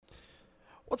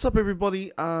What's up, everybody?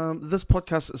 This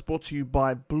podcast is brought to you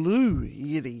by Blue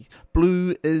Yeti.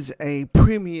 Blue is a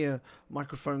premier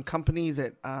microphone company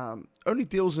that only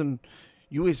deals in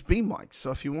USB mics.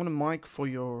 So if you want a mic for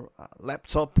your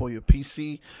laptop or your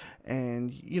PC,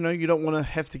 and you don't want to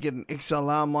have to get an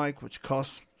XLR mic, which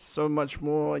costs so much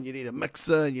more, and you need a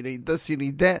mixer, and you need this, you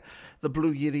need that, the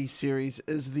Blue Yeti series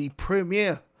is the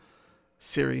premier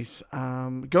series.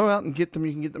 Go out and get them.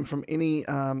 You can get them from any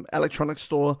electronics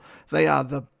store. They are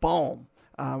the bomb.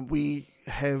 We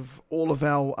have all of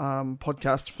our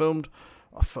podcasts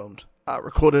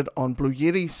recorded on Blue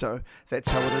Yeti, so that's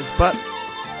how it is. But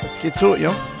let's get to it,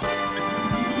 yo.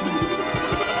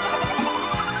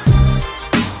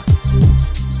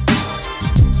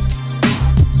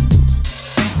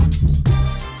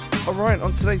 Alright,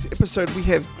 on today's episode we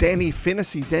have Dani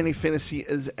Fennessy. Dani Fennessy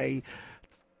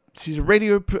she's a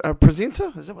radio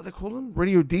presenter. Is that what they call them?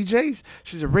 Radio DJs.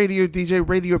 She's a radio DJ,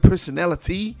 radio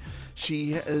personality.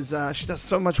 She does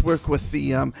so much work with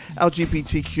the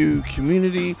LGBTQ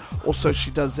community. Also,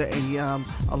 she does a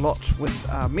lot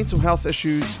with mental health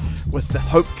issues with the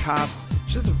Hope Cast.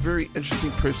 She's a very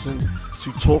interesting person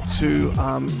to talk to.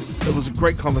 It was a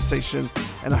great conversation,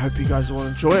 and I hope you guys will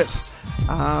enjoy it.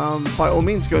 By all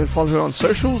means, go and follow her on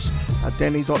socials.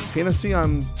 Dani.Fennessy,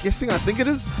 I think it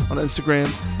is, on Instagram.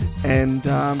 And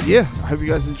I hope you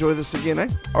guys enjoy this again, eh?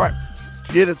 All right,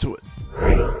 get into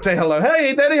it. Say hello.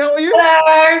 Hey, Dani, how are you?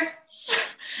 Hello.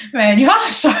 Man, you are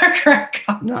so crack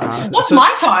up. Nah, What's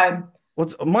my time?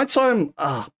 What's my time?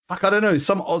 I don't know.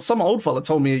 Some old fella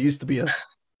told me it used to be a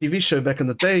TV show back in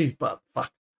the day, but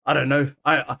fuck, I don't know.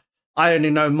 I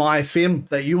only know Mai FM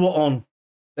that you were on.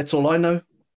 That's all I know.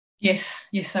 Yes,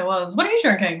 I was. What are you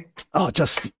drinking? Oh,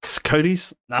 it's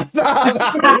Cody's. No,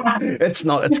 it's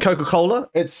not. It's Coca-Cola.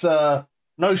 It's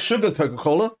no sugar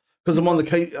Coca-Cola because I'm on the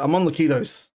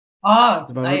ketos. Oh,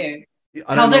 are you?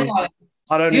 How's it going?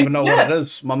 I don't even know what it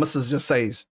is. My missus just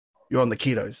says you're on the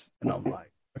ketos, and I'm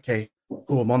like, okay,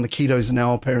 cool. I'm on the ketos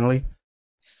now, apparently.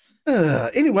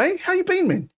 Anyway, how you been,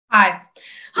 man? Hi,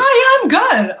 I'm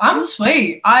good. I'm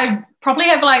sweet. I probably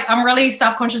have I'm really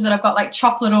self-conscious that I've got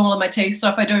chocolate all in my teeth. So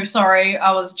if I do, sorry,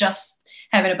 I was just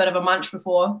having a bit of a munch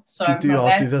before. So if you do,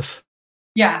 I'll do this.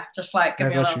 Yeah, just give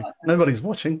me a little. Nobody's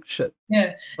watching. Shit.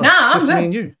 Yeah. Well, I'm just good. Me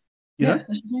and you. You know?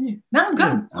 It's just me and you. No, I'm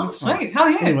good. Yeah, I'm sweet. How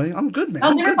are you? Anyway, I'm good, man.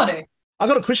 How's everybody? I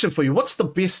got a question for you. What's the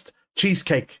best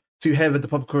cheesecake to have at the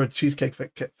Papakura Cheesecake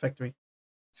Factory?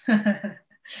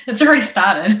 It's already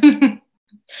started.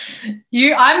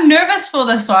 I'm nervous for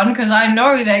this one because I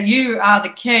know that you are the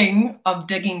king of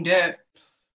digging dirt.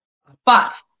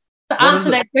 But to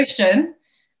answer that question,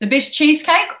 the best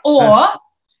cheesecake or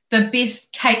the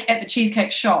best cake at the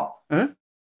cheesecake shop? Huh?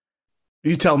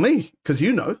 You tell me, because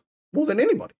you know more than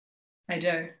anybody. I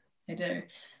do.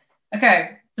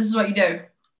 Okay, this is what you do.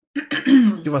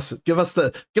 Give us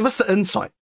the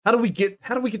insight. How do we get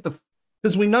the?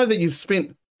 Because we know that you've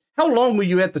spent. How long were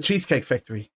you at the Cheesecake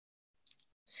Factory?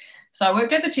 So I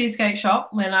worked at the Cheesecake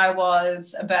Shop when I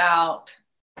was about,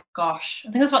 I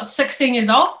think I was about 16 years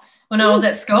old when I was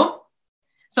at school.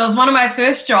 So it was one of my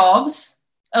first jobs.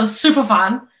 It was super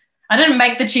fun. I didn't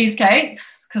make the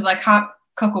cheesecakes because I can't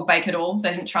cook or bake at all.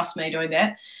 They didn't trust me doing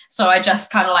that. So I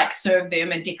just kind of served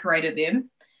them and decorated them.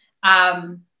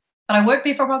 But I worked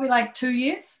there for probably 2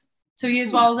 years. 2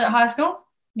 years while I was at high school.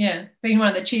 Yeah, being one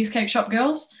of the Cheesecake Shop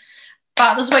girls.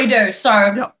 But this is what you do. So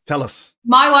yeah, tell us.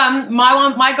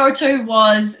 My go-to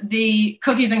was the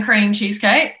cookies and cream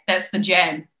cheesecake. That's the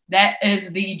jam. That is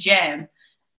the jam.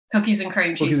 Cookies and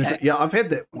cream cheesecake. Yeah, I've had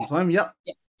that one time. Yeah.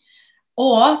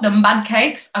 Or the mud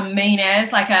cakes are mean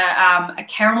as a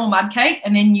caramel mud cake,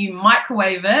 and then you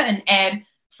microwave it and add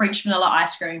French vanilla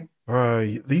ice cream.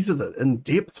 Bro, these are the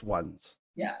in-depth ones.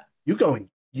 Yeah. You're going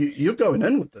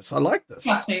in with this. I like this.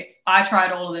 Trust me, I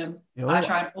tried all of them. I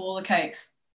tried all the cakes.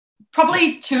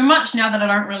 Probably too much now that I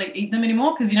don't really eat them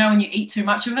anymore because when you eat too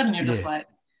much of it and you're just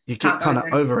you get kind of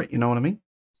over it, you know what I mean?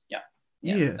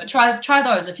 Yeah. But try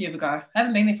those if you ever go. I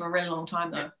haven't been there for a really long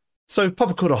time though. So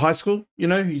Papakura High School, you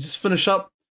just finish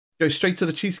up, go straight to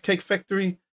the Cheesecake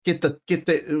Factory, get that.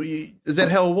 Is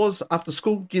that how it was after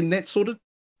school, getting that sorted?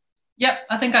 Yep,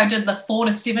 I think I did the 4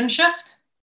 to 7 shift.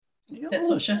 Yeah. That's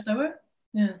what shift I worked.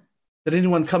 Yeah. Did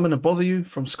anyone come in and bother you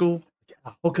from school?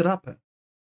 Hook it up.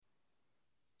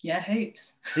 Yeah,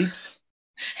 heaps. Heaps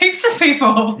of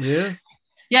people. Yeah.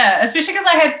 Yeah, especially because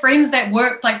I had friends that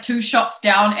worked 2 shops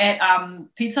down at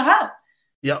Pizza Hut.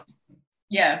 Yep.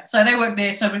 Yeah, so they worked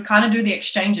there, so we'd kind of do the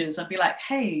exchanges. I'd be like,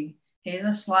 hey, here's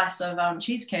a slice of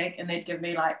cheesecake, and they'd give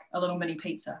me a little mini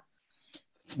pizza.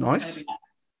 It's nice. Maybe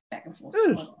back and forth.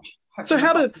 Good. So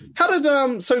how did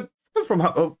I'm from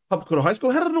Papakura High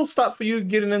School. How did it all start for you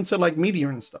getting into like media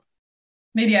and stuff?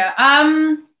 Media.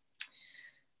 I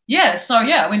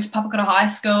went to Papakura High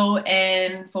School,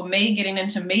 and for me, getting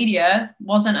into media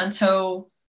wasn't until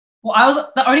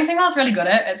the only thing I was really good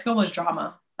at school was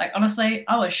drama. Like, honestly,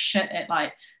 I was shit at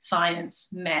like science,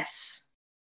 maths,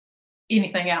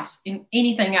 anything else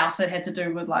that had to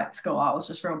do with like school. I was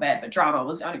just real bad, but drama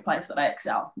was the only place that I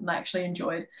excelled and I actually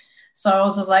enjoyed. So I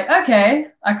was just like, okay,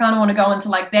 I kind of want to go into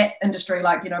like that industry,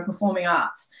 like, performing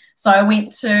arts. So I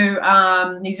went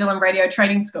to New Zealand Radio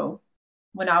Training School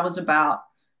when I was about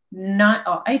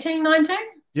 18, 19.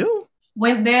 Yeah.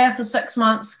 Went there for 6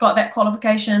 months, got that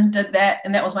qualification, did that,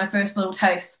 and that was my first little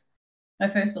taste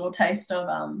of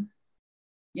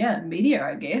media,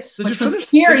 I guess. Did you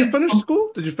finish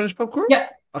school? Did you finish Papakura? Yeah.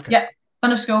 Okay. Yeah.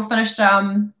 Finished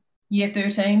school, year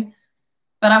 13.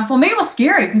 But for me, it was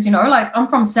scary because, like, I'm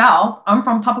from South, I'm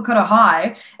from Papakura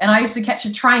High, and I used to catch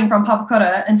a train from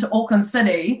Papakura into Auckland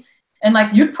City. And,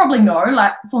 like, you'd probably know,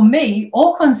 like, for me,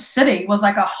 Auckland City was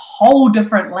like a whole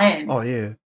different land. Oh,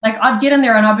 yeah. Like, I'd get in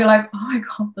there and I'd be like, oh, my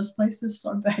God, this place is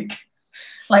so big.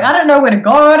 Like, I don't know where to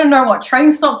go. I don't know what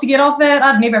train stop to get off at.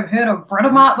 I'd never heard of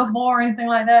Britomart before or anything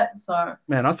like that. So,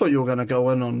 man, I thought you were going to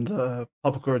go in on the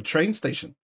Papakura train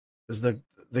station. Because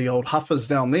the old huffers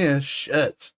down there,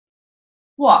 shit.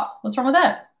 What? What's wrong with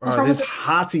that? There's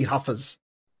hearty huffers.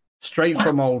 Straight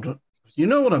from old... You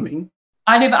know what I mean?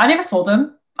 I never saw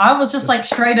them. I was just like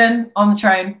straight in on the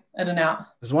train, in and out.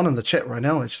 There's one in the chat right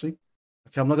now, actually.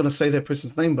 Okay, I'm not going to say that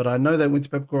person's name, but I know they went to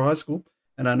Papakura High School,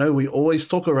 and I know we always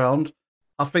talk around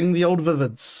huffing the old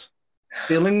vivids,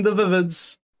 feeling the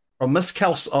vivids from Miss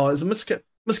Kelsel. Oh, is it Miss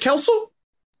Kelsel?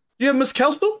 Do you have Miss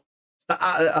Kelsel?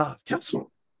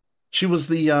 Kelsel. She was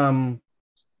a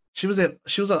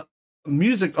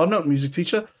music, not music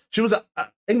teacher. She was an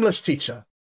English teacher.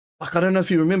 Like, I don't know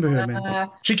if you remember her, man.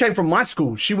 She came from my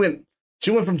school. She went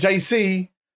from JC.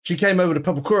 She came over to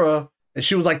Papakura, and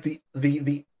she was like the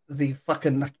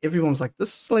fucking, like, everyone was like,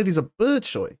 this lady's a bird,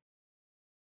 shoy.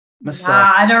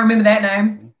 I don't remember that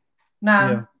name. Nah.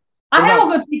 Yeah. I had all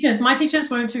good teachers. My teachers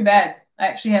weren't too bad. I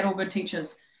actually had all good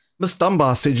teachers. Miss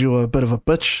Dunbar said you were a bit of a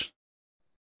bitch.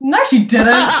 No, she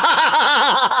didn't.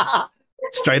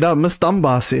 Straight up, Miss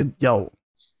Dunbar said, yo,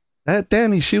 that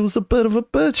Dani, she was a bit of a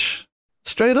bitch.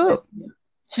 Straight up.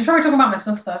 She's probably talking about my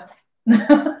sister.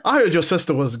 I heard your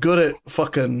sister was good at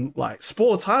fucking, like,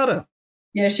 sports harder.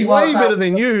 Yeah, she was. Way better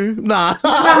than you. Nah.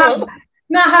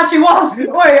 Nah, she was.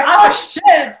 Wait, I was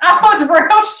shit. I was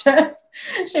real shit.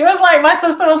 She was like, my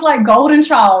sister was like golden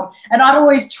child, and I'd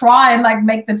always try and like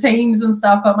make the teams and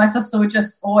stuff, but my sister would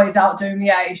just always outdo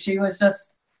me. She was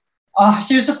just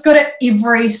good at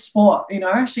every sport,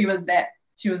 She was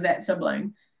that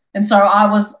sibling. And so I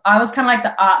was kind of like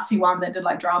the artsy one that did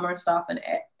like drama and stuff, and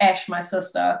Ash, my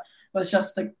sister, was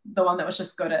just the one that was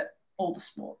just good at all the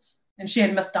sports. And she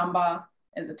had Miss Dunbar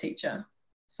as a teacher,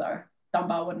 so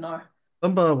Dunbar would know.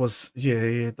 Dunbar was,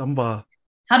 Dunbar.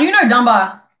 How do you know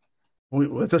Dunbar?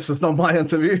 This is not my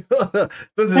interview.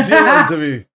 This is your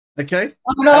interview, okay?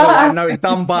 Oh, no. I know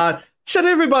Dunbar. Shit,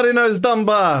 everybody knows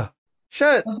Dunbar.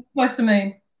 Shit. What's it supposed to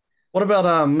mean? What about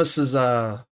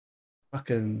Mrs.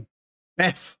 fucking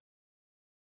Beth?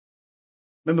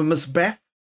 Remember Miss Beth?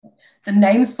 The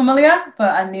name's familiar,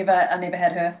 but I never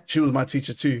had her. She was my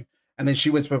teacher too, and then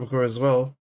she went to Papakura as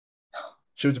well.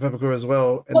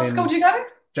 And what school did you go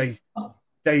to?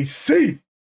 JC.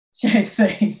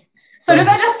 JC. So did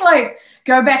they just like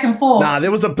go back and forth? Nah,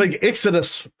 there was a big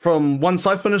exodus from once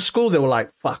I finished school. They were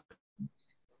like, "Fuck,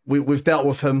 we've dealt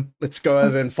with him. Let's go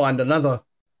over and find another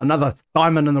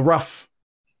diamond in the rough."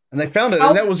 And they found it,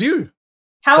 and that was you.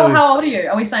 How old are you?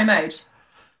 Are we same age?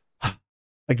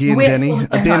 Again,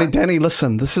 Dani,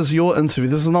 listen. This is your interview.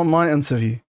 This is not my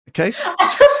interview. Okay. I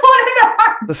just want to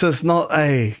know. This is not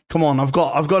come on. I've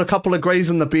got a couple of greys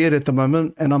in the beard at the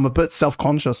moment, and I'm a bit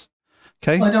self-conscious.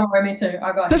 Okay. Well, don't worry, me too.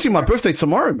 I got. It's actually my birthday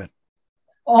tomorrow, man.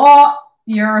 Oh,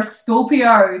 you're a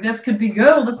Scorpio. This could be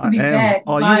good or this could be bad.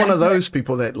 Oh, you're one of those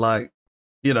people that like,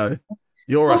 you're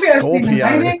a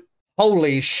Scorpio.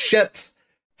 Holy shit.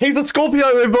 He's a Scorpio,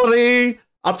 everybody.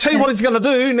 I'll tell you what he's going to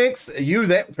do next. You,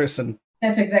 that person.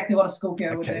 That's exactly what a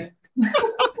Scorpio would do.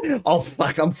 Oh,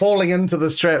 fuck. I'm falling into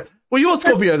this trap. Well, you're a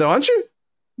Scorpio, though, aren't you?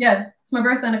 Yeah. It's my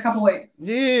birthday in a couple of weeks.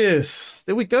 Yes.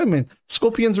 There we go, man.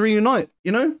 Scorpions reunite,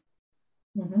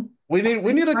 Mm-hmm. We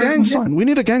need a gang sign. We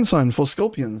need a gang sign for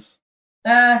Scorpions.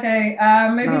 Okay.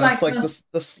 Maybe it's like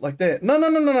this, like that. No.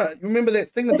 Remember that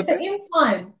thing at the back? It's an M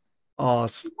sign. Oh,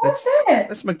 what's that?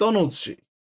 That's McDonald's, G.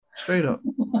 Straight up.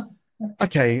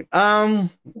 Okay.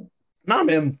 Nah,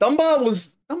 man.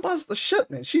 Dunbar's the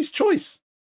shit, man. She's choice.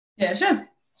 Yeah, she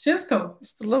is. She was cool. I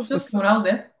used to love She was this. cool when I was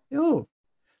there. Yo.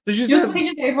 Did you She was have... a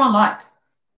teacher that everyone liked.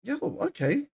 Yo,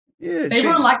 okay. Yeah.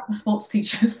 Everyone liked the sports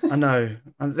teachers. I know.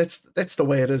 And that's the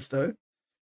way it is, though.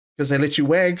 Because they let you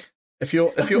wag if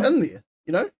you're in there,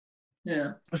 you know?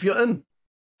 Yeah. If you're in.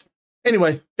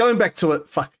 Anyway, going back to it,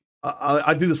 fuck.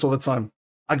 I do this all the time.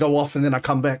 I go off and then I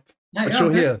come back. No, But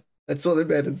you're here. That's all that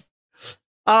matters.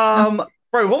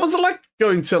 Bro, what was it like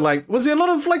going to, like, was there a lot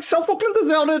of, like, South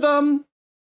Aucklanders out at,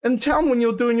 in town when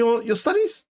you're doing your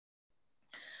studies?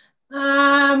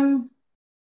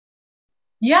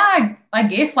 Yeah, I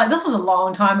guess, like, this was a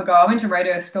long time ago. I went to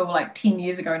radio school like 10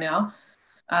 years ago now.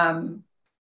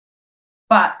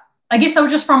 But I guess they were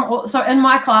just so in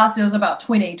my class, there was about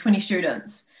 20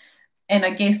 students. And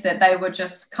I guess that they were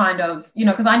just kind of, you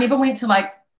know, because I never went to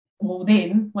like, well,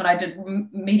 then when I did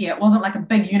media, it wasn't like a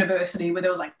big university where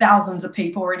there was like thousands of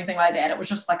people or anything like that. It was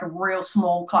just like a real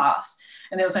small class.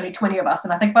 And there was only 20 of us.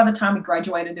 And I think by the time we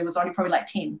graduated, there was only probably like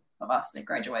 10 of us that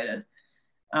graduated.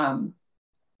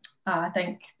 I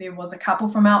think there was a couple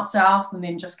from out south and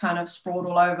then just kind of sprawled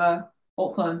all over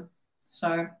Auckland.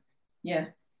 So, yeah.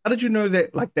 How did you know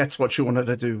that, like, that's what you wanted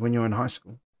to do when you were in high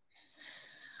school?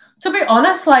 To be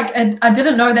honest, like, I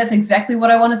didn't know that's exactly what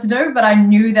I wanted to do, but I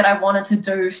knew that I wanted to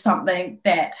do something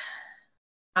that,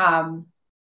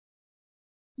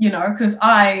 you know, because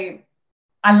I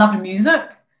loved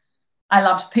music. I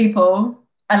loved people.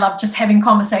 I loved just having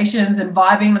conversations and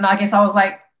vibing. And I guess I was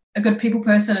like a good people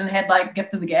person and had like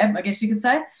gift of the gab, I guess you could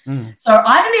say. So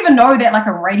I didn't even know that like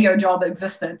a radio job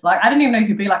existed. Like, I didn't even know you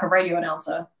could be like a radio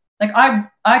announcer. Like,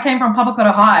 I came from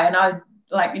Papakura High and I,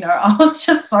 like, you know, I was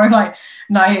just so like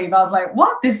naive. I was like,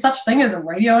 what? There's such thing as a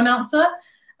radio announcer?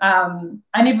 I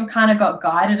never kind of got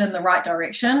guided in the right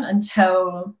direction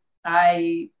until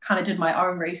I kind of did my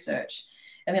own research.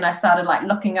 And then I started like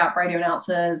looking up radio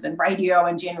announcers and radio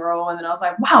in general. And then I was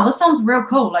like, wow, this sounds real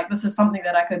cool. Like, this is something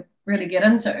that I could really get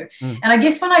into. And I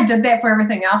guess when I did that for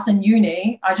everything else in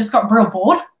uni, I just got real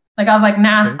bored. Like, I was like,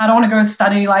 nah, I don't want to go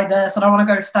study like this. I don't want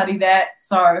to go study that.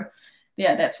 So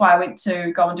yeah, that's why I went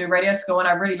to go and do radio school, and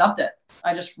I really loved it.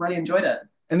 I just really enjoyed it.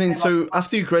 And then, so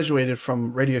after you graduated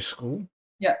from radio school,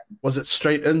 was it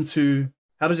straight into,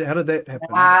 how did that happen?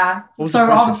 What was the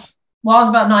process? I was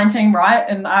about 19, right?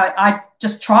 And I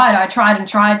just tried. I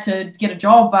tried to get a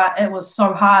job, but it was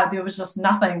so hard. There was just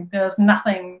nothing. There was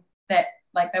nothing that,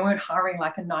 like, they weren't hiring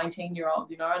like a 19-year-old,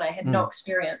 you know, and I had no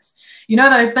experience. You know,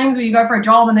 those things where you go for a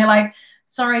job and they're like,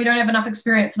 sorry, you don't have enough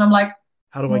experience. And I'm like,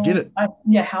 how do I get it?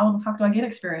 How the fuck do I get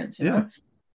experience? You know?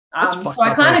 So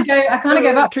I kind of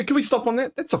gave up. Can we stop on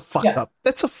that? That's a fucked up.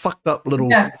 That's a fucked up little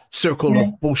circle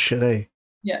of bullshit, eh?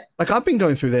 Yeah. Like, I've been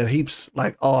going through that heaps.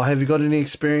 Like, oh, have you got any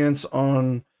experience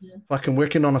on fucking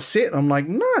working on a set? I'm like,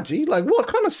 nah, G. Like, what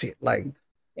kind of set? Like,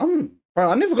 bro,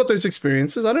 I never got those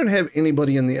experiences. I don't have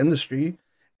anybody in the industry.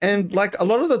 And like, a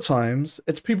lot of the times,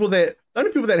 it's the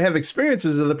only people that have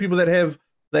experiences are the people that have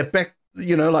that back,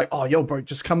 you know, like, oh, yo, bro,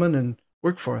 just come in and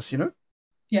work for us, you know?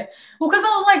 Yeah. Well, because I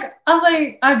was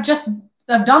like,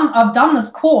 I've done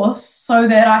this course so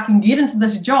that I can get into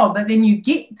this job, but then you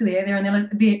get to there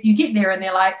and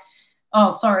they're like,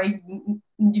 oh, sorry,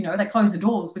 you know, they close the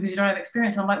doors because you don't have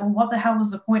experience. I'm like, well, what the hell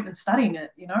was the point in studying it,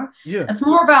 you know? Yeah. It's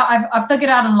more about, I've figured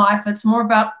out in life, it's more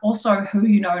about also who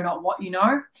you know, not what you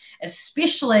know,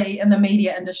 especially in the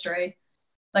media industry.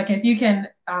 Like, if you can,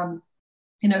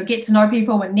 you know, get to know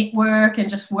people and network and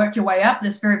just work your way up,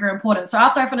 that's very, very important. So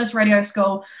after I finished radio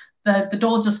school, the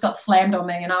doors just got slammed on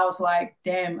me and I was like,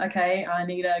 damn, okay, I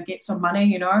need to get some money,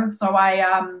 you know? So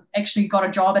I actually got a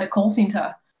job at a call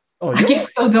center. Oh, yeah. I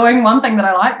guess still doing one thing that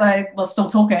I like, I was still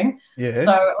talking. Yeah.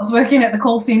 So I was working at the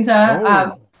call center.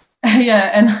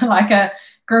 And like a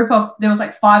group of, there was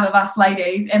like 5 of us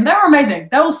ladies and they were amazing.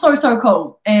 They were so, so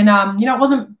cool. And, you know, it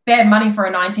wasn't bad money for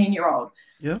a 19-year-old.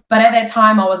 Yeah. But at that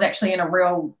time, I was actually in a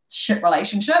real shit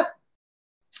relationship.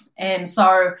 And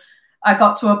so I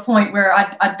got to a point where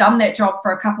I'd done that job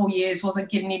for a couple of years, wasn't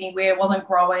getting anywhere, wasn't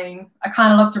growing. I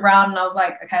kind of looked around and I was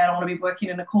like, okay, I don't want to be working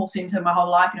in a call center my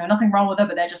whole life. You know, nothing wrong with it,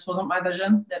 but that just wasn't my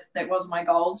vision. That was my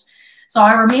goals. So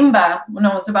I remember when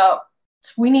I was about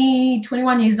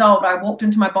 21 years old, I walked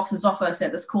into my boss's office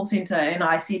at this call center and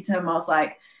I said to him, I was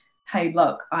like, hey,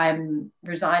 look, I'm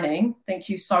resigning. Thank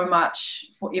you so much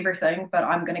for everything, but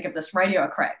I'm going to give this radio a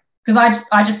crack. Because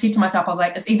I just said to myself, I was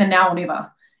like, it's either now or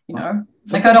never, you know?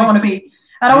 Like, I don't want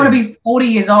to be 40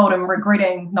 years old and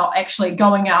regretting not actually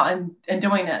going out and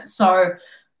doing it. So,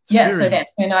 yeah, so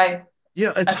that's when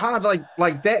it's hard,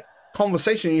 like that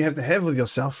conversation you have to have with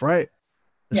yourself, right?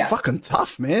 It's fucking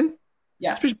tough, man.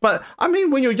 Yeah. But, I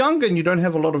mean, when you're younger and you don't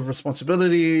have a lot of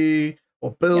responsibility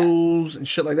or bills and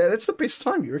shit like that, that's the best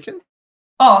time, you reckon?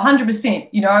 Oh, 100%,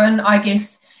 you know, and I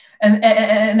guess and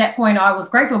at that point I was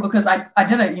grateful because I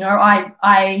did it, you know,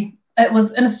 it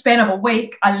was in a span of a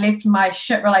week, I left my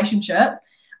shit relationship,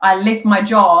 I left my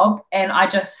job, and I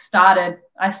started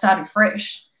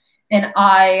fresh. And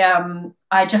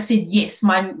I just said yes.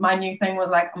 My new thing was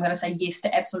like, I'm going to say yes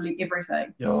to absolutely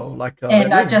everything.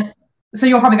 So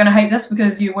you're probably going to hate this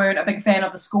because you weren't a big fan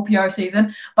of the Scorpio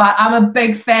season, but I'm a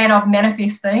big fan of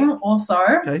manifesting also.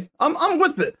 Okay, I'm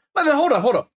with it. No,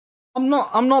 hold on.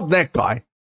 I'm not that guy.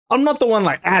 I'm not the one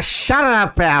like, shut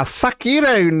up, fuck you,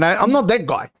 don't know. I'm not that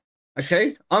guy.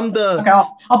 Okay, I'm the. Okay,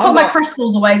 I'll put my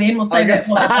crystals away then. We'll say that.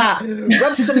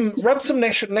 rub some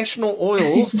national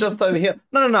oils just over here.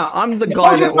 No. I'm the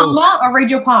guy that will. I'll read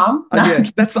your palm. Yeah,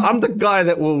 I'm the guy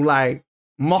that will like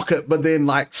mock it, but then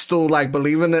like still like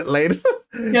believe in it later.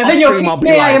 Yeah, then you'll text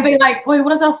me and be like, "Wait,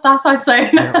 what does our star sign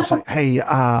say?" Yeah, it's like, hey,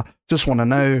 just want to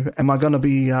know, am I going to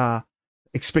be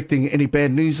expecting any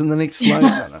bad news in the next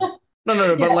month?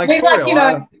 No. But like, for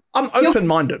real, I'm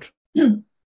open-minded.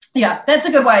 Yeah, that's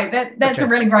a good way. That's a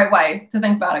really great way to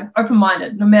think about it.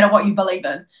 Open-minded, no matter what you believe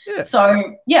in. Yeah.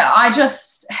 So, yeah, I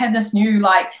just had this new,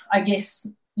 like, I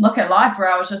guess, look at life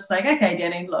where I was just like, okay,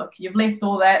 Dani, look, you've left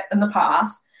all that in the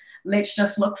past. Let's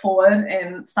just look forward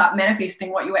and start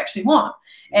manifesting what you actually want.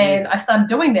 And I started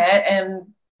doing that, and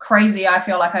crazy, I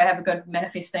feel like I have a good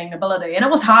manifesting ability. And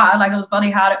it was hard. Like, it was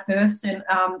bloody hard at first. And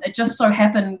it just so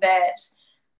happened that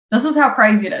this is how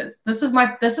crazy it is. This is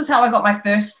how I got my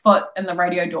first foot in the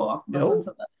radio door. Listen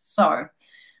to this. So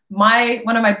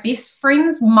one of my best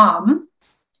friend's mum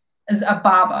is a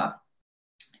barber,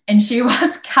 and she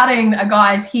was cutting a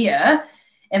guy's hair,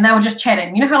 and they were just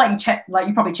chatting. You know how like you chat, like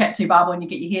you probably chat to a barber when you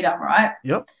get your hair done, right?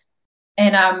 Yep.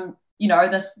 And you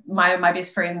know, my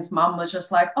best friend's mum was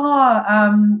just like,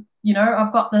 you know,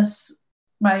 I've got this.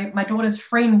 My daughter's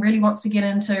friend really wants to get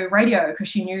into radio because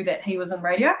she knew that he was in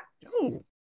radio. Oh.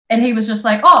 And he was just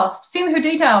like, send her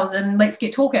details and let's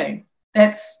get talking.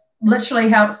 That's literally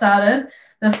how it started.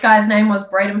 This guy's name was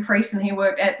Braden Priest, and he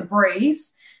worked at The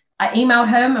Breeze. I emailed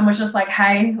him and was just like,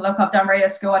 hey, look, I've done radio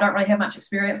school. I don't really have much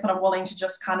experience, but I'm willing to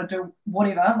just kind of do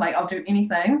whatever. Like, I'll do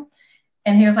anything.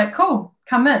 And he was like, cool,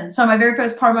 come in. So my very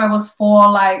first promo was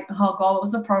for like, oh God, what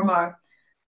was the promo?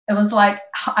 It was like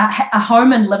a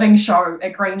home and living show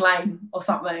at Green Lane or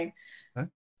something.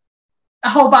 A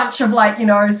whole bunch of like, you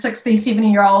know, 60,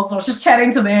 70-year-olds. I was just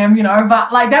chatting to them, you know,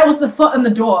 but like that was the foot in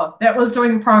the door. That was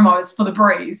doing promos for The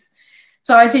Breeze.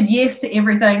 So I said yes to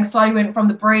everything. Slowly went from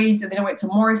The Breeze, and then I went to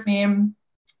Mai FM.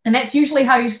 And that's usually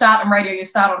how you start in radio. You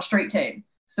start on street team.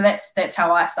 So that's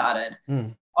how I started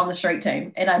on the street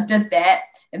team. And I did that.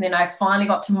 And then I finally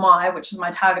got to Mai, which was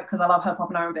my target because I love hip hop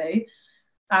and R&B.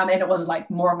 And it was like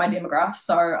more of my demographic.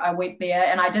 So I went there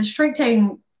and I did street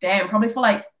team, probably for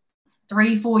like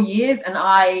 3-4 years, and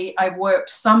I worked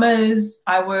summers,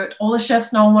 I worked all the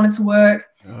shifts no one wanted to work.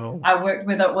 I worked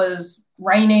whether it was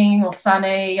raining or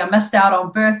sunny. I missed out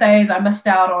on birthdays, I missed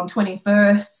out on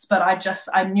 21sts, but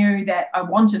I knew that I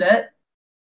wanted it,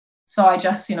 so I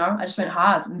just went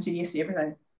hard and said yes to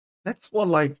everything. That's what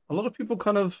like a lot of people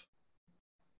kind of,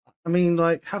 I mean,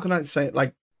 like, how can I say it?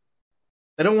 Like,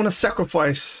 they don't want to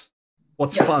sacrifice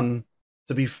what's fun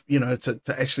to be, you know, to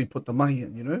actually put the money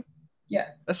in, you know. Yeah,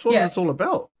 that's what it's all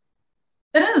about.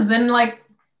 It is, and like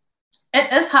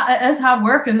it is hard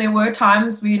work. And there were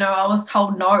times where, you know, I was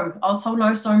told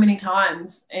no so many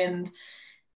times, and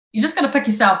you just got to pick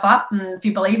yourself up. And if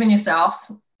you believe in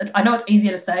yourself, I know it's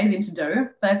easier to say than to do,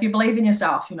 but if you believe in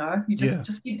yourself, you know, you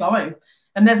just keep going.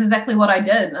 And that's exactly what I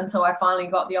did until I finally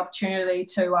got the opportunity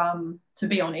to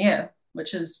be on air, where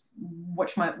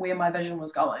my vision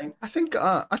was going. I think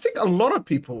a lot of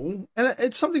people, and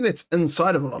it's something that's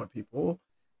inside of a lot of people,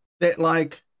 that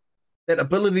like that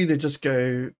ability to just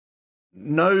go,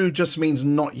 no just means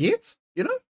not yet, you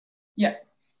know? Yeah.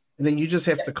 And then you just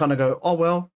have to kind of go, oh,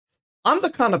 well, I'm the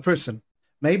kind of person,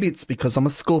 maybe it's because I'm a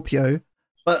Scorpio,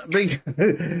 but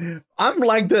I'm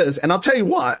like this. And I'll tell you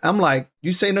what, I'm like,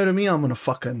 you say no to me, I'm going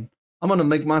to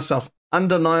make myself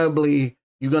undeniably,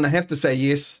 you're going to have to say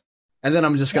yes. And then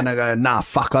I'm just going to go, nah,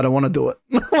 fuck, I don't want to do it.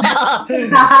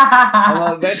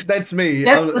 That's me.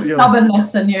 That's the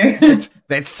stubbornness in you.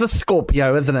 That's the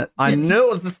Scorpio, isn't it? I knew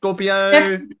it was the Scorpio.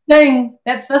 That's the thing.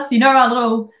 That's this, you know, our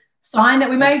little sign that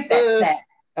we made? That's that.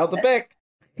 Out the back.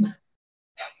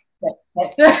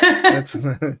 That's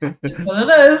what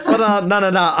it is. But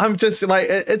no. I'm just like,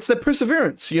 it's the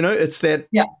perseverance, you know? It's that,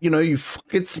 you know, you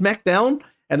get smacked down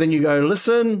and then you go,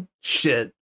 listen,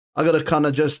 shit, I got to kind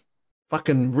of just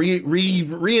fucking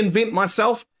reinvent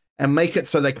myself and make it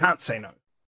so they can't say no.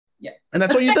 Yeah. And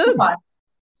that's what you did.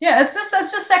 Yeah, it's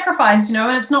just sacrifice, you know,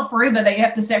 and it's not forever that you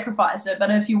have to sacrifice it.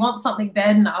 But if you want something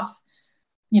bad enough,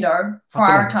 you know,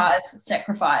 prioritize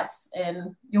sacrifice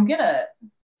and you'll get it.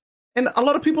 And a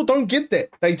lot of people don't get that.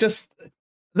 They just,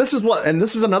 this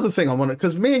is another thing I wanted,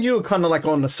 because me and you are kind of like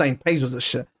on the same page with this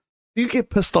shit. Do you get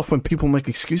pissed off when people make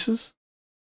excuses?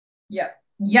 Yep.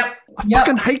 I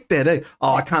fucking hate that. Eh?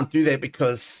 Oh, I can't do that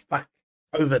because fuck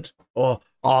COVID, or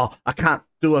oh, I can't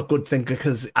do a good thing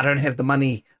because I don't have the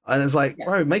money. And it's like,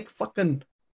 bro, make fucking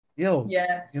you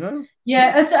know.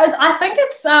 Yeah, I think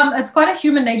it's quite a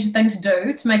human nature thing to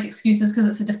do, to make excuses, because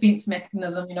it's a defense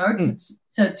mechanism, you know,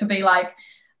 to be like,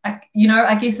 you know,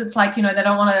 I guess it's like, you know, they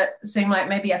don't want to seem like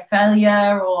maybe a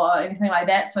failure or anything like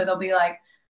that, so they'll be like,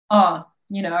 oh,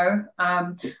 you know,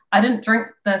 I didn't drink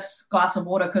this glass of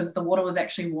water because the water was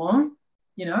actually warm,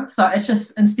 you know. So it's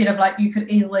just, instead of like, you could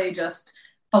easily just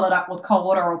fill it up with cold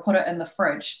water or put it in the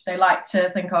fridge, they like to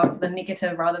think of the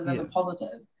negative rather than the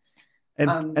positive.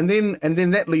 And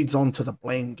then that leads on to the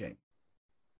blame game.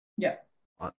 Yeah.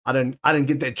 I didn't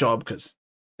get that job because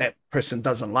that person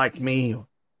doesn't like me. Or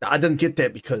I didn't get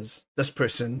that because this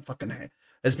person fucking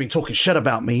has been talking shit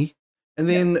about me. And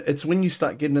then it's when you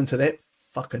start getting into that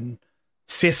fucking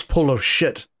cesspool of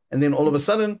shit, and then all of a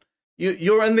sudden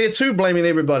you're in there too, blaming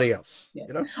everybody else. You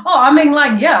know? Oh, I mean,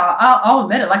 like, I'll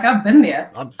admit it. Like, I've been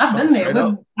there. I've been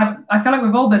there. I feel like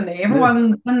we've all been there.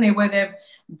 Everyone's been there where they've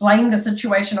blamed the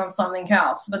situation on something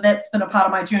else. But that's been a part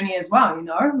of my journey as well, you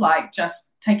know? Like,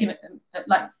 just taking,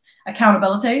 like,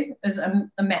 accountability is a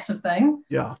massive thing.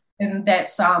 Yeah. And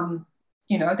that's,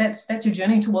 you know, that's your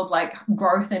journey towards, like,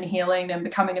 growth and healing and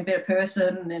becoming a better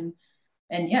person.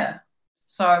 And yeah.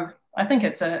 So I think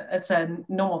it's a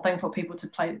normal thing for people to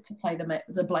play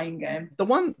the blame game. The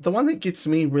one that gets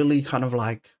me really kind of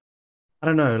like, I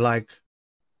don't know, like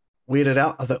weirded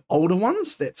out are the older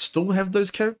ones that still have those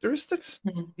characteristics.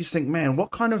 Mm-hmm. You think, man,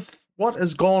 what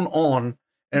has gone on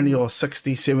in your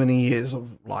 60, 70 years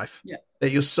of life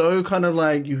that you're so kind of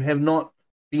like, you have not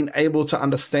been able to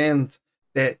understand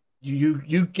that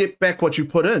you get back what you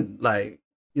put in, like,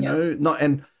 you know, not,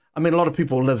 and I mean, a lot of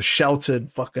people live sheltered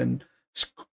fucking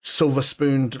silver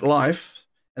spooned life,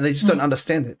 and they just don't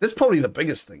understand it. That's probably the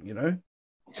biggest thing, you know.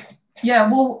 Yeah,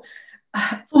 well,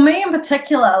 for me in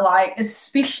particular, like,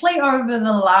 especially over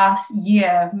the last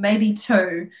year, maybe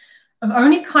two, I've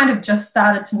only kind of just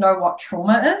started to know what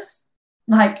trauma is.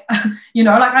 Like, you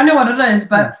know, like, I know what it is,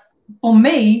 but for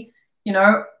me, you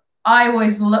know, I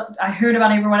heard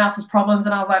about everyone else's problems,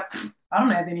 and I was like, I don't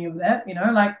have any of that, you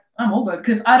know, like, I'm all good,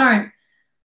 because I don't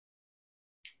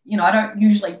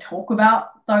usually talk about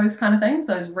those kind of things,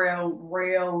 those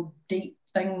real deep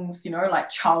things, you know, like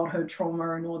childhood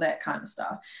trauma and all that kind of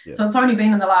stuff. Yeah. So it's only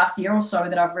been in the last year or so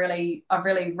that I've really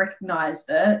recognized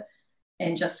it,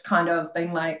 and just kind of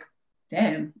been like,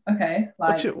 damn, okay.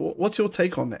 Like, what's your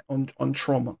take on that, on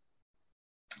trauma?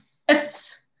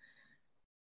 It's,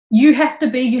 you have to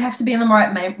be in the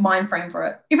right mind frame for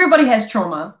it. Everybody has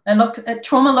trauma.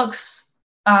 Trauma looks,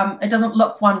 it doesn't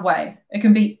look one way. It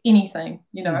can be anything,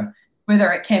 you know,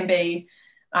 whether it can be,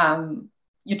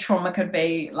 your trauma could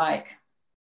be like,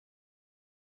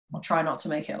 I'll try not to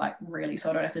make it like really, so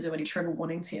I don't have to do any trigger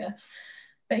warnings here.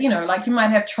 But, you know, like, you might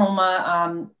have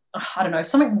trauma, I don't know,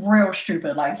 something real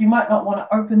stupid. Like, you might not want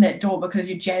to open that door because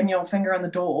you jam your finger in the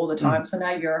door all the time. So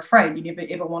now you're afraid. You never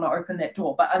ever want to open that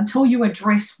door. But until you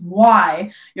address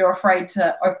why you're afraid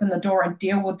to open the door and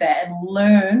deal with that and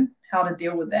learn how to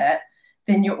deal with that,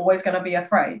 then you're always going to be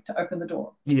afraid to open the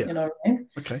door. Yeah. You know what I mean?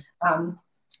 Okay.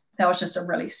 That was just a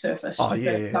really surface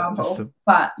example,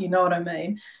 but you know what I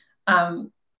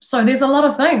mean? So there's a lot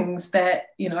of things that,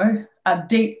 you know, are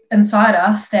deep inside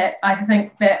us that I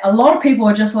think that a lot of people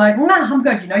are just like, nah, I'm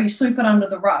good, you know, you sweep it under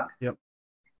the rug. Yep.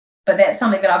 But that's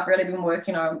something that I've really been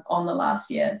working on the last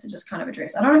year to just kind of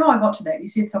address. I don't know how I got to that. You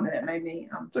said something that made me...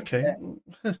 it's okay.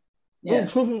 Yeah.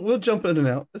 We'll jump in and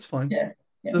out. It's fine. Yeah.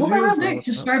 We'll go around next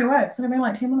just straight away. It's only been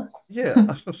like 10 minutes.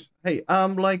 Yeah. Hey,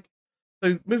 like,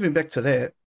 so moving back to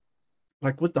that,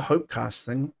 like with the Hopecast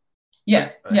thing. Yeah.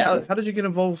 How did you get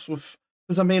involved with...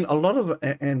 Because, I mean, a lot of...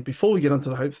 And before we get onto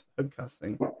the Hopecast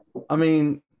thing, I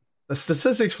mean, the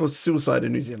statistics for suicide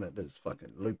in New Zealand is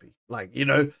fucking loopy. Like, you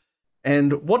know...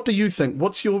 And what do you think?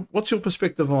 What's your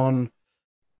perspective on...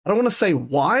 I don't want to say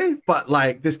why, but,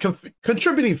 like, there's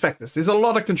contributing factors. There's a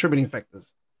lot of contributing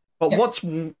factors. But what's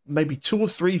maybe 2 or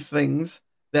 3 things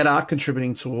that are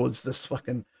contributing towards this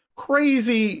fucking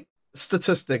crazy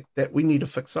statistic that we need to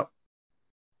fix up?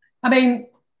 I mean,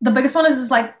 the biggest one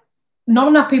is like, not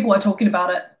enough people are talking about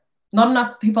it. not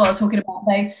enough people are talking about.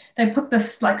 They put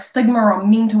this like stigma on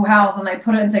mental health and they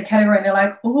put it into a category and they're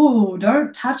like, oh,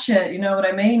 don't touch it, you know what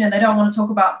I mean? And they don't want to talk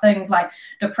about things like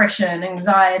depression,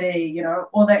 anxiety, you know,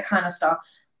 all that kind of stuff.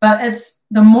 But it's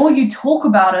the more you talk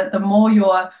about it, the more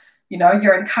you're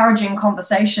encouraging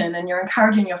conversation, and you're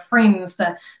encouraging your friends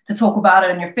to talk about it,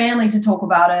 and your family to talk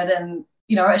about it. And,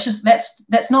 you know, it's just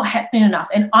that's not happening enough.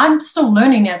 And I'm still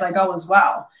learning as I go as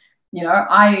well. You know,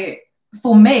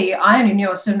 for me, I only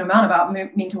knew a certain amount about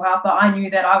mental health, but I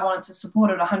knew that I wanted to support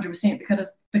it 100%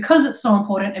 because it's so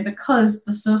important, and because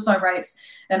the suicide rates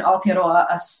in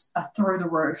Aotearoa are through the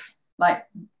roof, like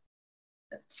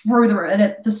through the roof.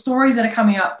 And the stories that are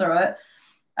coming out through it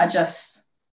are just,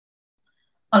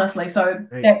 honestly. So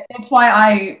that's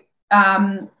why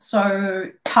so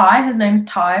Ty, his name's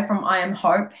Ty from I Am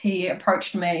Hope, he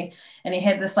approached me and he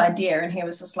had this idea, and he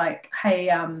was just like, hey,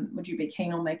 would you be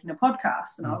keen on making a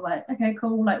podcast? And I was like, okay,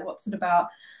 cool, like what's it about?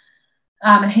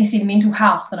 And he said mental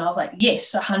health, and I was like,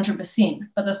 yes, 100%.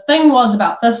 But the thing was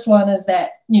about this one is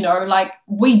that, you know, like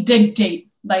we dig deep.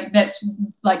 Like that's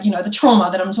like, you know, the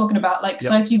trauma that I'm talking about. Like,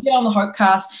 So if you get on the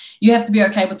Hopecast, you have to be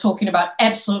okay with talking about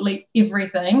absolutely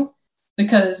everything,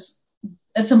 because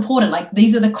it's important. Like,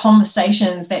 these are the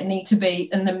conversations that need to be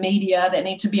in the media, that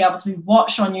need to be able to be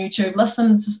watched on YouTube,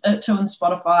 listened to on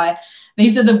Spotify.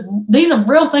 These are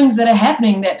real things that are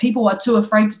happening that people are too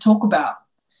afraid to talk about.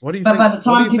 What do you but think? By the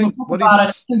time people talk about it,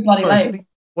 it's too bloody late.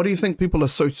 What do you think people are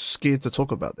so scared to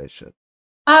talk about that shit?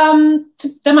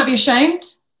 They might be ashamed.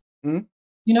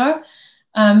 You know,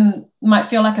 might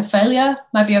feel like a failure,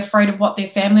 might be afraid of what their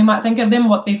family might think of them,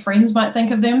 what their friends might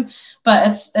think of them.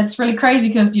 But it's really crazy,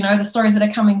 because, you know, the stories that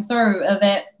are coming through are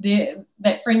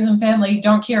that friends and family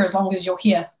don't care as long as you're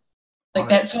here. Like,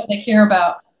 that's what they care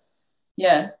about.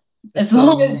 Yeah. As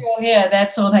long as you're here,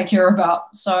 that's all they care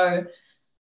about. So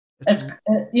it's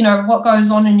you know, what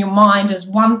goes on in your mind is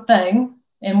one thing,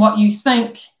 and what you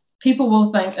think people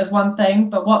will think is one thing,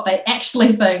 but what they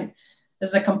actually think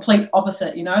is the complete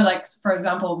opposite, you know. Like, for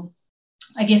example,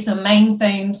 I guess the main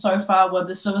theme so far with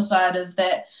the suicide is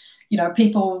that, you know,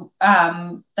 people,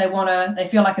 they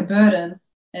feel like a burden,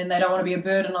 and they don't want to be a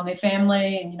burden on their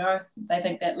family, and, you know, they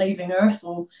think that leaving Earth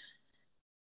will,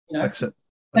 you know,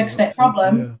 fix that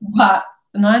problem. But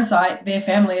in hindsight, their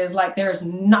family is like, there is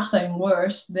nothing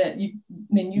worse than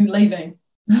you leaving.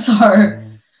 So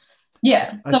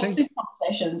yeah, so it's these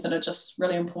conversations that are just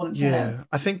really important to have. Yeah,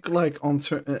 I think, like,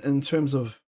 in terms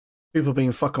of people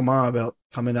being whakamā about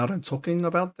coming out and talking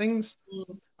about things,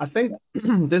 I think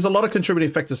there's a lot of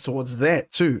contributing factors towards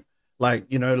that too. Like,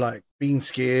 you know, like being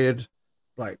scared,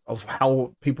 like, of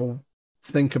how people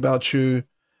think about you.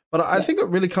 But I think it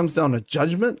really comes down to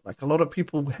judgment. Like, a lot of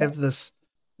people have this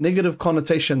negative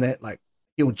connotation that, like,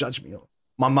 he'll judge me, or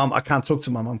my mum, I can't talk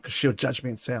to my mum because she'll judge me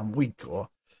and say I'm weak, or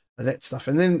that stuff.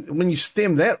 And then when you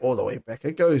stem that all the way back,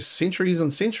 it goes centuries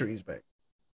and centuries back.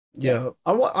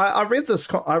 I read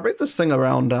this thing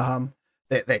around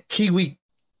that Kiwi,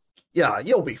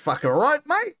 you'll be fucking right,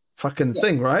 mate,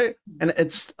 thing, right? And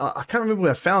it's I can't remember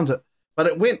where I found it, but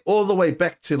it went all the way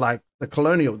back to, like, the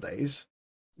colonial days,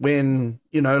 when,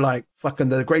 you know, like, fucking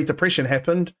the Great Depression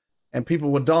happened and people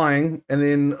were dying, and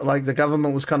then, like, the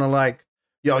government was kind of like,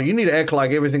 yo, you need to act like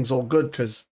everything's all good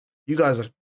because you guys are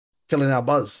killing our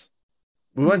buzz.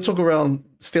 We won't talk around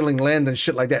stealing land and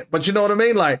shit like that. But you know what I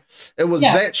mean? Like, it was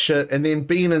that shit, and then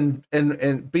being in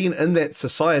that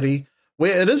society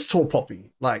where it is tall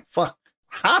poppy, like, fuck,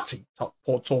 hearty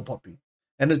tall poppy.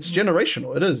 And it's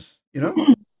generational. It is, you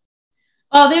know?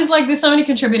 Oh, there's so many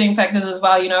contributing factors as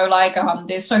well, you know, like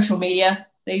there's social media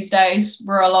these days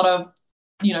where a lot of,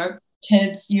 you know,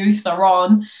 youth are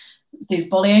on. There's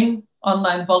bullying,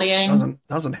 online bullying.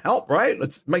 Doesn't help, right?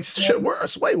 It makes shit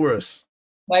worse, way worse.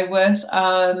 Way worse.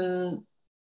 There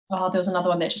was another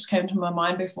one that just came to my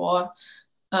mind before.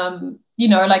 You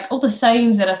know, like all the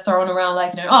sayings that are thrown around,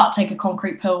 like, you know, take a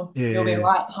concrete pill, you'll be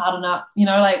right, harden up. You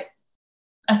know, like,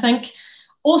 I think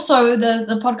also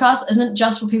the podcast isn't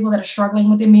just for people that are struggling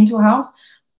with their mental health,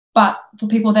 but for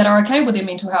people that are okay with their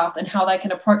mental health and how they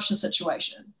can approach the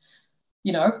situation.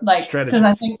 You know, like, because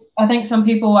I think some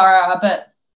people are a bit,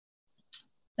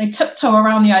 they tiptoe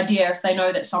around the idea if they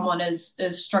know that someone is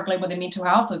struggling with their mental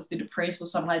health, if they're depressed or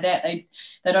something like that, they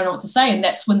don't know what to say. And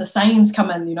that's when the sayings come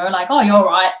in, you know, like, oh, you're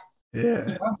right. Yeah.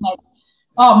 You know, like,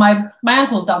 oh, my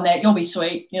uncle's done that, you'll be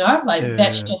sweet, you know, like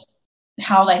that's just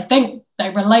how they think. They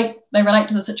relate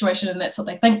to the situation, and that's what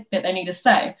they think that they need to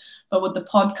say. But with the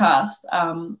podcast,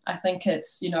 I think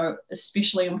it's, you know,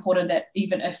 especially important that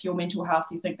even if your mental health,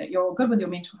 you think that you're all good with your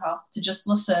mental health, to just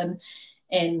listen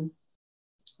and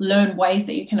learn ways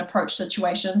that you can approach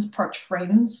situations, approach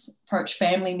friends, approach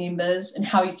family members, and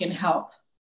how you can help.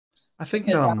 I think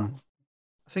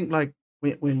like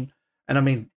when and I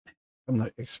mean, I'm no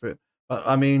expert, but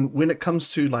I mean, when it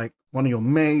comes to like one of your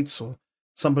mates or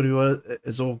somebody who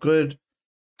is all good,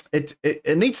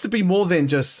 it needs to be more than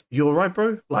just you're all right,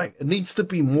 bro. Like it needs to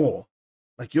be more.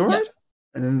 Like you're right,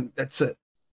 and then that's it.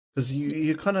 Because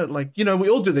you kind of like, we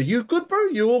all do the you good, bro.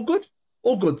 You all good,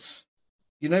 all goods,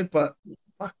 But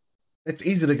fuck, it's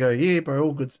easy to go, yeah, bro,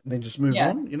 all goods, and then just move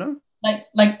on,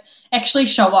 Like actually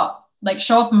show up. Like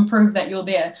show up and prove that you're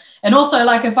there. And also,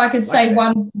 like, if I could say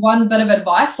one bit of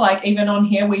advice, like even on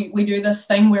here, we do this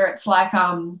thing where it's like,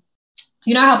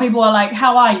 you know how people are like,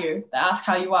 how are you? They ask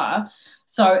how you are.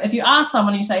 So if you ask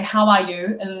someone, you say, how are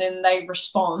you? And then they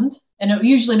respond. And it'll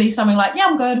usually be something like, yeah,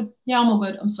 I'm good. Yeah, I'm all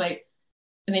good. I'm sweet.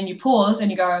 And then you pause and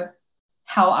you go,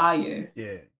 how are you?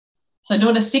 Yeah. So do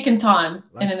it a second time.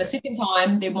 And then the second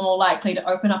time, they're more likely to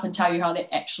open up and tell you how they're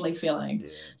actually feeling. Yeah.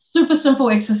 Super simple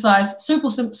exercise, super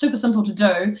simple to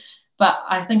do. But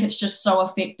I think it's just so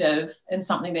effective and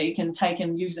something that you can take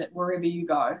and use it wherever you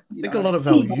go. I think a lot of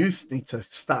our youth need to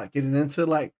start getting into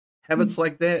like habits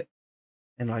like that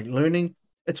and like learning.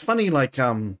 It's funny, like,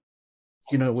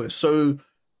 we're so,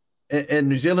 in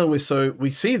New Zealand, we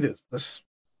see this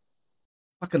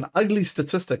fucking ugly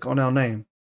statistic on our name,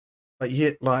 but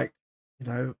yet like,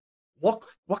 what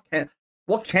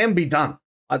can be done?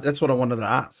 That's what I wanted to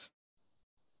ask.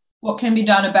 What can be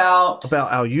done about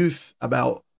our youth,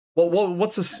 about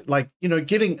what's this, like,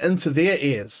 getting into their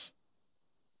ears?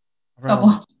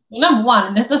 Well, number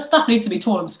one, this stuff needs to be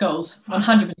taught in schools,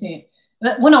 100%.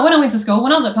 When I went to school,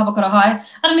 when I was at Papakura High,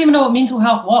 I didn't even know what mental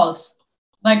health was.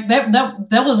 Like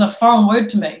that was a foreign word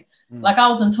to me. Like I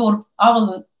wasn't taught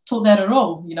that at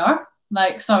all,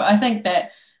 Like, so I think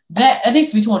that it needs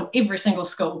to be taught in every single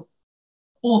school,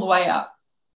 all the way up.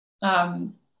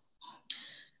 In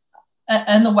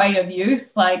the way of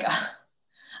youth, like,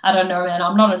 I don't know, man,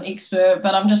 I'm not an expert,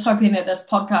 but I'm just hoping that this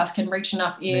podcast can reach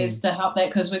enough ears to help that,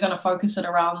 because we're going to focus it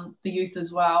around the youth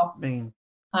as well.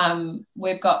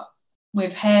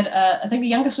 We've had, I think the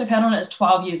youngest we've had on it is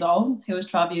 12 years old. He was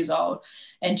 12 years old.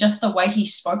 And just the way he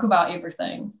spoke about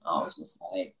everything, I was just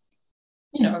like,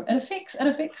 it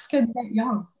affects kids that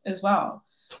young as well.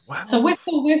 12. So we're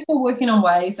still working on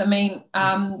ways. I mean,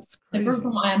 the group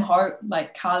from I Am Hope,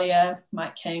 like Kalia,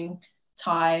 Mike King,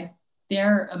 Ty,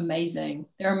 they're amazing.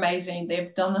 They're amazing.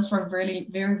 They've done this for a really,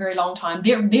 very, very long time.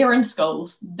 They're in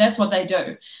schools. That's what they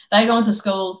do. They go into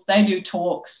schools, they do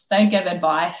talks, they give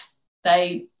advice,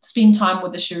 they spend time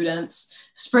with the students,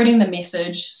 spreading the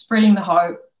message, spreading the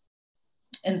hope.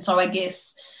 And so I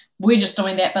guess we're just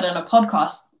doing that, but in a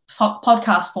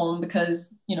podcast form,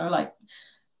 because,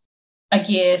 I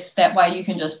guess that way you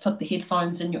can just put the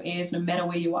headphones in your ears no matter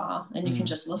where you are, and you can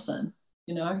just listen.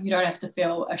 You don't have to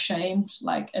feel ashamed.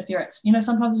 Like if you're at,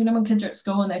 sometimes, when kids are at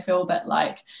school and they feel a bit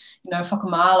like,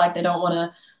 whakama, like they don't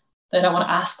want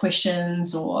to ask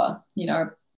questions, or,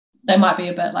 they might be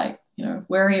a bit like,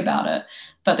 worry about it.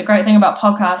 But the great thing about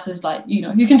podcasts is, like,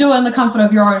 you can do it in the comfort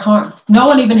of your own home. No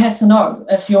one even has to know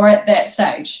if you're at that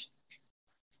stage.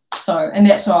 So, and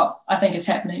that's what I think is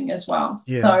happening as well.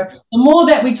 Yeah. So the more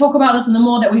that we talk about this and the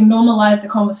more that we normalize the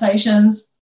conversations,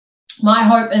 my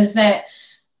hope is that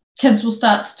kids will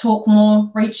start to talk more,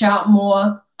 reach out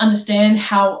more, understand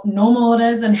how normal it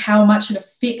is and how much it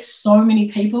affects so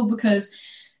many people, because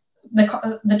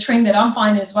the trend that I'm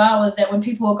finding as well is that when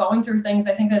people are going through things,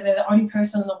 they think that they're the only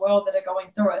person in the world that are going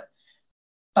through it.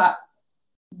 But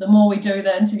the more we do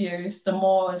the interviews, the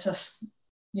more it's just,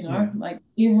 like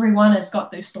everyone has got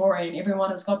their story and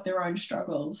everyone has got their own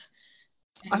struggles.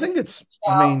 I think it's,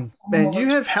 man, you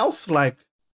have health, like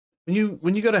when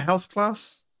you go to health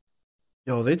class,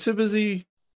 they're too busy.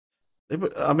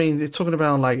 They're talking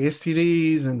about like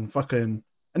STDs and fucking,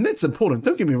 and that's important.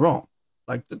 Don't get me wrong.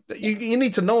 Like you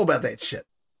need to know about that shit,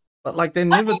 but like they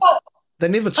never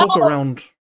talk around.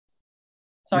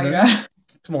 Sorry,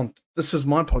 come on, this is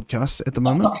my podcast at the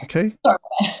moment. Okay. Sorry,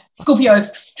 Scorpio.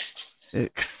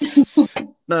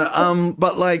 No,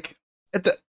 but like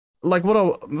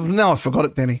now I forgot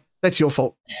it, Dani. That's your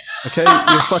fault. Okay,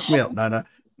 you fucked me up. No.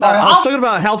 I was talking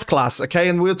about health class. Okay,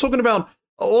 and we were talking about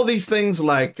all these things,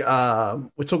 like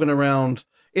we're talking around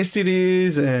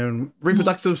STDs and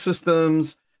reproductive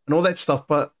systems and all that stuff.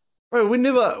 But bro, we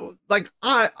never, like,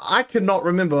 I cannot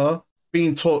remember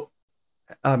being taught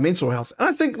mental health, and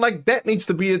I think like that needs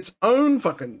to be its own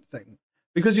fucking thing,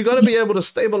 because you got to be able to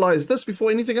stabilize this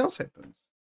before anything else happens.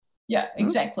 Yeah,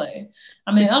 exactly.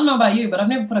 I mean, I don't know about you, but I've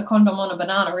never put a condom on a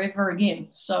banana ever again.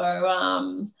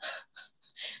 So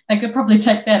they could probably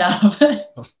take that out of it.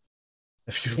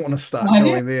 if you want to start Maybe.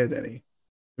 going there, Dani.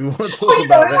 We want to talk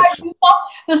about that like, shit.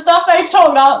 the stuff they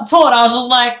taught, I was just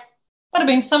like, would have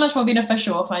been so much more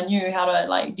beneficial if I knew how to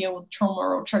like deal with trauma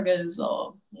or triggers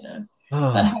or, you know.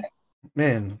 Oh,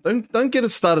 man, don't get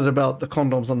us started about the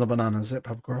condoms on the bananas at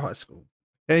Papakura High School.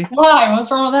 Okay? Why?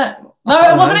 What's wrong with that?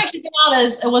 No, it wasn't actually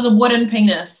bananas. It was a wooden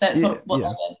penis. That's what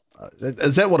they did.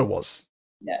 Is that what it was?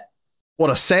 Yeah. What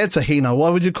a sad tahina. Why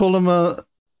would you call him a...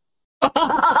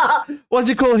 Why'd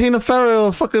you call Hina Farrow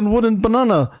a fucking wooden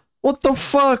banana? What the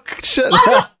fuck? Shit.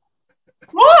 What?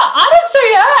 I didn't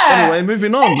say that. Anyway,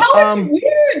 moving on. How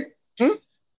weird.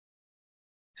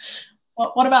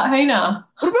 What about Hina?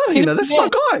 What about Hina? That's my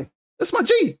guy. That's my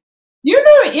G. You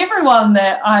know everyone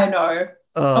that I know.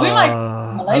 Are we like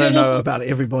I don't know about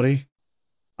everybody.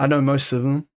 I know most of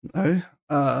them. No.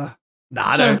 I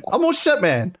don't. I'm all shit,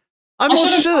 man. I'm all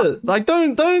shit. Like,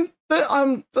 don't.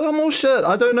 I'm all shit.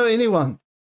 I don't know anyone.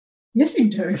 Yes, you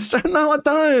do. No, I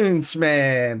don't,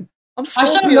 man. I'm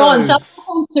Scorpio. I should have known. South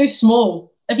Auckland's too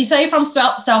small. If you say from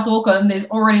South Auckland, there's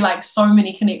already like so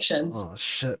many connections. Oh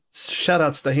shit! Shout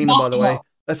outs to Hina, by the way.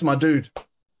 That's my dude.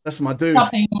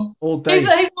 All day. He's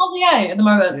Aussie at the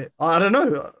moment. Yeah, I don't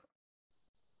know.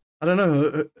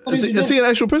 Is he an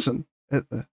actual person?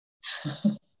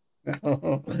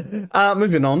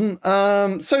 Moving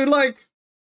on. So like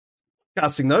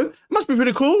casting though, it must be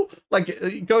pretty cool.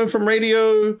 Like going from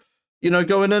radio,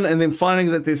 going in and then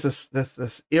finding that there's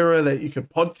this era that you can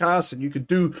podcast and you could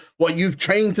do what you've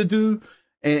trained to do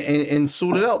and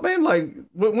sort it out, man. Like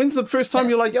when's the first time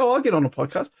you're like, yo, I'll get on a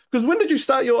podcast? Because when did you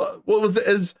start what was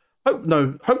it?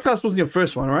 Hopecast wasn't your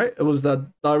first one, right? It was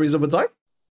the Diaries of a Dyke.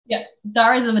 Yeah,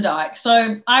 Diaries of a Dyke.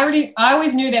 So I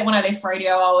always knew that when I left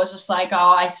radio, I was just like,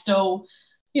 I still,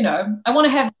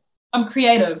 I'm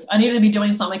creative. I need to be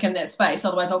doing something in that space,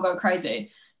 otherwise I'll go crazy.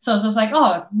 So I was just like,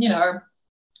 I'll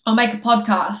make a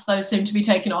podcast. Those seem to be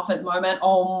taking off at the moment.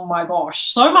 Oh my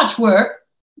gosh, so much work.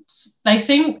 They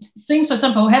seem so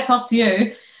simple. Hats off to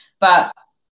you. But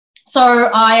so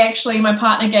my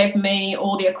partner gave me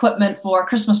all the equipment for a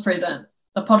Christmas present,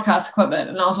 the podcast equipment.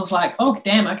 And I was just like, oh,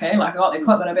 damn, okay, like I got the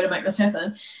equipment, I better make this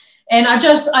happen. And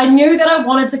I knew that I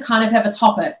wanted to kind of have a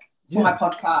topic for my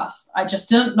podcast. I just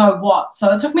didn't know what.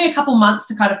 So it took me a couple months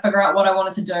to kind of figure out what I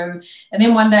wanted to do. And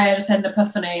then one day I just had an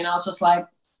epiphany and I was just like,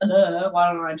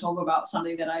 why don't I talk about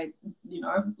something that I,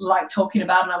 like talking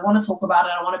about and I want to talk about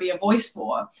and I want to be a voice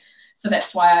for. So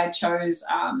that's why I chose,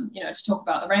 to talk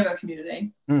about the rainbow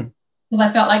community. Because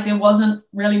I felt like there wasn't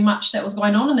really much that was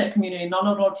going on in that community. Not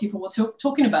a lot of people were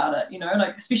talking about it,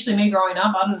 like especially me growing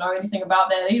up, I didn't know anything about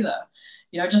that either.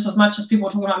 Just as much as people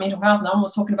were talking about mental health, no one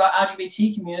was talking about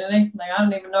LGBT community. Like I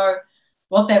didn't even know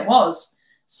what that was.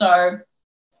 So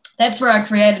that's where I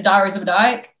created Diaries of a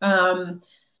Dyke.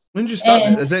 When did you start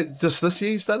it? Is that just this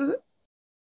year you started it?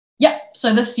 Yeah,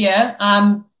 so this year.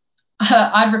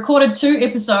 I'd recorded 2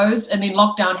 episodes and then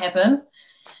lockdown happened.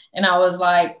 And I was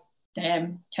like,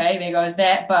 damn, okay, there goes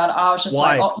that. But I was just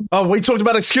like, we talked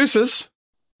about excuses.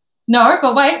 No,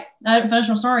 but wait, I haven't finished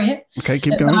my story yet. Okay,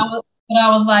 keep going. But I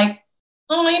was like,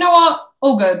 oh, you know what?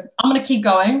 All good. I'm going to keep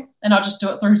going and I'll just do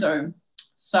it through Zoom.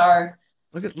 So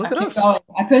look at us. Going.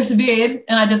 I persevered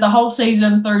and I did the whole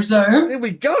season through Zoom. There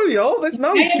we go, y'all. There's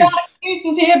no excuses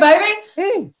here,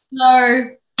 baby. So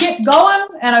kept going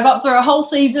and I got through a whole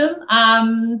season,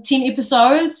 10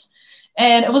 episodes,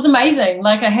 and it was amazing.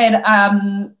 Like I had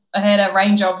a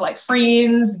range of like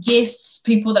friends, guests,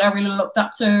 people that I really looked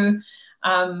up to.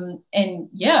 And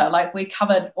yeah, like we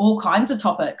covered all kinds of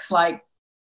topics, like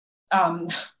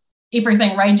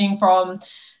everything ranging from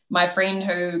my friend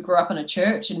who grew up in a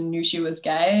church and knew she was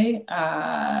gay.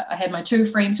 I had my 2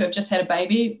 friends who have just had a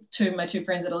baby, my 2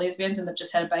 friends that are lesbians and they've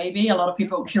just had a baby. A lot of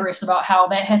people are curious about how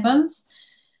that happens.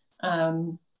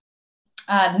 Nix,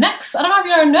 I don't know if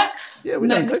you know Nix. Yeah, we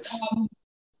know Nix.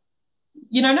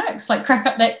 You know Nix, like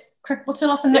what's her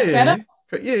last name? Nix Adams?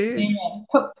 Yeah.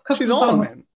 She's on,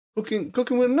 man.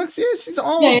 Cooking with Nix, yeah, she's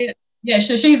on. Yeah,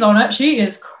 so she's on it. She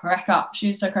is crack up.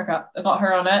 She's so crack up. I got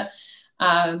her on it.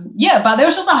 But there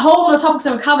was just a whole lot of topics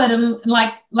that were covered, and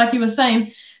like you were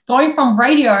saying, going from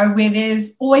radio where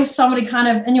there's always somebody kind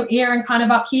of in your ear and kind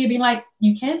of up here being like,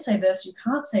 you can say this, you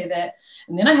can't say that.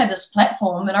 And then I had this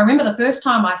platform, and I remember the first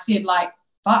time I said like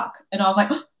fuck, and I was like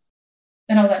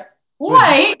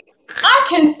wait, I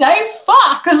can say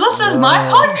fuck because this is my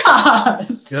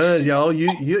podcast. Good, yo,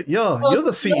 you're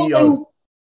the CEO.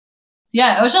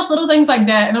 Yeah, it was just little things like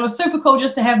that, and it was super cool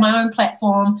just to have my own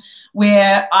platform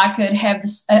where I could have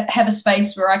a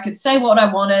space where I could say what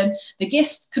I wanted. The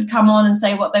guests could come on and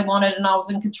say what they wanted, and I was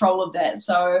in control of that.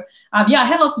 So, I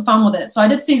had lots of fun with it. So I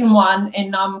did season 1,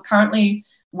 and I'm currently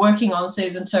working on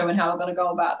season 2 and how we're going to go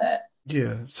about that.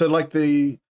 Yeah. So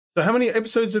so how many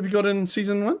episodes have you got in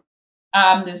season 1?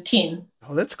 There's 10.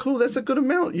 Oh, that's cool. That's a good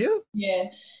amount. Yeah.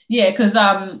 Yeah, because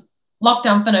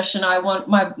lockdown finished, and I want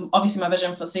my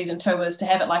vision for season 2 is to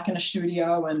have it like in a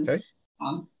studio and Okay.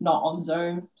 not on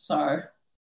Zoom. So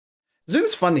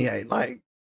Zoom's funny, eh? Like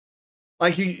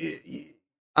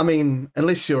I mean,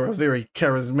 unless you're a very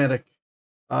charismatic,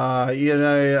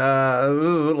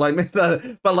 like me,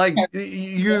 but like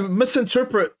you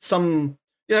misinterpret some.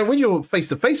 Yeah, when you're face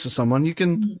to face with someone, you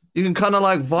can kind of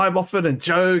like vibe off it and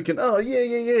joke and oh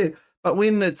yeah. But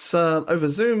when it's over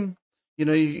Zoom,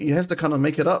 you have to kind of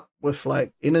make it up with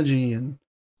like energy and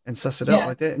suss it out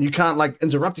like that, and you can't like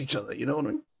interrupt each other. You know what I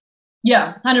mean?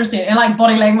 Yeah, 100%. And like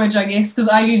body language, I guess, because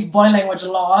I use body language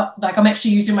a lot. Like I'm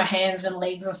actually using my hands and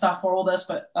legs and stuff for all this,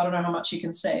 but I don't know how much you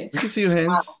can see. You can see your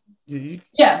hands.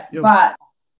 But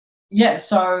yeah,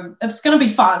 so it's going to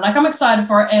be fun. Like I'm excited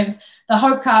for it. And the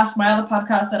Hopecast, my other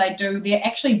podcast that I do, they're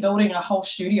actually building a whole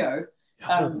studio.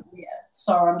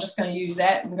 So I'm just going to use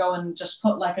that and go and just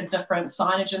put like a different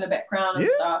signage in the background and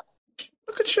stuff.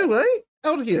 Look at you, eh?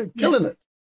 Out here, killing it.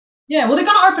 Yeah, well, they're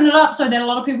going to open it up so that a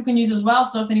lot of people can use it as well.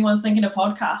 So if anyone's thinking of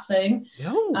podcasting,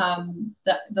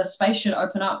 the space should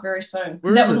open up very soon.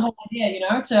 Because that was the whole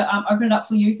idea, to open it up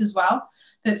for youth as well.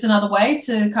 That's another way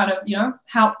to kind of,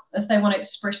 help if they want to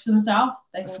express themselves.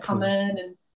 They can come in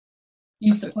and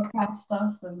use the podcast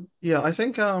stuff. And yeah, I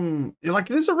think like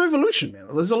there's a revolution, man.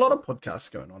 There's a lot of podcasts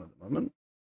going on at the moment.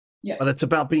 Yeah, but it's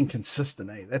about being consistent,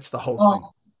 eh? That's the whole thing.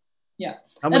 Yeah,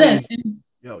 it is.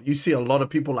 You see a lot of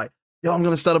people like, I'm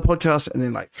going to start a podcast, and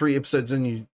then like 3 episodes in,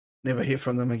 you never hear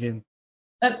from them again.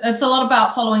 It's a lot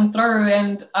about following through,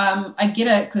 and I get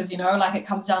it because like it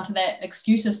comes down to that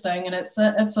excuses thing, and it's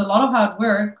a lot of hard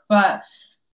work, but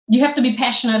you have to be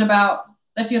passionate about.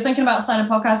 If you're thinking about starting a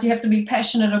podcast, you have to be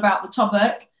passionate about the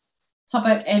topic,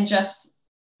 and just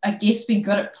I guess be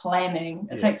good at planning.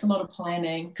 It takes a lot of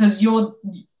planning because you're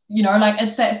like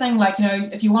it's that thing like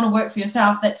if you want to work for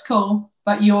yourself, that's cool.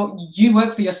 But you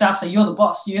work for yourself, so you're the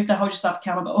boss. You have to hold yourself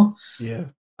accountable. Yeah,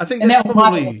 I think that's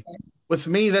probably with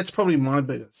me. That's probably my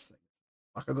biggest thing.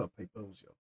 Like I got to pay bills,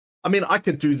 yo. I mean, I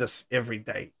could do this every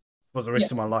day for the rest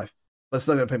of my life, but it's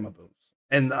not gonna pay my bills.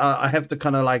 And I have to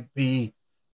kind of like be,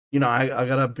 I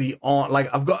gotta be on.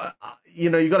 Like I've got,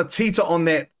 you got to teeter on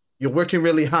that. You're working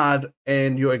really hard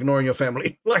and you're ignoring your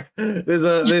family. Like there's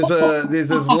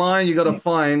this line you got to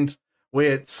find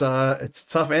where it's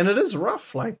tough and it is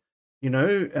rough. Like.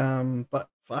 But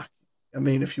fuck. I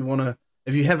mean, if you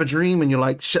have a dream and you're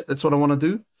like, shit, that's what I want to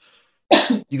do,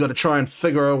 you got to try and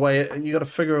figure a way. You got to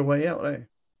figure a way out, eh?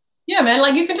 Yeah, man.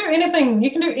 Like you can do anything. You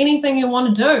can do anything you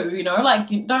want to do. Like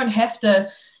you don't have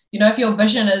to. If your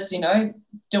vision is,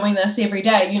 doing this every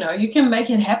day, you can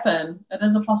make it happen. It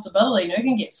is a possibility. You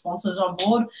can get sponsors on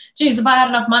board. Geez, if I had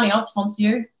enough money, I'd sponsor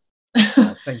you.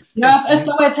 Oh, thanks. If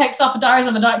the way takes off, the Diaries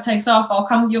of a Dyke takes off, I'll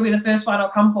come. You'll be the first one I'll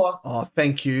come for. Oh,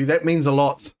 thank you. That means a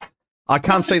lot. I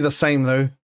can't say the same though.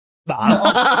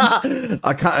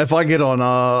 I can't. If I get on,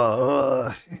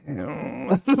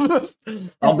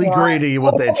 I'll be greedy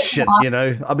with that shit.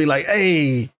 I'll be like,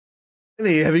 hey,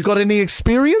 have you got any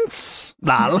experience?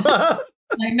 Nah.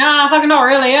 Like, nah, fucking not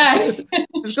really, eh?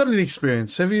 Have you got any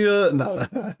experience? Have you? No.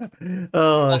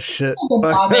 Oh, shit.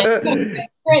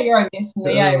 Create your own destiny,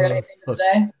 really, at the end of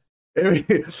the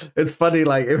day. It's funny,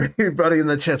 like, everybody in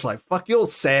the chat's like, fuck, you're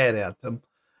sad out, Tim.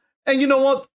 And you know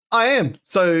what? I am.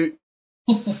 So,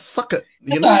 suck it.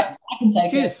 Right. I can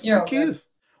take it. You're okay.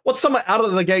 What's some out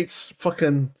of the gates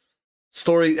fucking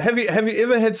story? Have you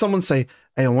ever had someone say,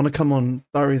 hey, I want to come on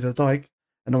Diaries of the Dyke,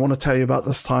 and I want to tell you about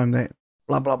this time that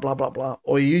blah, blah, blah, blah, blah.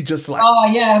 Or you just like, oh,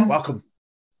 yeah. Welcome.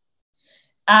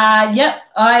 Yep.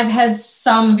 I've had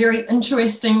some very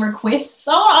interesting requests.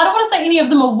 Oh, I don't want to say any of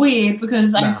them are weird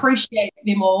because I appreciate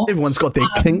them all. Everyone's got their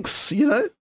kinks,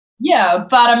 Yeah,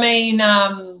 but I mean,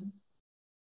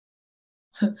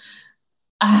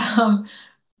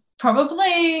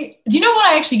 probably, do you know what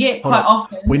I actually get quite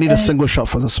often? We need a single shot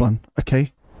for this one,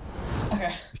 okay?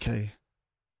 Okay.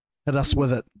 Hit us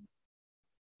with it.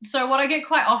 So what I get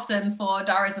quite often for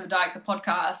Diaries of a Dyke, the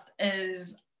podcast,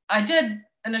 is I did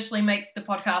initially make the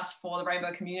podcast for the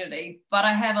rainbow community, but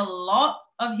I have a lot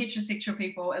of heterosexual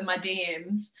people in my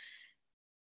DMs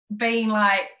being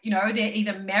like, they're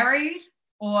either married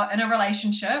or in a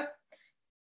relationship,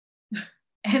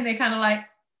 and they're kind of like,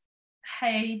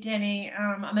 hey, Dani,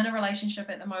 I'm in a relationship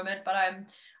at the moment, but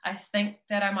I think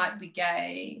that I might be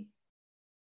gay.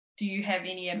 Do you have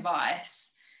any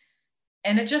advice?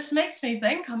 And it just makes me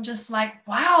think, I'm just like,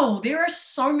 wow, there are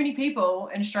so many people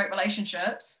in straight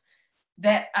relationships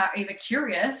that are either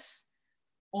curious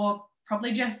or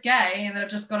probably just gay and they've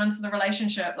just got into the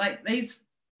relationship. Like these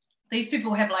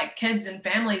people have like kids and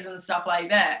families and stuff like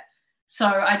that. So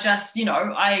I just,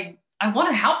 I want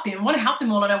to help them,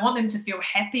 all, and I want them to feel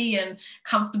happy and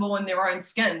comfortable in their own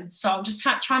skin. So I'm just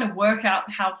trying to work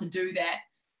out how to do that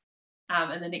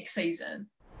in the next season.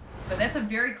 But that's a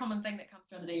very common thing that comes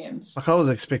through the DMs. Like I was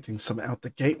expecting some out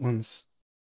the gate ones,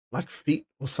 like feet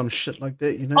or some shit like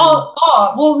that, Oh,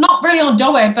 well, not really on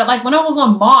Doe, but like when I was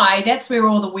on Mai, that's where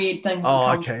all the weird things.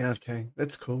 Oh, okay,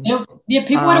 that's cool. Yeah,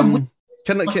 people would.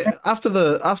 Can after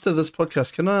this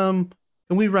podcast, can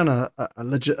we run a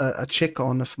check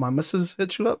on if my missus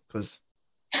hits you up? Because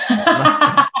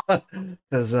I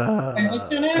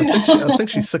think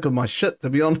she's sick of my shit, to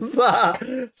be honest.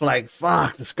 It's like,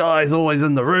 fuck, this guy's always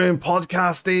in the room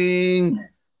podcasting,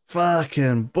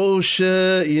 fucking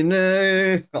bullshit,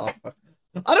 Oh,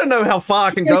 I don't know how far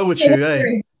I can go with you,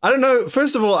 eh? I don't know.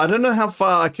 First of all, I don't know how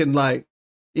far I can, like,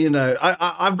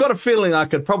 I've got a feeling I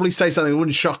could probably say something that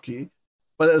wouldn't shock you.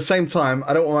 But at the same time,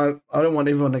 I don't want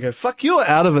everyone to go, fuck, you're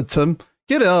out of it, Tim.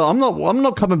 Get out. I'm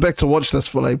not coming back to watch this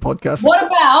for a podcast. What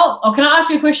about, can I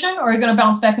ask you a question, or are you going to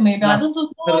bounce back at me about this is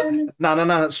fine?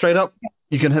 No, straight up.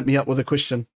 You can hit me up with a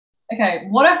question. Okay,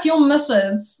 what if your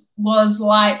missus was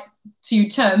like to you,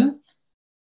 Tim,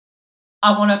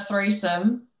 I want a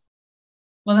threesome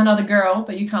with another girl,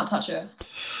 but you can't touch her?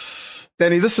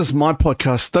 Danny, this is my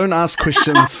podcast. Don't ask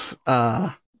questions.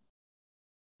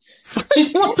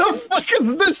 What the fuck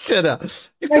is this shit?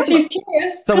 She's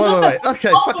curious. So wait.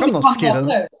 Okay, fuck, I'm not scared of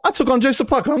it. I took on Joseph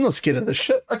Parker. I'm not scared of this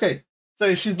shit. Okay,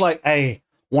 so she's like, hey,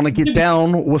 want to get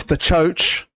down with the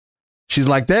choach? She's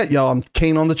like that, yo, I'm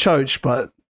keen on the choach,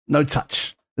 but no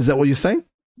touch. Is that what you're saying?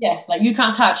 Yeah, like you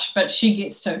can't touch, but she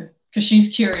gets to because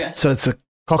she's curious. So it's a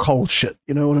cockhole shit.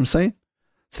 You know what I'm saying?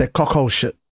 It's that cockhole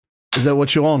shit. Is that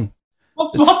what you're on?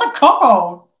 What's a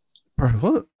cockhole? Bro,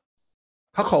 what?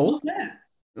 Cockhole? What's that?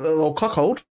 A little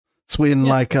cuckold. It's when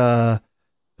like come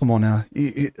on now.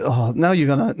 Now you're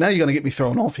gonna get me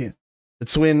thrown off here.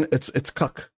 It's when it's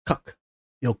cuck.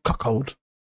 Your cuckold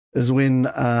is when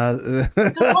my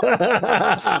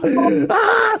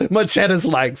chat is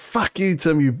like, fuck you,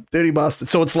 Tim, you dirty bastard.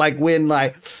 So it's like when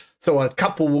a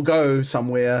couple will go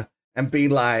somewhere and be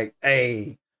like,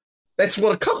 hey, that's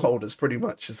what a cuckold is pretty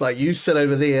much. It's like you sit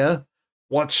over there,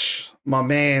 watch my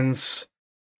man's,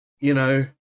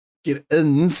 get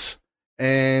ins,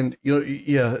 and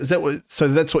is that what? So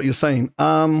that's what you're saying.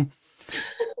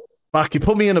 Fuck, you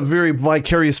put me in a very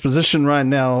vicarious position right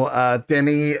now,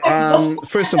 Danny.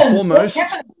 First and foremost,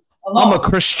 I'm a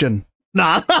Christian.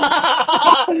 Nah.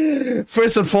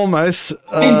 First and foremost,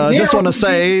 just want to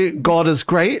say God is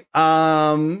great.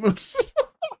 I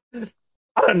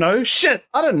don't know. Shit,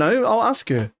 I don't know. I'll ask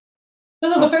her.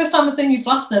 This is the first time I've seen you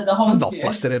flustered the whole I'm interview. not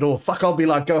flustered at all. Fuck, I'll be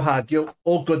like, go hard. You're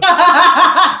all good. Go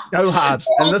hard.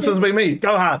 And this is me.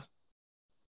 Go hard.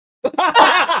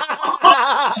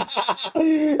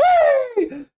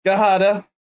 Go harder.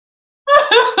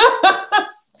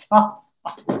 Stop.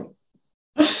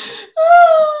 And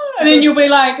then you'll be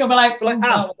like,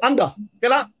 under.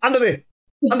 Get out. Under there.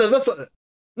 Under this.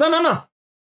 No.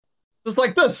 Just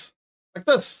like this. Like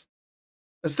this.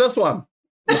 It's this one.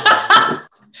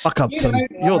 Fuck up, Tim.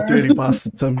 You're a dirty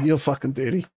bastard, Tim. You're fucking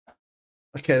dirty.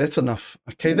 Okay, that's enough.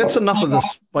 Okay, that's enough of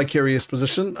this vicarious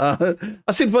position. I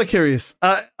said vicarious.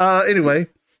 Anyway,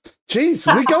 jeez,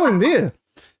 we're going there.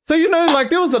 So,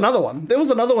 there was another one. There was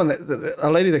another one that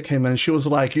a lady that came in. She was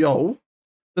like, yo,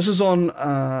 this is on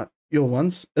your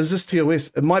ones. Is this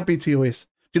TOS? It might be TOS.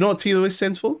 Do you know what TOS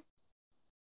stands for?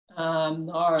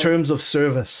 No. Terms of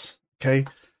service. Okay.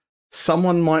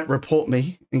 Someone might report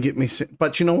me and get me,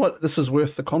 but you know what? This is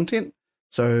worth the content,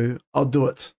 so I'll do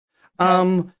it.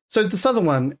 So this other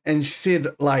one, and she said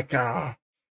the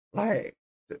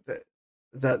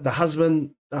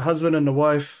husband and the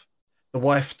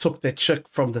wife took their chick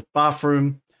from the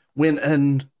bathroom, went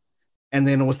in, and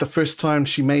then it was the first time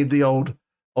she made the old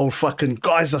fucking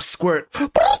guys a squirt. Do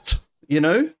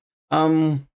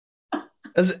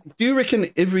you reckon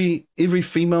every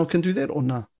female can do that or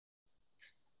not?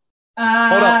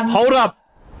 Hold up.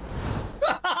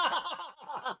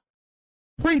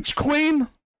 Preach, queen.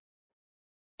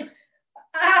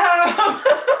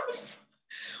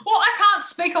 Well, I can't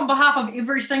speak on behalf of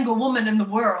every single woman in the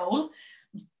world,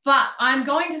 but I'm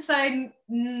going to say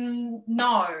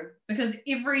no, because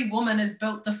every woman is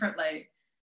built differently.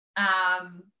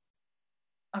 I'm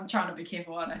trying to be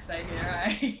careful what I say here,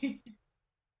 right?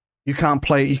 You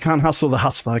can't hustle the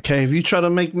hustler, okay? If you try to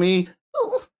make me,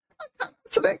 I can't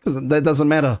answer that because that doesn't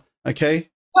matter, okay?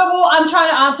 Well, I'm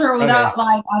trying to answer it without,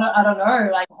 I don't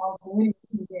know, how good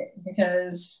you get,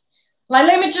 because, Like,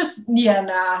 let me just,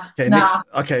 nah.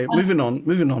 Okay, moving on.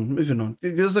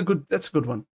 That's a good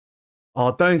one.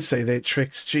 Oh, don't say that,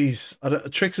 Trix.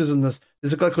 Jeez. Trix is in this.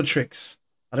 There's a guy called Trix.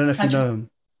 I don't know if you know him.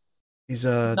 He's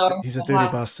a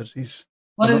dirty bastard.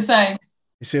 What did he say?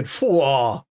 He said,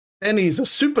 and he's a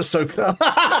super soaker.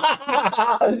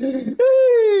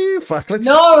 Fuck,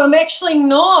 No, I'm actually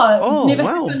not. Oh, it's never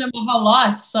happened in my whole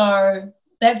life. So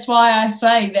that's why I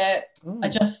say that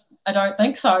I don't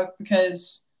think so,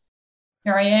 because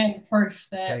here I am, proof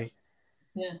that,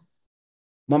 yeah.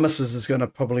 My missus is going to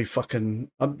probably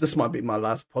this might be my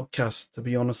last podcast, to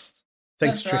be honest.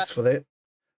 Thanks, Trix, for that.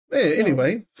 Yeah,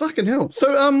 anyway, fucking hell.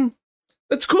 So,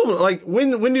 it's cool. Like,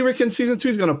 when do you reckon season 2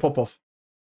 is going to pop off?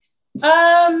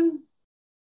 Damn,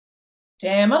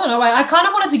 I don't know. I kind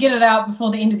of wanted to get it out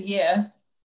before the end of the year.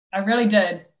 I really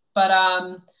did. But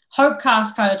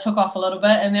Hopecast kind of took off a little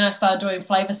bit, and then I started doing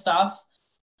flavor stuff.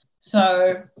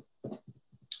 So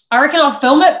I reckon I'll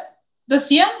film it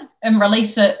this year and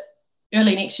release it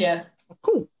early next year. Oh,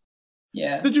 cool.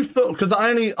 Yeah. Did you film? Because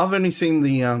I've only seen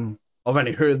I've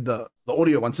only heard the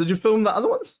audio ones. Did you film the other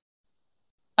ones?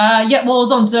 Yeah, well, it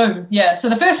was on Zoom. Yeah. So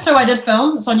the first 2 I did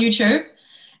film. It's on YouTube.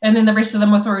 And then the rest of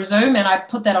them were through Zoom, and I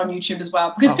put that on YouTube as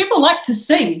well, because people like to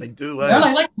see. They do. They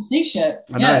like to see shit.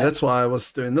 I know. That's why I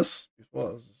was doing this before.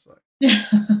 I was just like,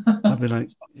 I'd be like,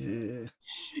 yeah.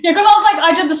 Yeah, because I was like,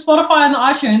 I did the Spotify and the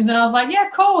iTunes, and I was like, yeah,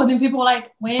 cool. And then people were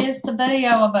like, where's the video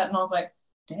of it? And I was like,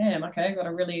 damn, okay, got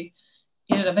to really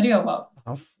edit a video up.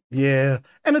 Yeah,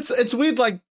 and it's weird,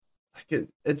 like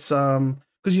it's because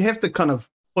you have to kind of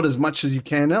put as much as you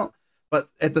can out, but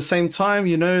at the same time,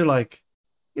 you're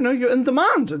in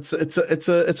demand. It's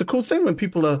a cool thing when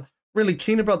people are really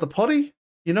keen about the potty,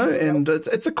 and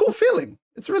it's a cool feeling.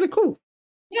 It's really cool.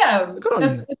 Yeah,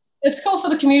 it's cool for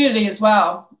the community as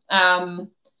well.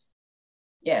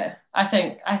 Yeah, I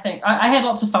think I had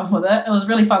lots of fun with it. It was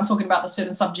really fun talking about the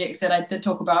certain subjects that I did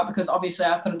talk about, because obviously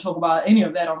I couldn't talk about any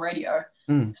of that on radio.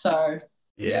 So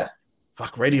yeah,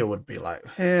 fuck, radio would be like,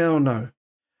 hell no.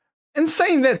 In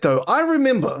saying that though, I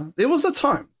remember there was a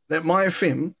time that Mai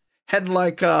FM had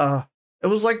like it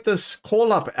was like this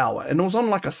call up hour, and it was on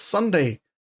like a Sunday,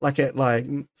 like at like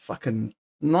fucking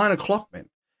 9 o'clock, man.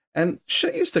 And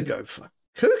shit used to go for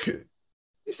cuckoo.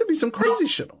 Used to be some crazy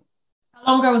shit on.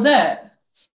 How long ago was that?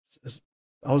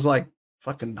 I was like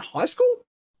fucking high school.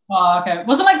 Oh, okay.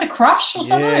 Was it like The Crush or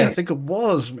something? Yeah, I think it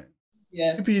was, man.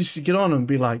 Yeah. People used to get on and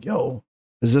be like, yo,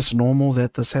 is this normal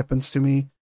that this happens to me?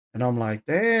 And I'm like,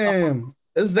 damn,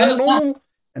 is that normal?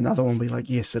 And the other one be like,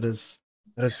 yes, it is.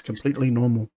 It is completely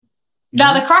normal.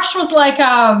 No, The Crush was like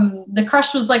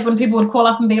when people would call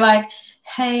up and be like,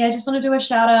 hey, I just want to do a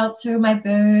shout out to my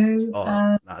boo. Oh,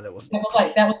 no, that wasn't.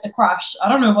 That was The Crush. I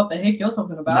don't know what the heck you're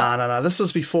talking about. No. This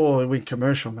is before it went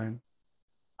commercial, man.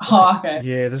 Oh, okay.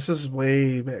 Yeah, this is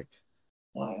way back.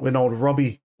 When old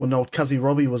Cuzzy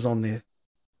Robbie was on there.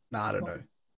 Nah, I don't know.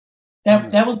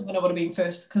 That was when it would have been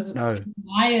first, because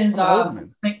Mai is I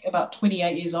think about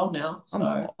 28 years old now.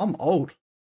 So I'm old.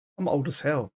 I'm old as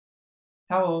hell.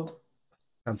 How old?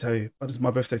 Can't tell you, but it's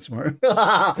my birthday tomorrow.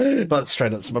 But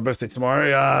straight up, it's my birthday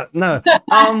tomorrow. No.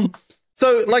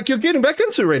 So like you're getting back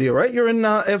into radio, right? You're in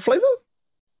Flavor?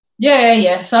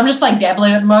 Yeah. So I'm just like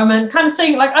dabbling at the moment, kind of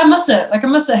seeing, like, I miss it. Like, I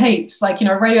miss it heaps. Like,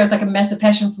 radio is like a massive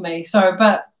passion for me. So,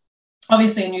 but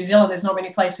obviously in New Zealand, there's not many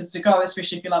places to go,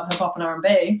 especially if you love hip hop and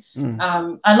R&B.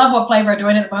 I love what Flavor are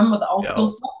doing at the moment with the old school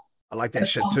stuff. I like that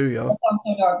shit too, yo. It sounds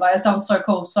so dope. Like, it sounds so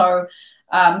cool. So,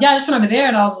 I just went over there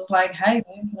and I was just like, hey,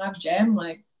 man, can I have a jam?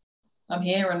 Like, I'm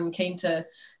here and I'm keen to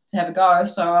have a go.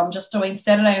 So I'm just doing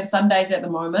Saturday and Sundays at the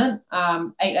moment,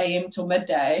 8 a.m. till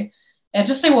midday, and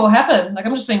just see what will happen. Like,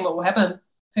 I'm just seeing what will happen.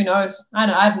 Who knows? I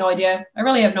have no idea. I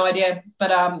really have no idea.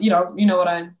 But, you know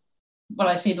what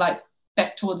I said, like,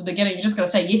 back towards the beginning. You just got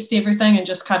to say yes to everything and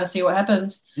just kind of see what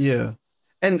happens. Yeah.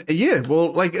 And, yeah,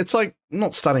 well, like, it's like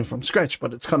not starting from scratch,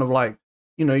 but it's kind of like,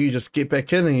 you just get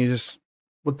back in and you just,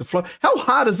 with the flow. How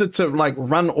hard is it to, like,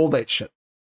 run all that shit?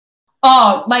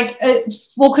 Oh, like,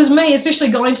 because me, especially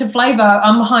going to Flavor,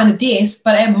 I'm behind the desk,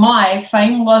 but at Mai,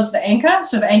 Fame was the anchor,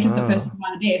 so the anchor's the person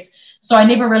behind the desk. So I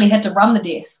never really had to run the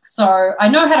desk. So I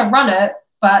know how to run it,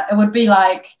 but it would be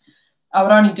like, I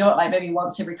would only do it like maybe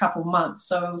once every couple of months.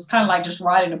 So it was kind of like just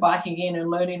riding a bike again and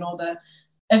learning all the.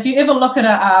 If you ever look at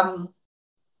a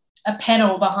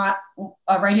panel behind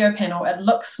a radio panel, it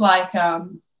looks like a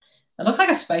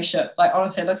spaceship. Like,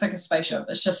 honestly, it looks like a spaceship.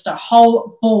 It's just a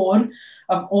whole board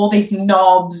of all these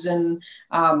knobs and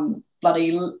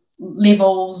bloody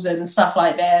levels and stuff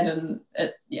like that. And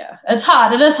it's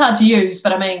hard. It is hard to use,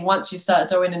 but I mean, once you start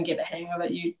doing and get the hang of it,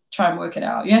 you try and work it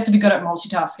out. You have to be good at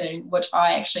multitasking, which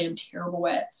I actually am terrible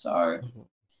at. So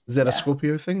Is that a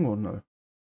Scorpio thing or no?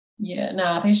 Yeah, no,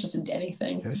 I think it's just a Dani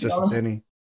thing. Okay, it's just a Dani.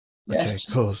 Yeah. Okay,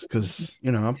 cool. Because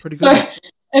I'm pretty good. So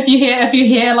if you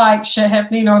hear like shit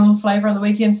happening on Flavor on the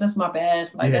weekends, that's my bad.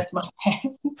 Like that's my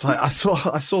bad. It's like I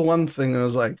saw one thing and it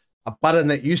was like a button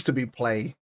that used to be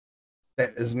play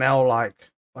that is now like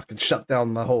I can shut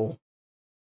down the whole,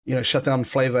 shut down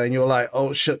Flavor, and you're like,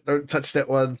 oh shit, don't touch that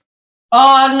one.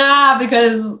 Oh nah,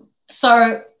 because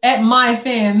so at Mai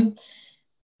FM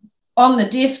on the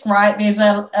desk, right, there's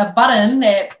a button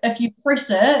that if you press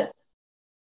it,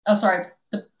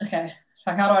 okay,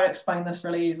 how do I explain this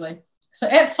really easily? So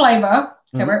at Flavor,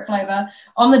 we're at Flavor,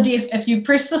 on the desk, if you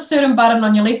press a certain button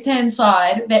on your left-hand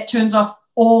side, that turns off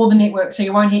all the network, so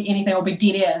you won't hear anything. It'll be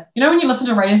dead air. You know when you listen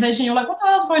to a radio station, you're like, what the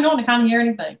hell's going on? I can't hear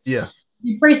anything. Yeah.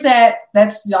 You press that,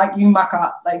 that's like you muck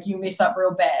up, like you mess up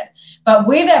real bad. But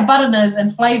where that button is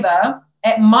in Flavor,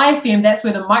 at Mai FM, that's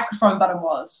where the microphone button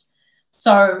was.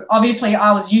 So obviously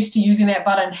I was used to using that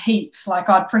button heaps. Like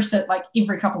I'd press it like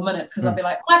every couple minutes because I'd be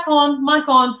like, mic on, mic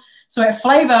on. So at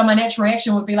Flavor, my natural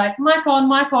reaction would be like, mic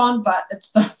on, but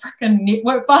it's the freaking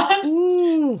network button.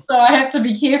 Ooh. So I had to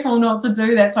be careful not to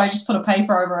do that. So I just put a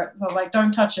paper over it. So I was like,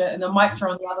 don't touch it. And the mics are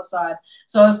on the other side.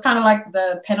 So it was kind of like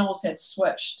the panels had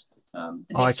switched.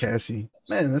 Okay, I see.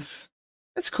 Man, that's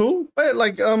cool. But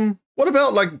like, what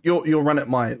about like your run at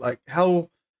Mai? Like how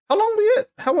long were you at?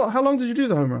 How long did you do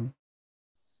the home run?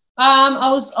 I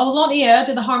was on air,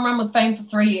 did the home run with Fame for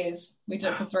 3 years. We did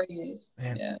it for 3 years.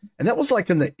 Man. Yeah. And that was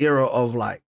like in the era of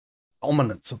like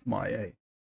dominance of Mai, eh?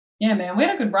 Yeah, man. We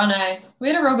had a good run, eh? We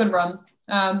had a real good run.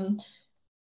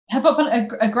 Hip hop,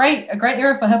 a great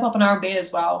era for hip hop and R&B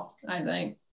as well, I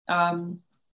think.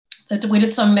 We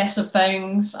did some massive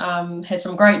things, had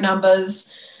some great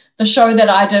numbers. The show that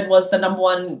I did was the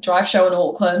 #1 drive show in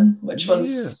Auckland, which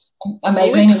was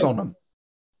amazing. Flex on them.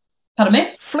 Pardon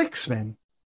me? Flex, man.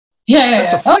 Yeah.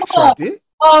 That's a flex right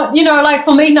there. Like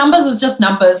for me, numbers is just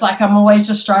numbers. Like I'm always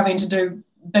just striving to do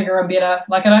bigger and better.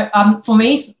 Like for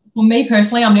me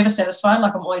personally, I'm never satisfied.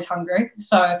 Like I'm always hungry.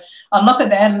 So I look at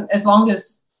that, and as long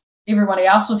as everybody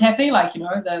else was happy, like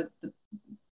the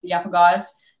upper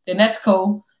guys, then that's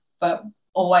cool. But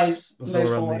always move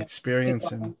forward. The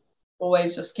experience and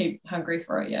always just keep hungry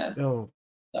for it. Yeah. Oh.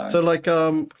 So like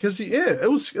because it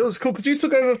was cool because you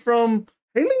took over from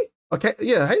Haley. Okay.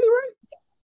 Yeah, Haley, right?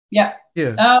 Yeah.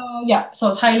 Yeah. Yeah. So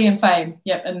it's Haley and Fame.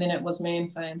 Yep. And then it was me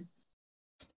and Fame.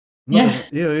 Yeah.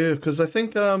 Because I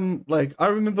think like I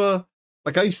remember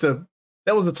like I used to.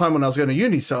 That was the time when I was going to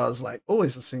uni, so I was like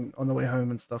always listening on the way home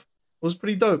and stuff. It was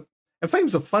pretty dope. And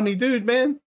Fame's a funny dude,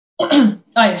 man. Oh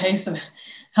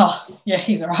yeah,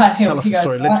 he's all right. Tell us a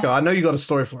story. Let's go. I know you got a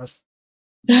story for us.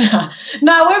 No,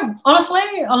 we're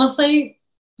honestly,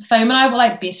 Fame and I were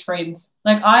like best friends.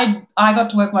 Like I got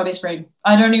to work with my best friend.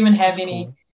 I don't even have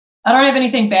I don't have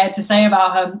anything bad to say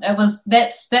about him.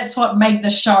 That's what made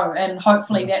the show, and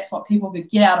hopefully that's what people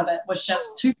could get out of it, was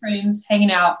just two friends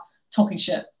hanging out, talking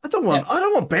shit. I don't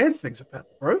want bad things about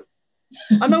it, bro.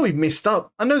 I know he messed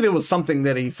up. I know there was something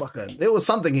that he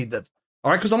did. All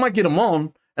right, because I might get him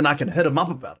on and I can hit him up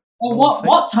about it. Well,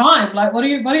 what time? Like, what do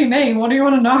you mean? What do you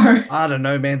want to know? I don't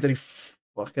know, man. Did he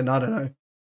fucking? I don't know.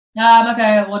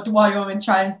 Okay. Well, do you want me to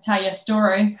try and tell you a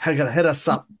story? How gonna hit us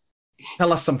up?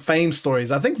 Tell us some Fame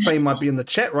stories. I think Fame might be in the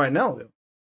chat right now.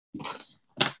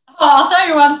 I'll tell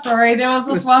you one story. There was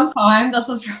this one time. This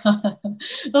is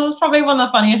probably one of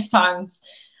the funniest times.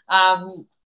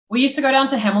 We used to go down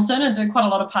to Hamilton and do quite a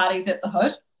lot of parties at the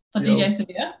Hood for DJ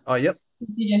Severe. Oh, yep.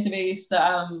 DJ Severe used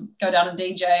to go down and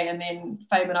DJ, and then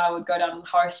Fame and I would go down and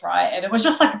host, right? And it was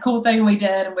just like a cool thing we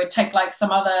did, and we'd take like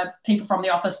some other people from the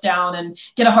office down and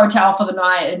get a hotel for the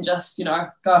night and just,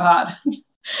 go hard.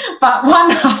 But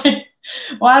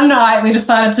one night we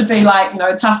decided to be like,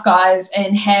 tough guys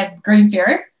and have Green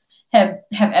Fairy, have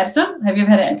absinthe. Have you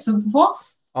ever had absinthe before?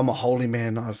 I'm a holy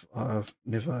man. I've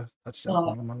never touched that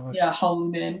one in my life. Yeah, holy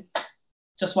man.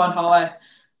 Just one holy.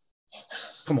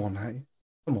 Come on, hey.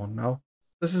 Come on now.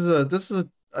 This is a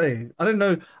hey, I don't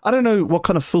know what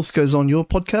kind of filth goes on your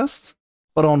podcast,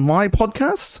 but on my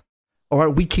podcast, all right,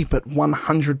 we keep it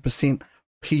 100%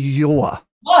 pure.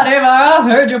 Whatever, I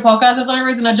heard your podcast. That's the only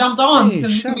reason I jumped on. Hey,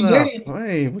 shut up.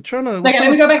 Hey, we're trying to... Okay, let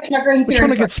me go back to my Green Fairy. We're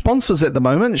trying to get sponsors at the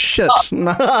moment. Shit.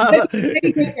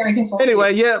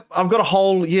 Anyway, yeah, I've got a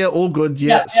whole... Yeah, all good.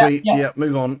 Yeah, sweet. Yeah,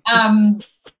 move on.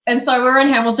 And so we were in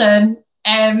Hamilton,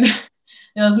 and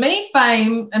there was me,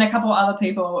 Fame, and a couple of other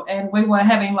people, and we were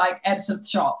having, like, absinthe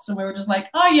shots, and we were just like,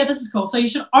 oh, yeah, this is cool. So you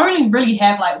should only really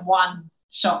have, like, one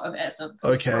shot of absinthe.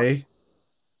 Okay.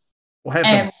 What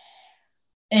happened?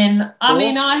 And I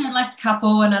mean, I had like a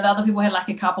couple, and the other people had like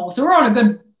a couple. So we were on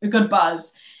a good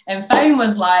buzz. And Fame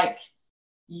was like,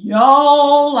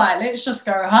 yo, like, let's just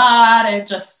go hard and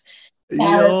just.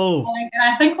 Yo. And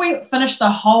I think we finished the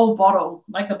whole bottle.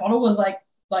 Like, the bottle was like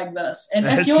this. And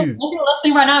if you're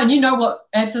listening right now and you know what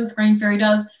Absinthe Green Fairy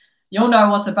does, you'll know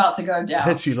what's about to go down. It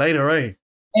hits you later, eh?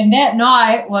 And that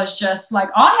night was just like,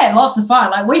 I had lots of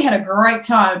fun. Like, we had a great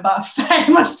time, but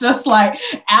Faye was just like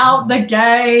out the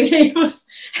gate. He was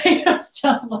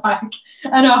just like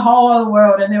in a whole other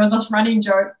world. And there was this running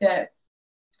joke that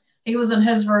he was in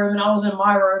his room and I was in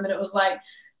my room, and it was like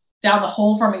down the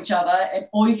hall from each other. And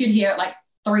all you could hear at like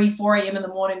 4 a.m. in the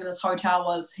morning in this hotel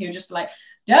was he would just be like,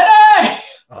 Daddy!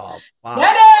 Oh, wow.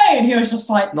 Daddy! And he was just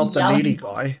like, not the needy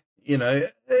guy, you know,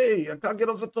 hey, I can't get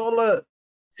off the toilet.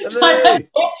 And I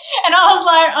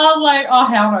was like, oh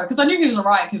hell no, because I knew he was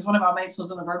alright because one of our mates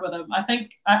was in the room with him. I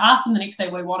think I asked him the next day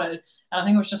what he wanted, and I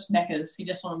think it was just Macca's. He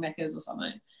just wanted Macca's or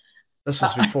something. This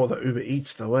was before the Uber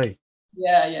Eats, though, eh?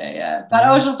 Yeah. But it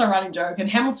was just a running joke. And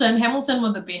Hamilton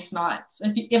were the best nights.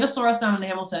 If you ever saw us down in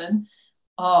Hamilton,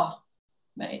 oh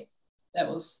mate, that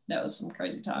was some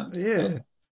crazy time. Yeah.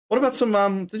 What about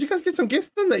some? Did you guys get some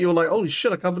guests in that you were like, holy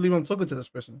shit, I can't believe I'm talking to this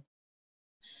person?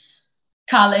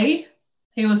 Kali.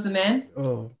 He was the man.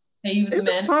 Oh, he was the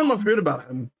man. Every time I've heard about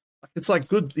him, it's like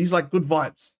good. He's like good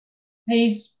vibes.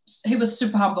 He was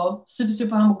super humble,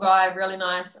 super humble guy, really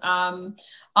nice. I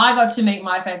got to meet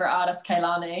my favorite artist,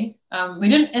 Kaylani. We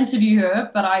didn't interview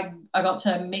her, but I got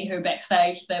to meet her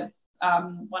backstage. That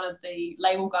one of the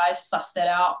label guys sussed that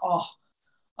out. Oh,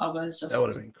 I was just. That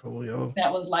would have been cool, yo.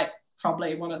 That was like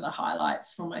probably one of the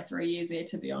highlights from my 3 years there,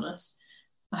 to be honest.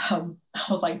 I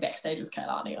was like backstage with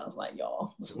Kaylani. I was like,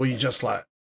 yo. Were you just like,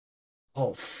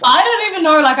 oh, fuck. I don't even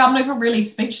know. Like, I'm never really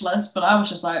speechless, but I was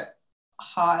just like,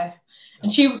 hi.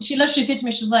 And she literally said to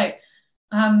me, she was like,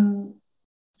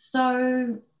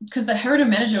 so, because her and her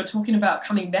manager were talking about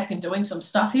coming back and doing some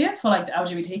stuff here for like the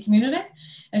LGBT community.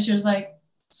 And she was like,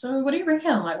 so what do you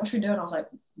reckon? Like, what should we do? And I was like,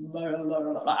 blah, blah,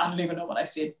 blah, blah. I don't even know what I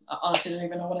said. I honestly don't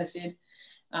even know what I said.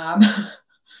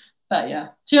 But yeah,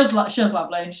 she was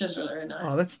lovely. She was really, really nice.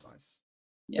 Oh, that's nice.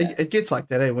 Yeah. It gets like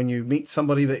that, eh? When you meet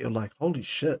somebody that you're like, holy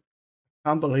shit, I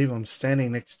can't believe I'm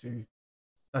standing next to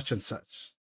such and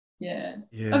such. Yeah.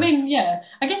 I mean, yeah,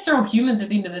 I guess they're all humans at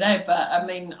the end of the day, but I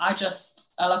mean, I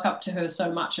look up to her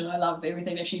so much and I love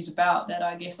everything that she's about that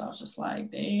I guess I was just like,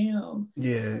 damn.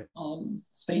 Yeah.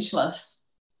 Speechless.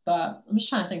 But I'm just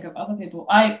trying to think of other people.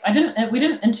 We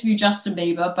didn't interview Justin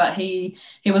Bieber, but he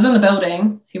was in the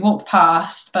building. He walked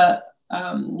past, but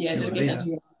didn't get to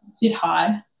interview him. Said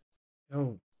hi.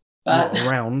 Oh, but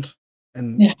around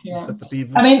and yeah. the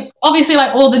Bieber. I mean, obviously,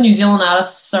 like all the New Zealand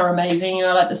artists are amazing. You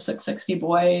know, like the 660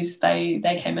 boys. They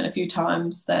came in a few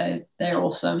times. They're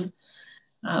awesome.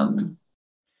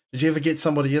 Did you ever get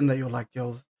somebody in that you're like,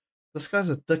 yo, this guy's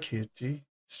a dickhead, G?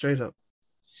 Straight up.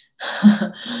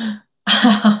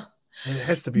 It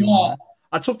has to be one.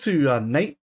 I talked to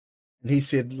Nate, and he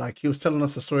said, like, he was telling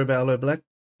us the story about Hello Black.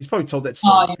 He's probably told that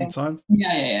story a few times.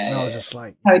 Yeah. And I was just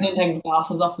like, how he didn't take his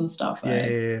glasses off and stuff.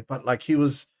 Yeah, but like he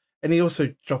was, and he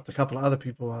also dropped a couple of other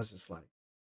people. I was just like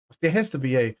there has to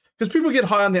be because people get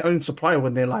high on their own supplier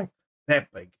when they're like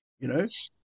that big, you know?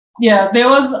 Yeah, there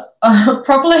was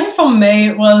probably for me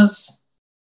it was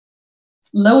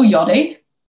Lil Yachty.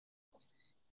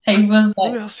 He was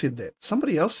like, who else said that?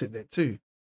 Somebody else said that too.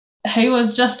 He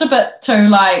was just a bit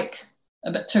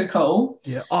too cool.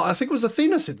 Yeah. Oh, I think it was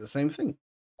Athena said the same thing.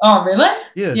 Oh, really?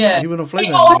 Yeah. He went on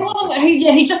Flavor.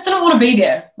 He just didn't want to be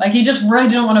there. Like, he just really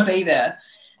didn't want to be there.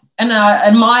 And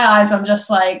in my eyes, I'm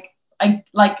just like,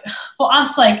 for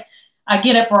us, like, I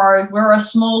get it, bro. We're a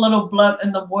small little blip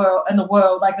in the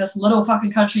world, like this little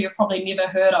fucking country you've probably never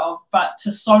heard of. But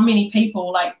to so many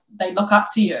people, like, they look up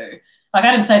to you. Like,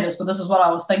 I didn't say this, but this is what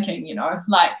I was thinking, you know?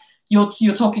 Like,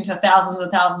 you're talking to thousands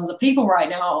and thousands of people right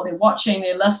now. They're watching,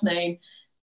 they're listening.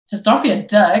 Just don't be a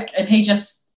dick. And he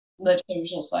just literally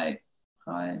was just like,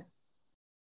 hi,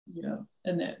 you know,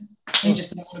 and then he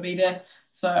just didn't want to be there.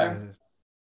 So,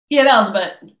 yeah, that was a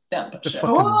bit shit. It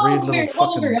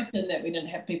wasn't very often that we didn't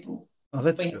have people. Oh,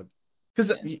 that's good.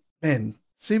 Because, man,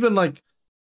 it's even like,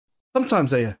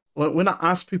 sometimes when I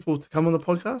ask people to come on the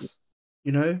podcast,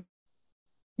 you know,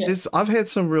 I've had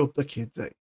some real dickheads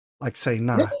that like say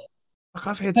nah. Really? Like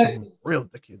I've had some real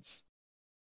dickheads.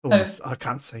 I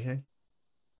can't say hey.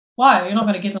 Why? You're not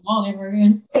going to get them on ever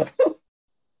again.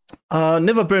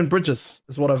 Never burn bridges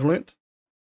is what I've learnt.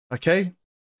 Okay,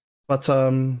 but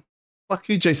fuck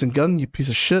you, Jason Gunn, you piece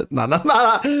of shit.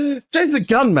 Nah. Jason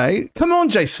Gunn, mate. Come on,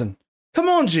 Jason. Come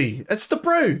on, G. It's the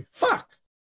bro. Fuck.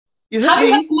 How do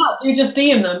you hit them up? You just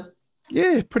DM them.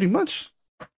 Yeah, pretty much.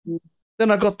 Then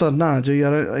I got the G.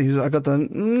 I got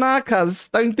the cuz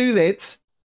don't do that.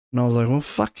 And I was like, well,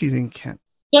 fuck you then, cat.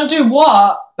 Don't do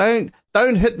what?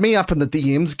 Don't hit me up in the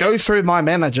DMs. Go through my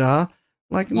manager.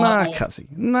 Like, nah, Okay. cussy.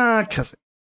 Nah, cussy.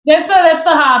 That's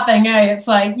the hard thing, eh? It's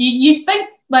like you think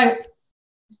like,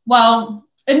 well,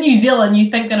 in New Zealand, you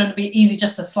think that it'd be easy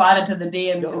just to slide into the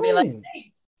DMs and be like,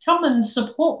 hey, come and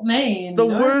support me. And, the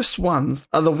worst ones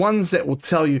are the ones that will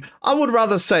tell you. I would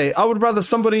rather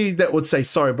somebody that would say,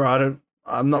 sorry, bro,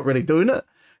 I'm not really doing it,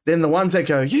 than the ones that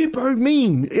go, yeah, bro,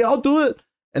 mean. Yeah, I'll do it.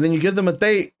 And then you give them a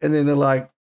date and then they're like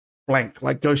blank,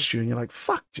 like ghost you. And you're like,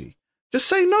 fuck, G. Just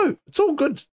say no. It's all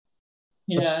good.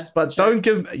 Yeah. But don't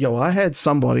give, I had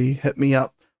somebody hit me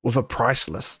up with a price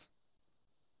list.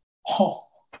 Oh.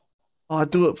 I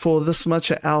do it for this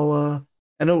much an hour.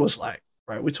 And it was like,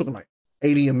 right, we're talking like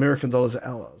 $80 American an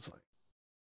hour. I was like,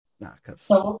 nah, cuz.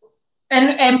 So,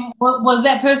 and was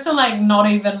that person like not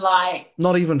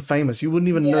even famous? You wouldn't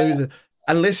even know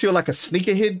unless you're like a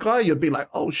sneakerhead guy, you'd be like,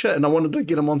 oh shit. And I wanted to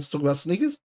get him on to talk about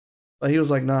sneakers. But he was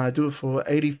like, nah, I do it for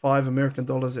 $85 American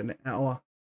an hour.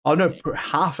 Oh no, per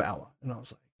half hour. And I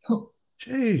was like,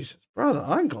 Jesus, brother,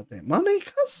 I ain't got that money,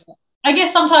 cuz. I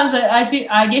guess sometimes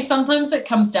it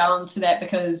comes down to that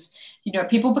because,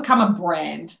 people become a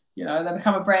brand, they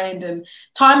become a brand and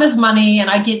time is money. And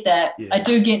I get that. Yeah. I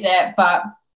do get that. But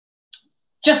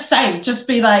just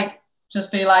be like,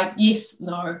 yes,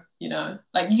 no,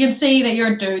 like you can see that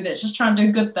you're a dude that's just trying to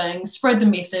do good things, spread the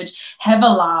message, have a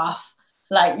laugh.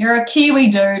 Like, you're a Kiwi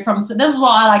dude this is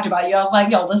what I liked about you. I was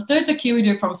like, yo, this dude's a Kiwi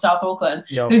dude from South Auckland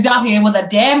who's out here with a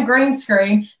damn green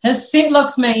screen. His set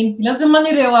looks mean. He lives in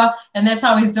Manirewa, and that's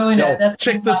how he's doing it.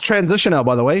 Check this transition out,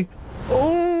 by the way.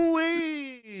 Oh,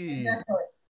 exactly.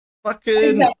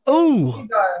 Fucking, oh.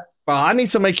 I need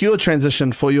to make you a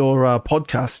transition for your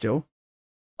podcast, yo.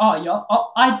 Oh, yeah.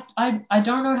 Oh, I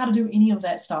don't know how to do any of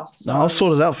that stuff. So. No, I'll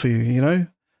sort it out for you,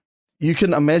 You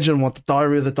can imagine what the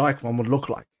Diary of the Dyke one would look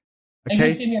like. Okay. Are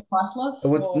you sending me a price list?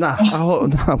 No,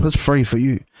 it's free for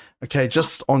you. Okay,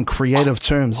 just on creative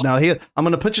terms. Now here, I'm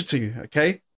going to pitch it to you.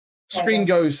 Okay, screen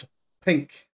goes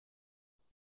pink.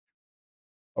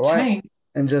 All right, pink.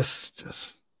 And just,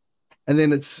 and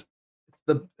then it's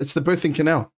the birthing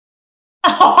canal.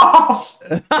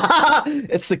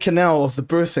 It's the canal of the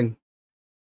birthing,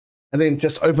 and then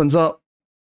just opens up.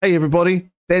 Hey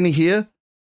everybody, Dani here.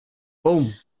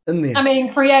 Boom. In there. I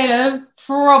mean, creative,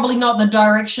 probably not the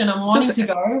direction I'm wanting to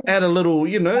go. Add a little,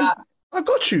 I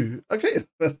got you. Okay.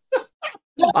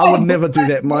 I would never do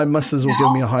that. My missus will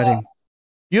give me a hiding.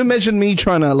 You imagine me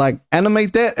trying to like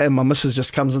animate that and my missus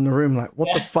just comes in the room like,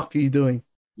 what the fuck are you doing?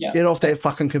 Yeah. Get off that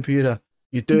fucking computer,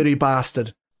 you dirty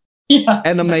bastard. Yeah.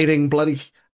 Animating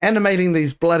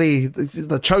these bloody,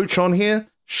 the choach on here?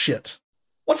 Shit.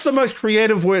 What's the most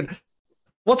creative word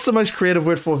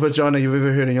for vagina you've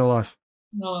ever heard in your life?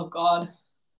 Oh, God.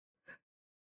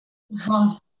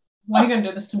 Why are you going to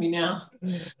do this to me now?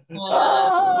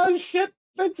 Oh, shit.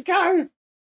 Let's go.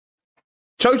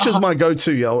 Choach is my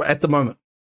go-to, yo, at the moment.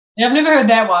 Yeah, I've never heard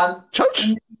that one.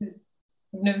 Choach? I've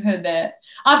never heard that.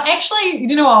 I've actually,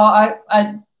 do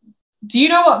you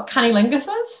know what cunnilingus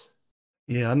is?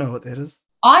 Yeah, I know what that is.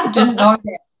 I didn't know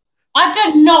that. I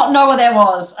did not know what that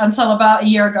was until about a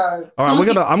year ago. All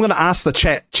right, I'm gonna ask the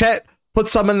chat. Chat, put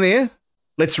some in there.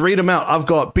 Let's read them out. I've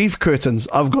got beef curtains.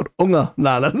 I've got unga. No,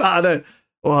 I don't.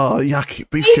 Oh, yuck.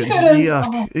 Beef curtains. Yuck.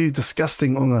 Oh. You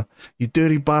disgusting unga. You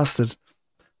dirty bastard.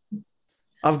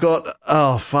 I've got,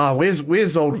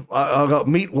 where's old, I've got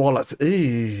meat wallets.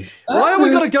 Ew. Why are we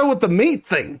going to go with the meat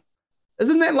thing?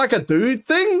 Isn't that like a dude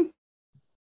thing?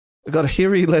 I got a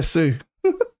hairy lasso.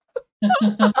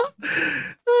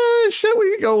 Oh, shit,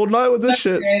 we can go all night with this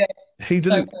shit. He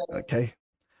didn't. Okay.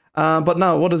 But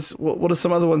no, what are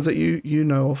some other ones that you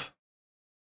know of?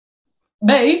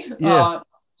 Me? Yeah.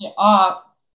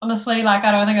 Honestly, like,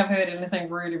 I don't think I've heard anything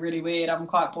really, really weird. I'm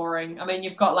quite boring. I mean,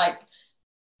 you've got like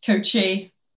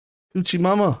Coochie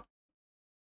Mama.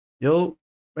 Yo,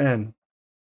 man.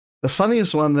 The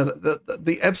funniest one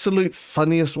the absolute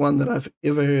funniest one that I've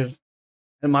ever heard,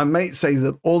 and my mates say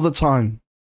that all the time,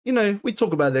 we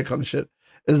talk about that kind of shit,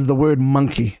 is the word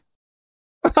monkey.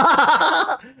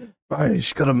 Bro,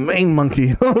 she's got a mean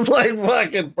monkey. I was like,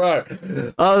 fucking bro.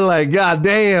 I was like, God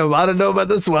damn, I don't know about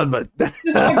this one, but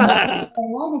oh,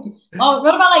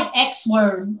 what about like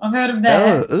X-Worm? I've heard of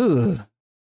that.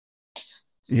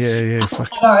 Yeah, fuck.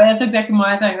 No, that's exactly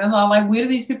my thing. That's all, like, where do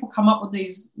these people come up with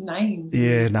these names?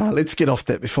 Yeah, let's get off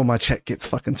that before my chat gets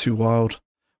fucking too wild.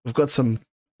 We've got some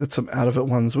out of it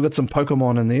ones. We've got some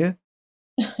Pokemon in there.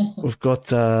 We've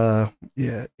got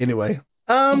anyway.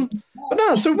 But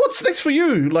no, so what's next for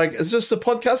you? Like, is just the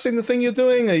podcasting the thing you're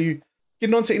doing? Are you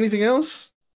getting on to anything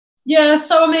else? Yeah,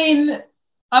 so I mean,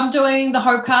 I'm doing the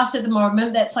Hopecast at the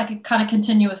moment. That's like a kind of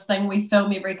continuous thing. We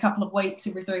film every couple of weeks,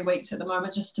 every 3 weeks at the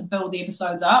moment, just to build the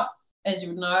episodes up, as you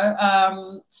would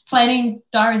know. It's planning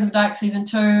Diaries of Dyke season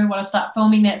 2. Want to start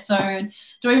filming that soon.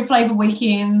 Doing flavour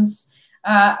weekends.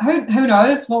 Who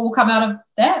knows what will come out of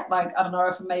that? Like, I don't know,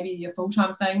 if maybe a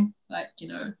full-time thing. Like, you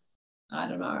know, I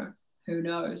don't know. Who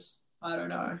knows? I don't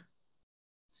know.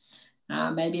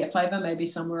 Maybe at Flavour, maybe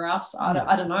somewhere else.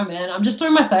 I don't know, man. I'm just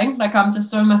doing my thing. Like, I'm just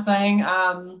doing my thing.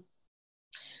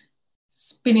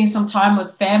 Spending some time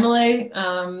with family.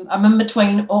 I'm in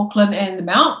between Auckland and the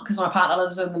Mount because my partner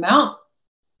lives in the Mount.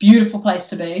 Beautiful place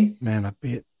to be. Man, I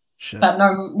bet. Shit. But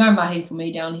no mahi for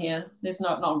me down here. There's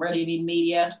not really any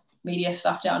media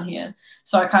stuff down here.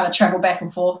 So I kind of travel back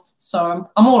and forth. So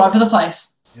I'm all over the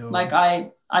place. Yo. Like,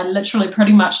 I literally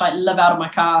pretty much like live out of my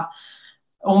car.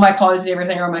 All my clothes and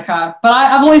everything are in my car. But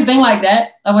I've always been like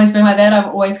that. I've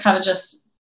always kind of just,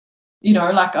 you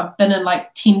know, like I've been in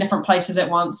like 10 different places at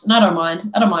once. And I don't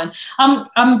mind.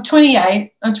 I'm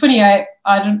 28.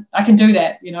 I can do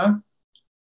that, you know.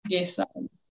 Yes, I'm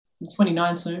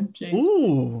 29 soon. Jeez.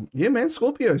 Ooh, yeah, man.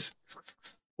 Scorpios.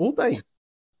 All day.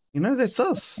 You know, that's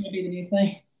us. That'll be the new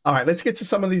thing. All right, let's get to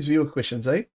some of these viewer questions,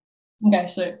 eh? Okay,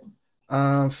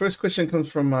 so. First question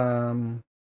comes from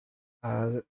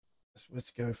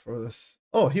let's go for this.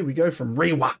 Oh, here we go from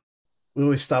Rewa. We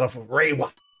always start off with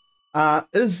Rewa.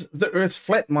 Is the Earth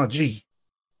flat, my G?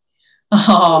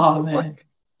 Oh man,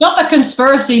 not the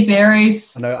conspiracy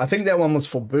theories. I know. I think that one was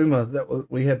for Boomer.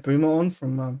 We had Boomer on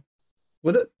from.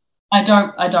 Would it? I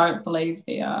don't believe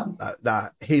the. Nah,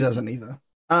 he doesn't either.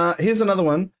 Here's another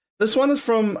one. This one is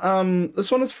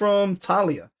from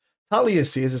Talia. Talia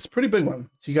says it's a pretty big one.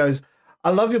 She goes,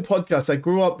 "I love your podcast. I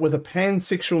grew up with a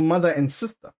pansexual mother and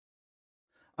sister.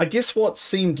 I guess what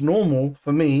seemed normal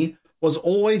for me was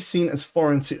always seen as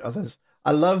foreign to others.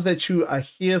 I love that you are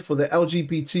here for the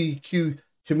LGBTQ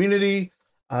community.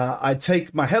 I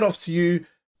take my hat off to you.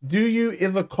 Do you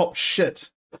ever cop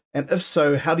shit? And if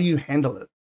so, how do you handle it?"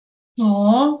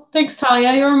 Oh, thanks,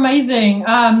 Talia. You're amazing.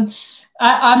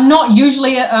 I'm not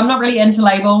really into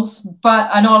labels, but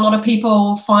I know a lot of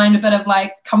people find a bit of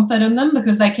like comfort in them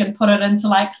because they can put it into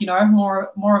like, you know, more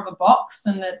of a box,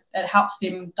 and it helps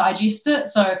them digest it.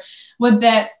 So with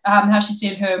that, how she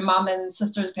said her mum and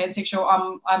sister is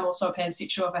pansexual, I'm also a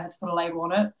pansexual if I had to put a label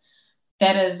on it.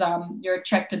 That is, you're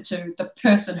attracted to the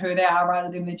person who they are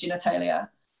rather than their genitalia.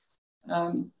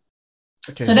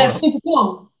 Okay, so that's super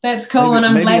cool. That's cool.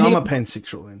 Maybe I'm a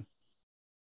pansexual then.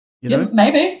 You know?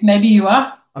 Maybe you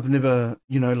are. I've never,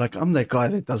 you know, like I'm that guy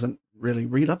that doesn't really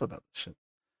read up about this shit,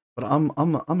 but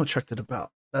I'm attracted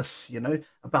about this, you know,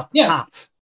 about the art.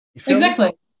 You feel exactly.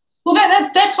 Me? Well,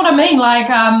 that's what I mean. Like,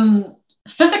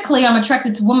 physically, I'm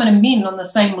attracted to women and men on the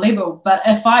same level. But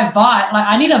if I vibe, like,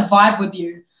 I need a vibe with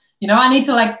you. You know, we need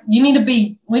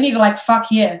to like fuck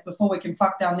here before we can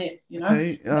fuck down there, you know?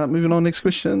 Okay, moving on, next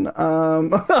question. Oh,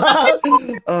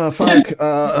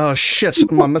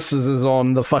 shit, my missus is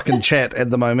on the fucking chat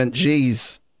at the moment.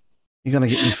 Jeez. You're going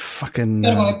to get me fucking...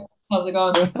 How's it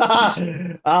going?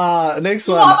 Next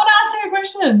one. I want to answer your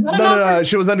question. No, I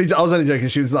was only joking.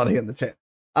 She was not here in the chat.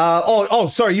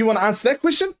 Sorry, you want to answer that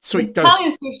question? Sweet, go.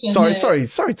 Talia's question.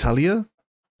 Sorry, Talia.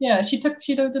 Yeah, she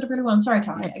did a really one. Sorry,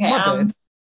 Talia. Okay, my bad.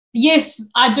 Yes,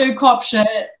 I do cop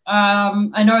shit.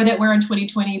 I know that we're in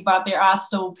 2020, but there are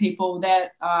still people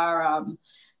that are,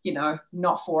 you know,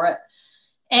 not for it.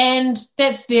 And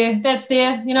that's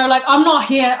there. You know, like I'm not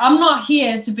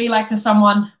here to be like to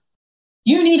someone,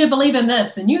 you need to believe in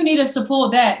this and you need to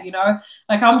support that, you know.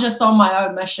 Like I'm just on my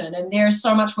own mission and there's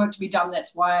so much work to be done.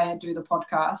 That's why I do the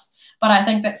podcast. But I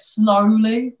think that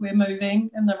slowly we're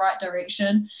moving in the right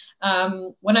direction.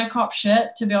 When I cop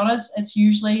shit, to be honest, it's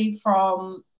usually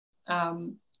from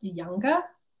younger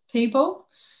people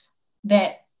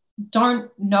that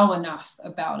don't know enough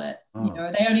about it. You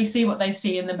know, they only see what they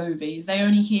see in the movies. They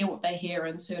only hear what they hear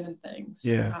in certain things.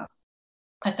 Yeah.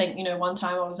 I think, you know, one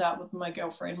time I was out with my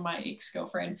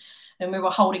ex-girlfriend, and we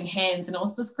were holding hands, and it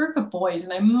was this group of boys,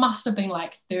 and they must have been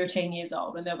like 13 years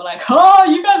old, and they were like, "Oh,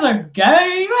 you guys are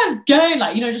gay,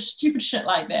 like, you know, just stupid shit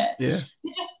like that." Yeah.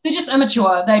 They're just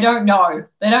immature. They don't know yet.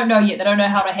 They don't know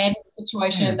how to handle the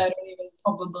situation. Yeah. They don't even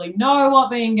probably know what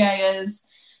being gay is.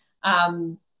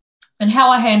 And how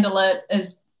I handle it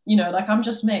is, you know, like I'm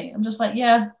just me. I'm just like,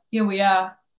 yeah, here we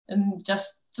are, and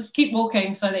just keep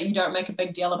walking so that you don't make a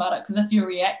big deal about it. Because if you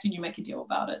react and you make a deal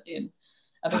about it, then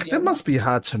that must be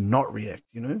hard to not react,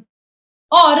 you know?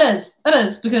 Oh, it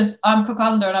is because I'm Cook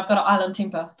Islander and I've got an island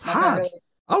temper. Hard.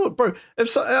 I would, bro.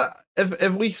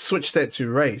 If we switch that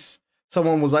to race,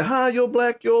 someone was like, you're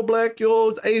black,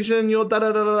 you're Asian, you're da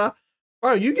da da da da.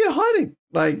 Bro, you get hiding.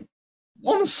 Like,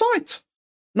 on site.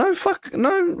 No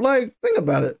like think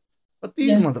about it. But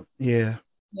these Yeah,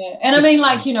 and I mean,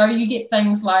 like, you know, you get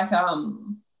things like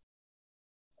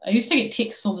I used to get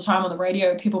texts all the time on the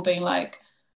radio, people being like,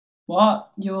 "What?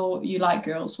 You like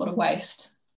girls? What a waste!"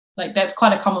 Like that's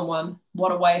quite a common one.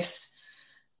 What a waste.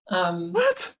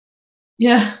 What?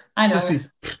 Yeah, I know.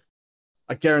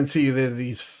 I guarantee you, there are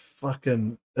these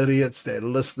fucking idiots that are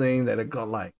listening that have got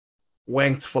like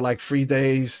wanked for like 3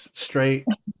 days straight,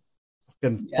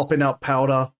 fucking popping out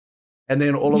powder, and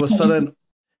then all of a sudden,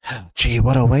 oh, gee,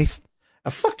 what a waste.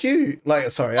 Fuck you.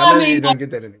 Like, sorry, I know you don't get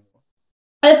that anymore.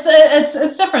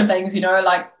 It's different things, you know,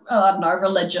 like I don't know,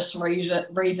 religious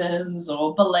reasons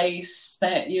or beliefs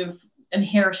that you've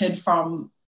inherited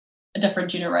from a different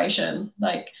generation.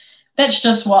 Like that's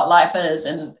just what life is,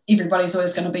 and everybody's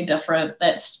always going to be different.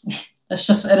 It's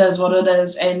just, it is what it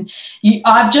is. And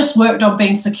I've just worked on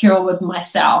being secure with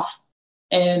myself,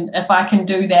 and if I can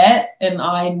do that, and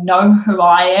I know who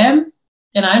I am,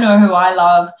 and I know who I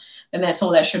love, and that's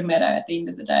all that should matter at the end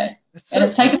of the day. And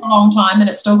it's taken a long time, and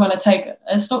it's still going to take.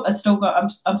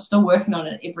 I'm still working on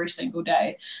it every single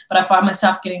day, but I find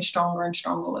myself getting stronger and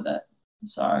stronger with it.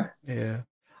 So yeah,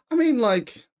 I mean,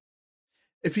 like,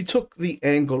 if you took the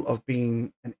angle of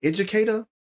being an educator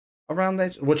around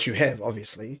that, which you have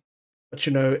obviously, but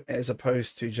you know, as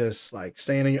opposed to just like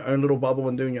staying in your own little bubble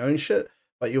and doing your own shit,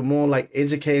 but you're more like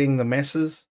educating the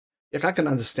masses. Like, I can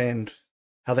understand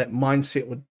how that mindset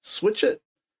would switch it,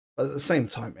 but at the same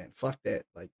time, man, fuck that.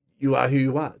 Like, you are who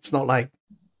you are. It's not like,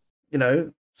 you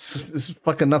know, it's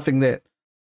fucking nothing that,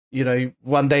 you know,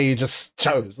 one day you just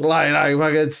chose. Like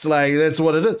it's like, that's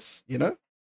what it is, you know?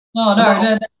 Oh,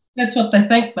 no, that's what they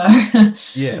think, though.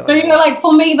 Yeah. But, you know, like,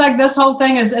 for me, like, this whole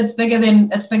thing it's bigger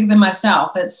than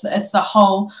myself. It's the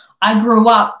whole, I grew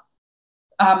up,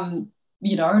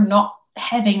 you know, not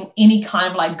having any kind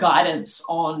of, like, guidance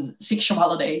on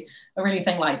sexuality or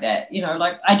anything like that. You know,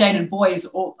 like, I dated boys,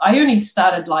 or I only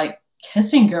started, like,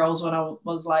 kissing girls when I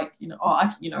was like, you know,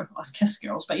 I kiss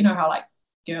girls, but you know how like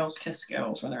girls kiss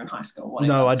girls when they're in high school.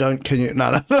 Whatever. No, I don't. Can you?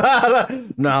 No.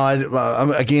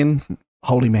 I'm again,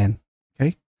 holy man.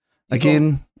 Okay,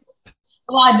 again.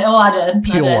 Well, I did.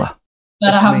 Pure. I did.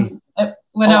 But that's me.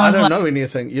 When I don't know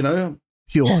anything. You know,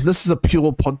 pure. This is a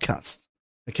pure podcast.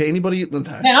 Okay, anybody? No.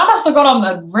 Man, I must have got on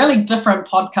a really different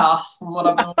podcast from what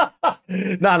I've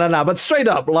been. No. But straight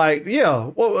up, like, yeah.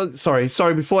 Well, sorry.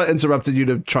 Before I interrupted you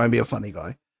to try and be a funny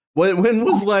guy, when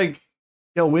was like,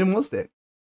 when was that?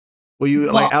 Were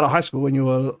you like out of high school when you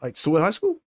were like still in high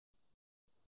school?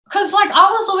 Because like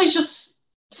I was always just,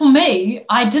 for me,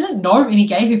 I didn't know any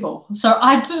gay people, so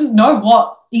I didn't know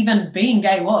what even being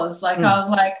gay was. Like I was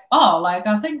like, oh, like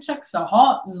I think chicks are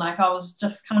hot, and like I was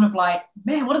just kind of like,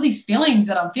 man, what are these feelings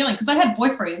that I'm feeling? Because I had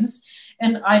boyfriends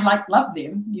and I like loved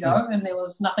them, you know, and there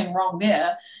was nothing wrong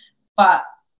there, but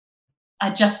I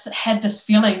just had this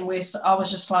feeling where I was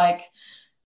just like,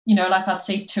 you know, like I'd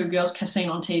see two girls kissing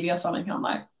on TV or something, and I'm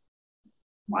like,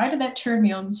 why did that turn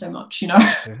me on so much, you know?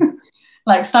 Yeah.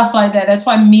 Like stuff like that. That's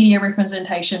why media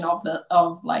representation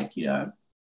of like, you know,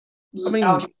 I mean,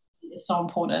 LGBT is so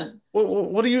important.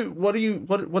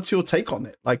 What's your take on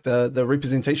it? Like the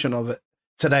representation of it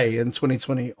today in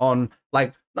 2020 on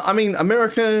like, I mean,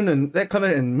 American and that kind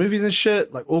of, and movies and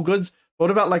shit, like all goods.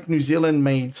 What about like New Zealand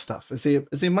made stuff? Is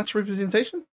there much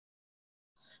representation?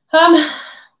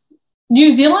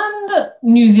 New Zealand,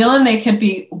 there could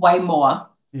be way more.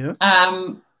 Yeah.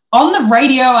 On the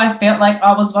radio, I felt like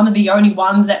I was one of the only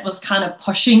ones that was kind of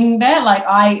pushing that. Like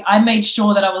I made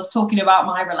sure that I was talking about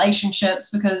my relationships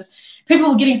because people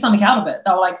were getting something out of it.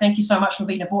 They were like, thank you so much for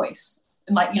being a voice.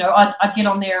 And like, you know, I'd get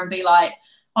on there and be like,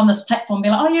 on this platform, be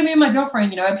like, oh yeah, me and my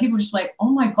girlfriend, you know, and people just like,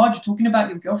 oh my God, you're talking about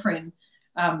your girlfriend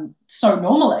so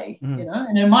normally, you know?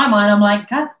 And in my mind, I'm like,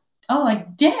 God, oh,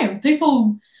 like, damn,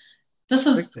 people, this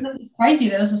is crazy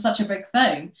that this is such a big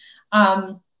thing.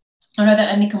 I know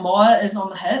that Anika Moa is on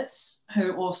the hits,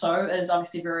 who also is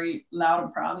obviously very loud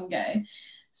and proud and gay.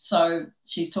 So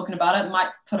she's talking about it.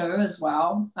 Mike Peru as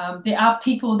well. There are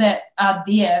people that are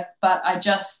there, but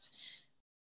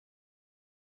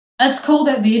it's cool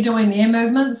that they're doing their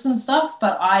movements and stuff,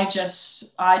 but I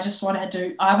just want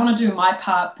to do my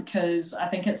part because I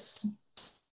think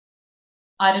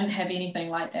I didn't have anything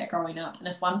like that growing up. And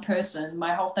if one person,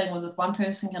 my whole thing was if one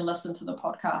person can listen to the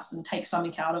podcast and take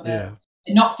something out of it,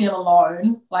 and not feel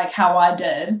alone like how I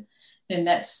did, then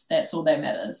that's all that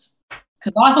matters.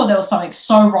 Because I thought there was something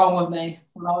so wrong with me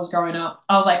when I was growing up.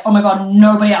 I was like, oh my God,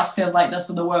 nobody else feels like this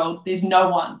in the world. There's no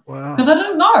one. Wow. Because I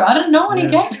didn't know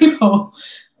any gay people.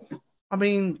 I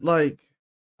mean, like,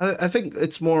 I think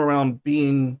it's more around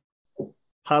being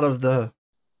part of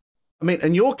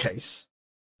in your case,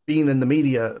 being in the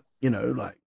media,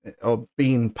 like, or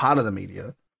being part of the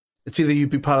media, it's either you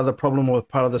be part of the problem or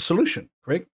part of the solution,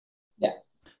 correct? Yeah.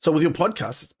 So with your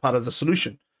podcast, it's part of the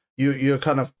solution. You're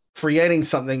kind of creating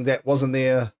something that wasn't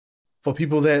there for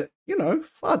people that,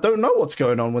 don't know what's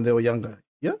going on when they were younger.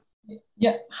 Yeah?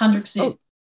 Yeah, 100%.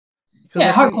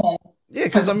 Yeah, hopefully. Yeah,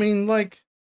 because I mean, like,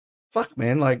 fuck,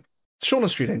 man, like, Shauna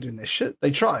Street ain't doing that shit.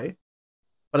 They try,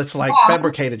 but it's like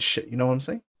fabricated shit. You know what I'm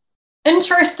saying?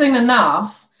 Interesting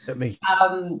enough. Hit me.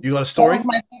 You got a story?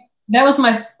 That was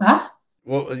my huh?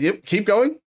 Well, yep, keep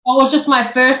going. It was just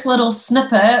my first little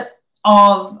snippet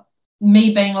of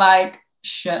me being like,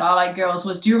 shit, I like girls.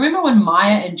 Do you remember when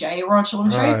Maya and Jay were on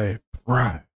Shauna Street?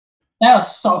 Right. That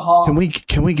was so hot.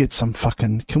 Can we get some,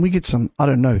 I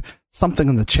don't know, something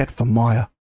in the chat for Maya?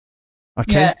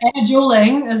 Okay. Yeah, Anna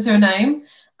Juling is her name.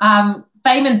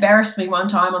 Fame embarrassed me one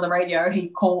time on the radio.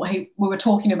 We were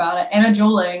talking about it. Anna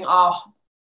Juling,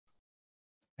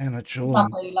 Anna Juling.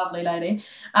 Lovely lady.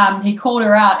 He called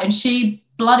her out and she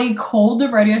bloody called the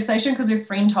radio station because her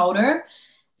friend told her.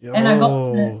 Yo. And I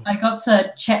got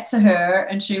to chat to her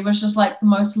and she was just like the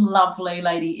most lovely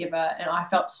lady ever. And I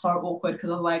felt so awkward because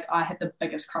I was like, I had the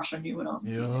biggest crush on you when I was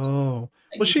a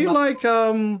kid. Was she like,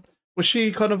 was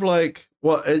she kind of like,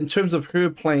 well, in terms of her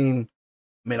playing,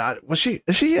 I mean, is she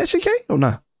actually gay or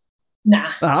no?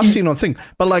 Nah. I've seen on thing.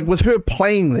 But like with her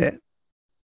playing that,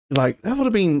 like that would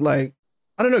have been like,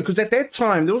 I don't know, because at that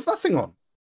time there was nothing on.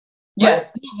 Yeah, right?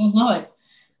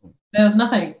 There was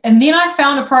nothing. And then I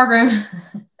found a program.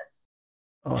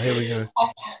 Oh, here we go.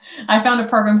 I found a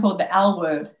program called the L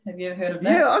Word. Have you ever heard of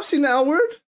that? Yeah, I've seen the L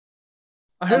Word.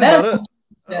 I heard about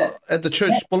it. At the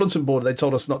church bulletin board, they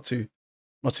told us not to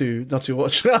watch.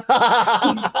 Look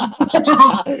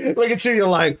at you, you're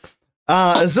like,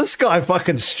 is this guy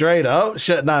fucking straight up?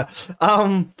 Shit, no.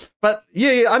 But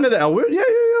yeah, I know the L Word. Yeah.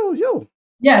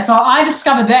 Yeah, so I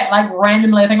discovered that like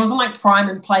randomly. I think it was on like Prime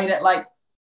and played it like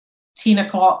 10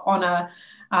 o'clock on a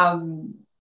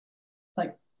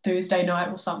like Thursday night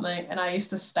or something, and I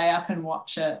used to stay up and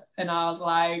watch it, and I was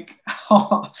like,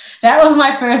 oh, that was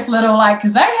my first little like,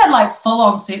 because they had like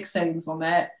full-on sex scenes on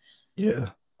that. Yeah.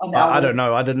 I don't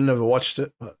know. I never watched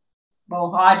it, but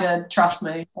well, I did. Trust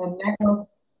me. And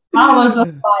I was just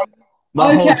like,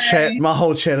 my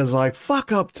whole chat is like,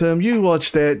 fuck up, Tim. You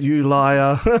watched that, you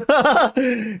liar.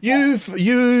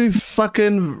 you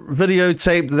fucking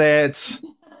videotaped that.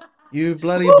 You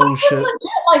bloody bullshit. It was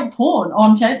legit like porn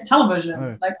on television.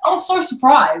 Oh. Like I was so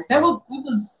surprised. It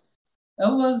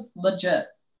was legit.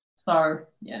 So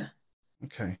yeah.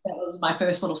 Okay. That was my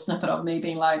first little snippet of me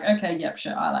being like, okay, yep,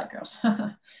 sure, I like girls.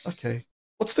 Okay.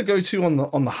 What's the go-to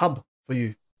on the hub for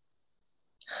you?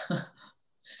 Do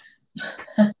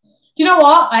you know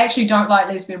what? I actually don't like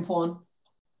lesbian porn.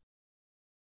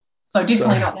 So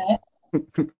definitely not that.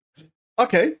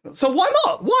 Okay. So why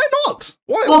not?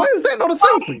 Why is that not a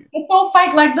thing for you? It's all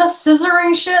fake, like the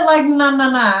scissoring shit, like no.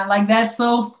 Like that's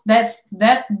okay.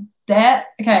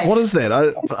 What is that?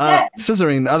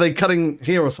 Scissoring, are they cutting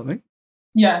hair or something?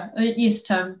 Yeah, yes,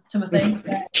 Timothy.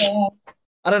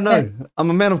 I don't know. I'm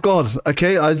a man of God.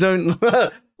 Okay, I don't.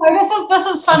 So this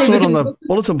is funny. I saw it on the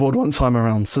bulletin board one time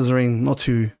around scissoring, not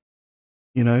to,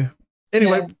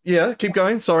 Anyway, yeah, keep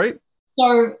going. Sorry.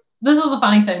 So this is a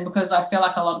funny thing because I feel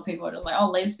like a lot of people are just like, oh,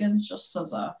 lesbians just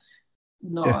scissor.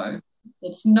 No,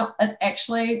 it's not. It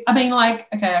actually, I mean, like,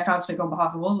 okay, I can't speak on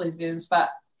behalf of all lesbians, but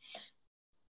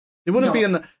there wouldn't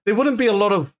be a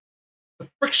lot of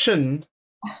friction.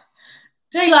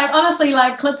 Gee, like honestly,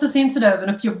 like clits are sensitive,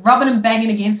 and if you're rubbing and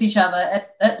banging against each other,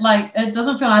 it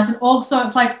doesn't feel nice, and also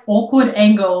it's like awkward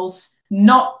angles,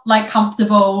 not like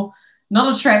comfortable,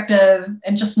 not attractive,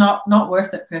 and just not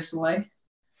worth it personally.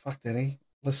 Fuck, Dani.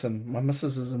 Listen, my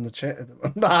missus is in the chat.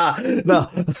 Nah. You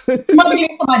might be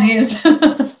getting some ideas.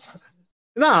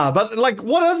 Nah, but like,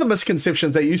 what are the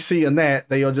misconceptions that you see in that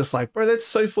you're just like, bro, that's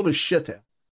so full of shit.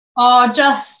 Oh,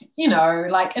 just,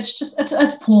 like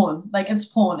it's porn. Like it's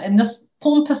porn. And this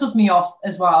porn pisses me off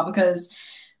as well because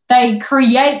they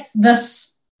create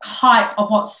this hype of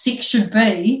what sex should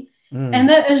be. And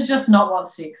that is just not what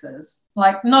sex is.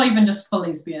 Like not even just for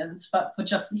lesbians, but for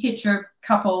just hetero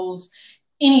couples,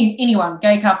 anyone,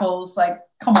 gay couples, like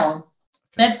come on.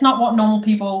 That's not what normal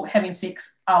people having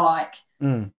sex are like.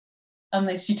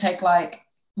 Unless you take like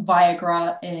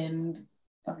Viagra and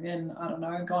fucking, I don't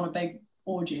know, go on a big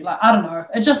orgy. Like I don't know.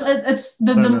 It's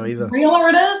the realer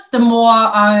it is, the more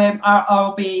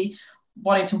I'll be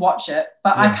wanting to watch it.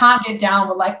 But I can't get down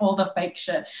with like all the fake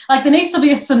shit. Like there needs to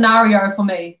be a scenario for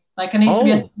me. Like it needs to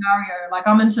be a scenario. Like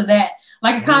I'm into that.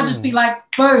 Like it can't just be like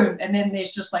boom, and then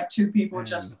there's just like two people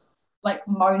just like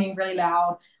moaning really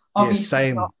loud. Obviously,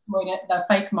 same. not doing it. They're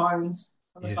fake moans.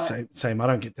 Yeah, same. I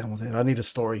don't get down with that. I need a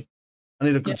story. I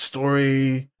need a good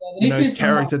story.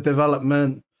 Character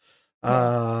development.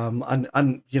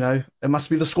 And it must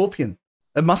be the Scorpion.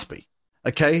 It must be,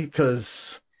 okay,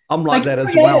 because I'm like that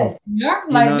as well. Yeah,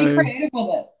 be creative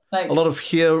with it. Like a lot of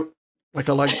here, like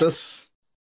I like this,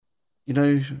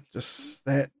 just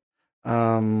that.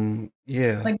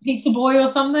 Like Pizza Boy or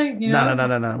something.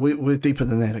 No. We're deeper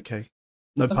than that. Okay,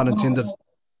 no pun intended.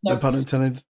 No pun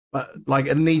intended. But like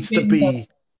it needs to be,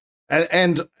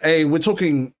 and we're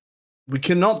talking. We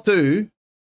cannot do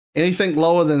anything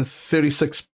lower than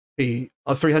 36p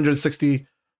or 360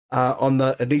 on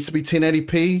the. It needs to be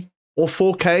 1080p or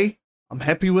 4K. I'm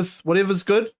happy with whatever's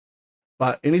good,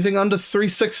 but anything under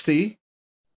 360,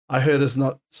 I heard is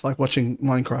not. It's like watching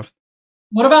Minecraft.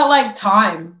 What about like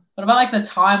time? What about like the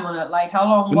time on it? Like how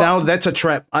long? Now that's a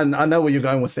trap. I know where you're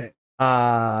going with that.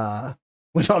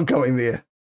 We're not going there.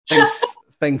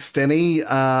 Thanks, Danny.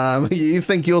 You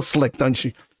think you're slick, don't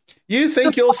you? You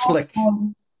think you're slick.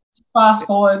 Fast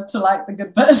forward to like the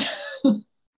good bit.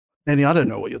 Danny, I don't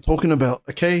know what you're talking about,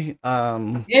 okay?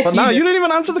 Yes, but no, you didn't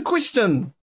even answer the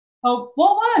question. Oh,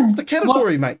 what one? It's the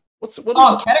category, mate. What is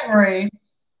category.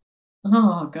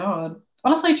 Oh, God.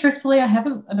 Honestly, truthfully, I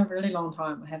haven't in a really long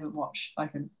time. I haven't watched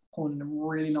like a porn in a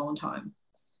really long time.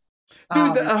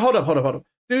 Dude, hold up.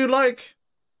 Dude,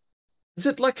 is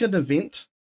it like an event?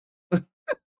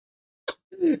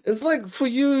 It's like for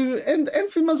you and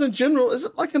females in general, is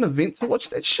it like an event to watch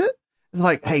that shit? It's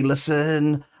like, hey,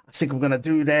 listen, I think we're going to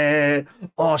do that.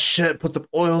 Oh, shit, put the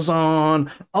oils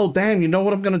on. Oh, damn, you know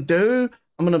what I'm going to do?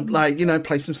 I'm going to,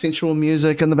 play some sensual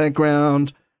music in the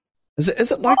background. Is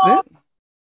it like that?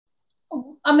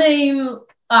 I mean,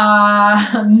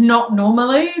 not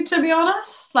normally, to be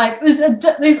honest. Like, this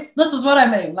is what I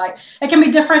mean. Like, it can be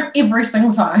different every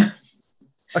single time.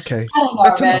 Okay, I don't know,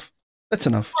 That's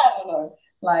enough. I don't know.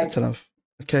 Like, that's enough.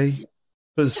 Okay,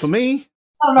 because for me,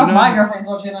 I don't know if my girlfriend's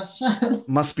watching this.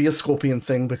 Must be a Scorpion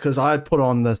thing because I'd put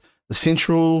on the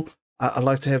central. I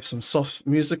like to have some soft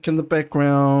music in the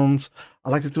background.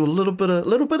 I like to do a little bit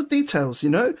of details.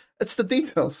 It's the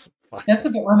details. That's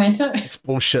a bit romantic. It's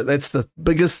bullshit. That's the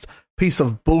biggest piece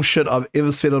of bullshit I've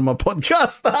ever said on my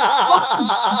podcast.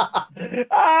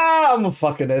 I'm a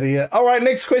fucking idiot. All right,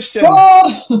 next question.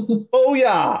 Oh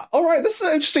yeah. All right, this is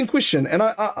an interesting question, and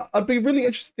I'd be really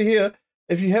interested to hear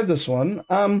if you have this one.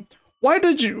 What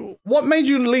made you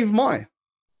leave Mai?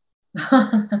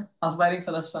 I was waiting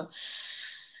for this one.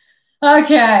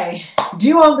 Okay. Do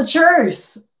you want the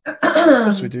truth?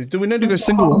 Yes, we do. Do we need to go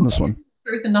single on this one?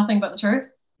 Truth and nothing but the truth?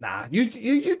 Nah, you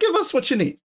give us what you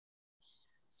need.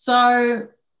 So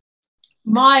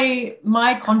my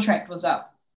contract was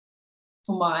up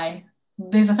for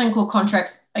there's a thing called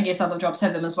contracts. I guess other jobs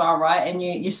have them as well, right? And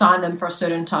you sign them for a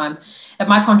certain time. And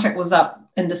my contract was up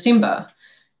in December.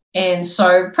 And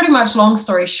so pretty much long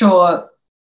story short,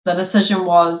 the decision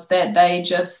was that they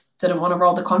just didn't want to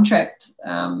roll the contract.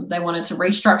 They wanted to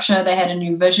restructure. They had a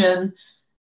new vision.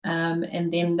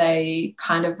 And then they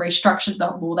kind of restructured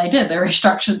they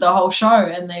restructured the whole show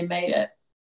and they made it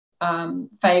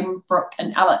Fame, Brooke,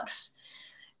 and Alex.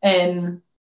 And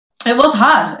it was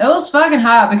hard. It was fucking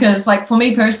hard because, like, for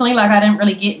me personally, like, I didn't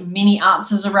really get many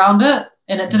answers around it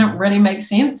and it didn't really make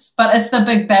sense. But it's the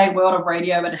big, bad world of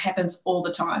radio, but it happens all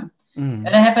the time. And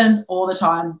it happens all the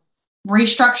time.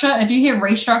 Restructure, if you hear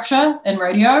restructure in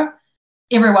radio,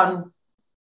 everyone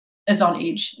is on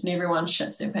edge and everyone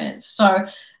shits their pants. So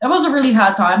it was a really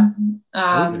hard time.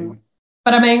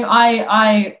 But I mean,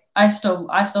 I still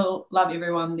love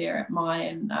everyone there at Mai,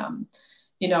 and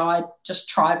I just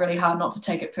tried really hard not to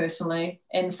take it personally.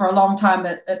 And for a long time,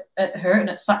 it hurt and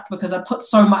it sucked because I put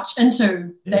so much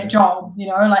into that job.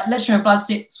 Like literally blood,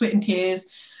 sweat, and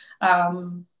tears.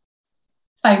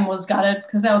 Fame was gutted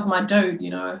because that was my dude.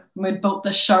 We'd built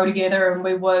this show together, and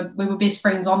we were best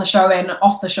friends on the show and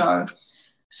off the show.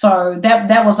 So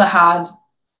that was a hard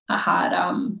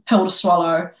pill to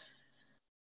swallow.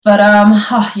 But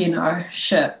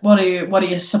shit. What are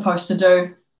you supposed to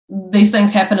do? These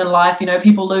things happen in life.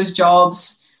 People lose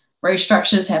jobs,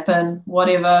 restructures happen,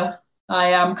 whatever.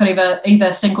 I could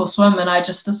either sink or swim, and I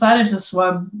just decided to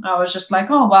swim. I was just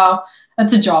like, oh wow,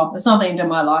 it's a job. It's not the end of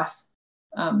my life.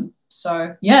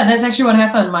 So yeah, that's actually what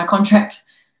happened. My contract.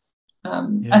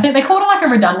 I think they called it like a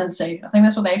redundancy. I think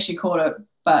that's what they actually called it.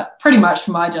 But pretty much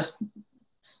my contract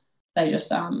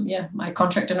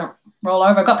didn't roll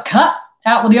over. I got the cut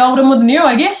out with the old and with the new,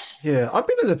 I guess. Yeah, I've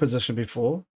been in that position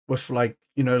before with like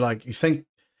you think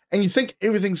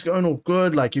everything's going all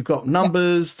good, like you've got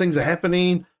numbers, things are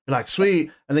happening, you're like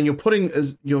sweet, and then you're putting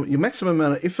your maximum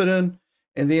amount of effort in,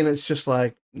 and then it's just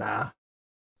like, nah,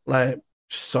 like,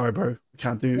 sorry, bro, we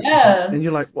can't do. Yeah. And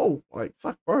you're like, whoa, like,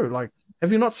 fuck, bro. Like,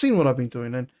 have you not seen what I've been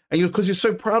doing? And because you're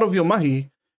so proud of your mahi,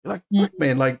 you're like, fuck,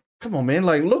 man, like, come on, man.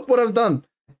 Like, look what I've done.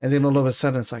 And then all of a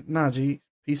sudden it's like, nah, G,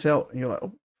 peace out. And you're like,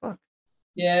 oh, fuck.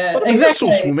 Yeah, but exactly.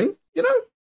 Still swimming, you know?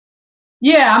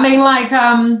 Yeah, I mean, like,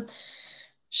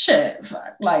 shit,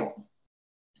 fuck, like,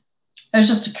 it was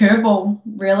just a curveball,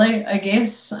 really, I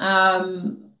guess.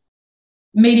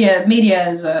 Media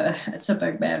is it's a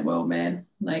big bad world, man.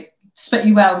 Like, spit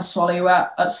you out and swallow you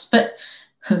out.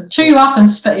 Chew you up and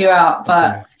spit you out.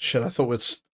 But okay. Shit, I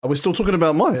thought are we still talking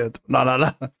about my head? No.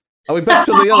 Are we back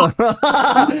to the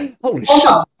other? Holy shit!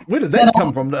 No. Where did that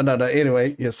come from? No.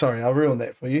 Anyway, yeah, sorry, I ruined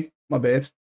that for you. My bad.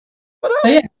 But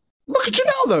yeah, look at you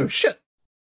now, though. Shit.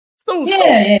 Still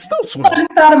swimming.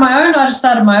 I just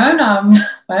started my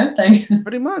own thing.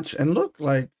 Pretty much, and look,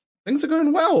 like things are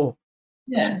going well.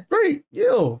 Yeah. Great.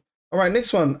 Yeah. All right.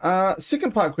 Next one.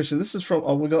 Second part question. This is from.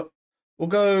 We'll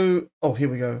go. Oh, here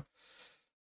we go.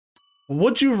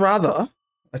 Would you rather?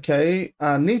 Okay.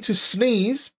 Need to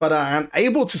sneeze but are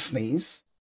unable to sneeze,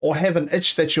 or have an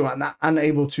itch that you are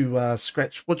unable to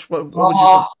scratch? What would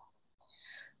you?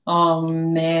 Oh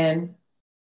man.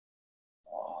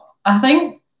 I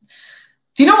think.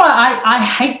 Do you know what? I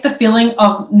hate the feeling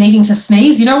of needing to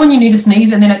sneeze. You know when you need to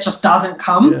sneeze and then it just doesn't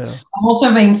come? Yeah. I've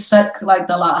also been sick like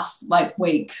the last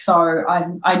week, so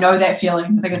I know that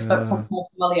feeling. I think it's a bit more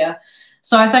familiar.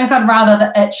 So I think I'd rather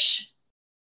the itch.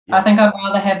 Yeah. I think I'd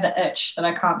rather have the itch that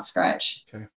I can't scratch.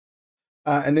 Okay.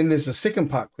 And then there's a second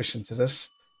part question to this.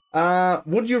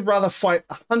 Would you rather fight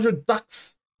 100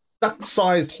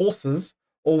 duck-sized horses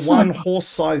or one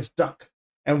horse-sized duck?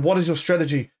 And what is your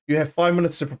strategy? You have 5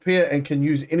 minutes to prepare and can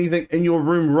use anything in your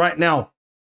room right now.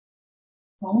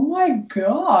 Oh my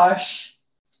gosh.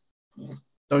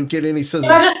 Don't get any scissors.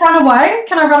 Can I just run away?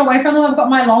 Can I run away from them? I've got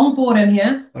my longboard in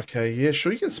here. Okay, yeah,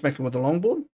 sure. You can smack them with a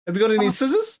longboard. Have you got any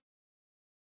scissors?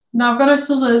 No, I've got no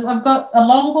scissors. I've got a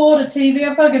longboard, a TV.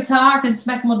 I've got a guitar. I can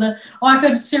smack them with the... Oh, I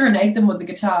could serenade them with the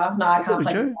guitar. No, I can't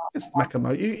play guitar. Just smack them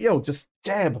out. Just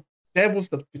jab. Jab with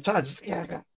the guitar. Just,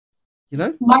 yeah. You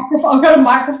know? I've got a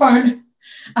microphone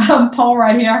pole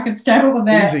right here. I can stab it with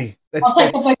that. Easy. I'll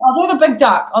do the big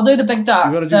duck. You got to do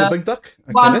the big duck?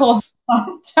 Okay,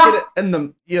 get it in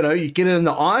the, you get it in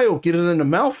the eye or get it in the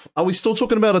mouth. Are we still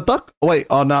talking about a duck? Oh, wait.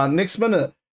 Oh, no. Next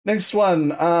minute. Next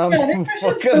one. Are we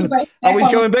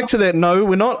going back to that? No,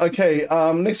 we're not. Okay.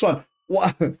 Next one.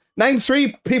 Name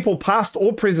 3 people, past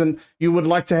or present, you would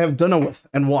like to have dinner with,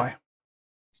 and why?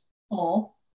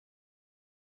 Oh.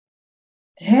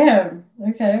 Damn.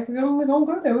 Okay, we're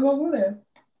gonna go there.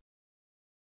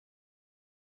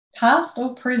 Past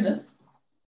or present?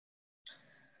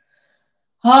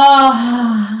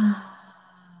 I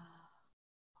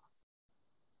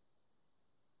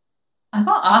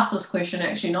got asked this question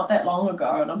actually not that long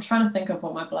ago, and I'm trying to think of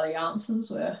what my bloody answers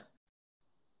were.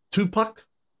 Tupac?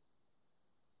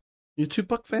 You a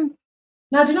Tupac fan?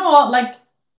 No, do you know what? Like,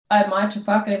 I admire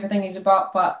Tupac and everything he's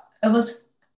about, but I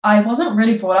wasn't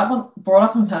really brought up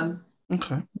with him.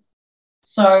 Okay.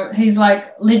 So he's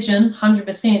like legend,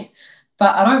 100%.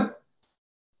 But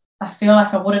I feel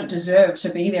like I wouldn't deserve to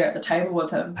be there at the table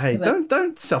with him. Hey,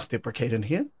 don't self-deprecate in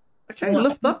here. Okay,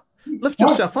 lift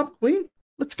yourself up, Queen.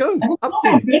 Let's go. Up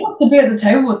there. I'd love to be at the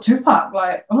table with Tupac,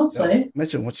 like, honestly. Yeah,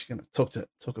 imagine what you're going to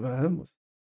talk about him with.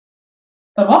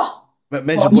 But what?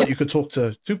 Imagine what you could talk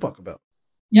to Tupac about.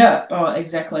 Yeah,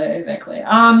 exactly.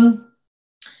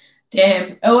 Damn,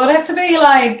 it would have to be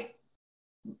like...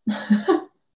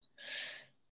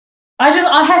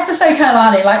 I have to say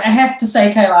Kailani. Like, I have to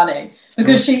say Kailani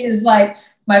because she is like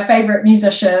my favorite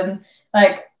musician,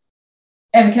 like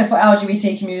advocate for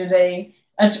LGBT community.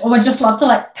 I would just love to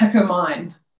like pick her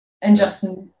mind and just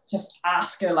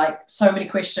ask her like so many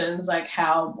questions, like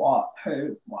how, what,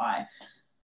 who, why.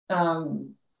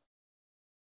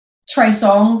 Trey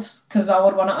Songz, because I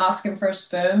would want to ask him for a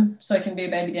sperm so he can be a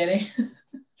baby daddy.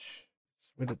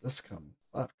 Where did this come?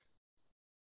 Fuck.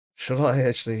 Should I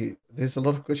actually? There's a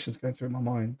lot of questions going through my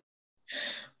mind.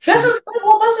 This is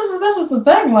the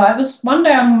thing. Like, this one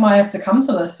day I might have to come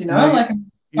to this.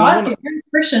 Guys get very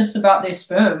precious about their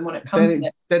sperm when it comes to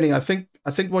that. Dani,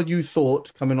 I think what you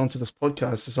thought coming onto this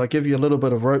podcast is I give you a little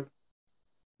bit of rope,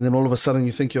 and then all of a sudden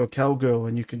you think you're a cowgirl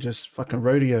and you can just fucking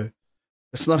rodeo.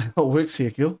 That's not how it works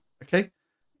here, girl. Okay.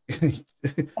 Are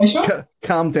you sure?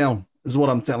 Calm down is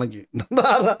what I'm telling you.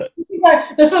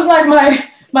 This is like my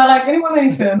like anyone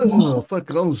any sperm. Oh,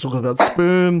 fucking, I was talking about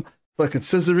sperm, fucking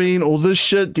scissoring, all this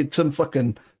shit. Get some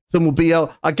will be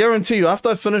out. I guarantee you, after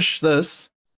I finish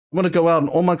this, I'm gonna go out and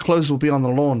all my clothes will be on the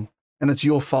lawn, and it's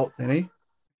your fault, Dani.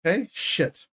 Okay,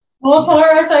 shit. Well, tell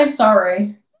her I say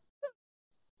sorry.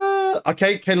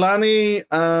 Okay, Kehlani,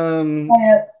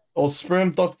 Yeah. or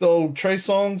sperm doctor or Trey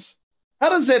songs. How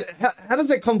does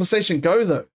that conversation go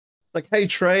though? Like, hey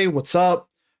Trey, what's up?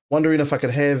 Wondering if I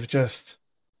could have just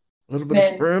a little bit of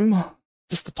sperm,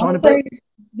 just a tiny bit.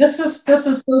 This is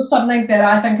still something that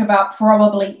I think about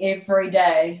probably every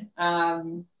day.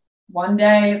 One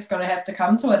day it's going to have to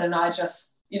come to it, and I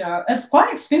just, it's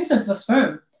quite expensive for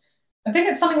sperm. I think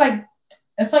it's something like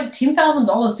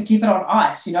 $10,000 to keep it on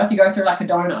ice. If you go through like a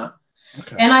donor.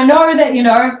 Okay. And I know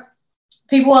that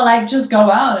people are like, just go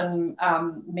out and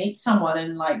meet someone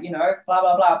and like blah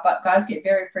blah blah. But guys get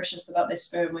very precious about their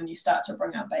sperm when you start to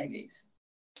bring out babies.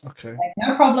 Okay. Like,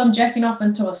 no problem jacking off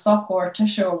into a sock or a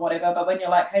tissue or whatever, but when you're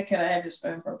like, hey, can I have your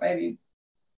sperm for a baby?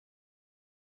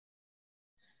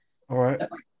 All right.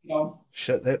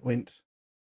 Shit, that went.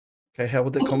 Okay, how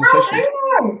would that conversation?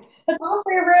 It's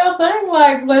honestly a real thing,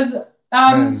 like with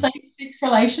same-sex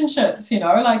relationships,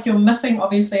 like you're missing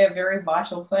obviously a very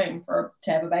vital thing to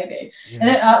have a baby.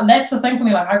 Yeah. And that's the thing for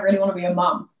me, like I really want to be a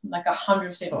mum, like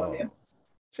 100% want to be a mum.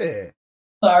 Yeah.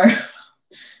 So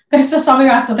it's just something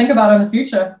I have to think about in the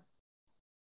future.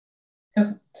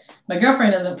 Because my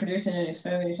girlfriend isn't producing any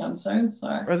sperm anytime soon.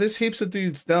 So there's heaps of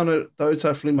dudes down at the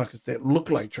Otago flea markets that look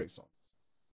like Trey Songz.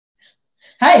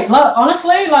 Hey, look,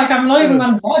 honestly, like I'm not even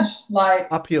going to judge. Like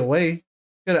up your way,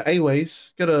 go to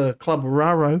A-Ways, go to Club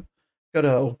Raro, go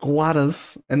to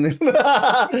Guadas, and then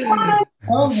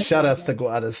shout outs to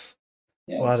Guadas.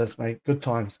 Yeah. Guadas, mate. Good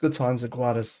times at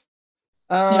Guadas.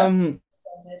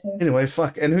 Anyway,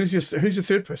 fuck. And who's your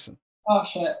third person? Oh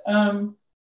shit. Can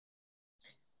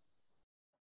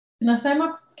I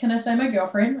say my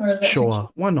girlfriend, or is that sure?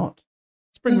 Why not?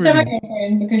 Say my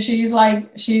girlfriend, because she's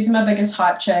my biggest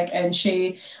hype chick, and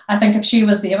I think if she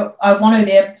was there, I want her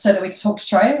there so that we can talk to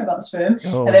Trey about the sperm,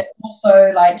 and then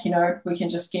also we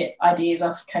can just get ideas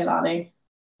off Kehlani,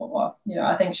 or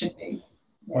I think she'd be.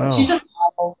 Wow. She's just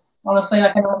powerful. Honestly,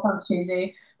 I know it sounds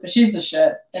cheesy, but she's the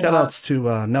shit. Shout outs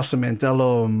to Nelson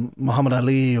Mandela or Muhammad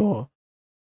Ali or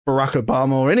Barack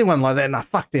Obama or anyone like that. Nah,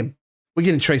 fuck them. We're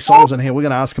getting Trey Songz in here. We're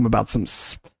gonna ask him about some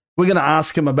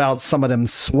of them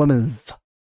swimmers.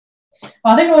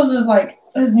 I think it was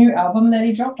his new album that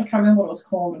he dropped. I can't remember what it was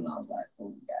called, and I was like,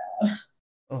 oh god.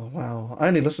 Oh wow! I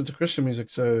only listen to Christian music,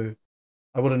 so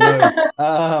I wouldn't know.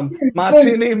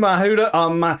 Martini, Mahuda,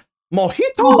 Mojito.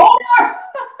 Oh,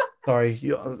 sorry,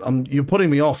 you're putting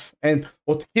me off.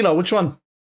 Or tequila, which one?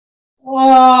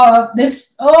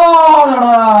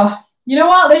 You know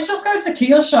what? Let's just go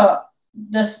tequila shot.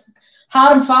 This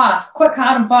hard and fast,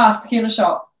 tequila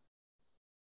shot.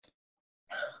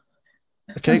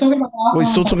 Okay. Are we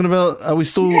still talking about? Are we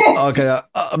still? Yes. Okay.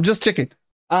 I'm just checking.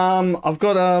 I've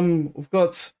got on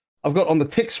the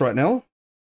text right now.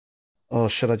 Oh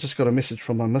shit! I just got a message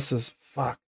from my missus.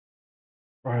 Fuck,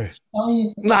 bro.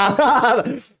 Nah.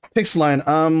 Text line.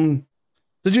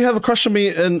 Did you have a crush on me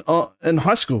in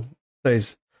high school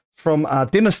days? From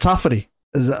Dennis Tafferty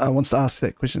wants to ask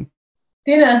that question.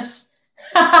 Dennis.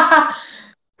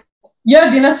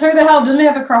 Yo, Dennis, who the hell didn't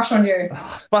have a crush on you?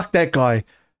 Fuck that guy.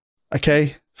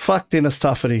 Okay, fuck Dennis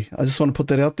Tafferty. I just want to put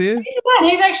that out there.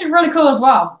 He's actually really cool as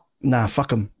well. Nah,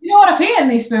 fuck him. You know what? If he had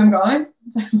any sperm going,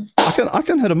 I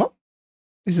can hit him up.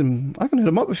 I can hit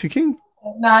him up if you can.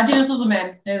 Nah, Dennis was a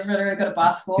man. He was really, really good at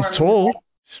basketball. He's tall,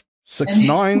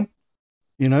 6'9".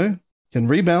 Can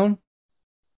rebound.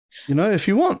 If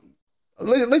you want,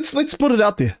 let's put it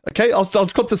out there. Okay, I'll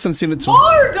clip this and send it to him.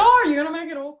 No, you're gonna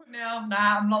make it awkward now.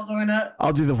 Nah, I'm not doing it.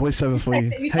 I'll do the voiceover for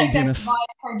you. Hey, Dennis.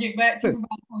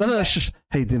 No, it's just,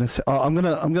 hey, Dennis. I'm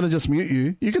gonna just mute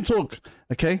you. You can talk,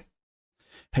 okay?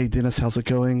 Hey, Dennis, how's it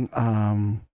going?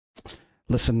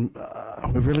 Listen,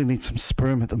 we really need some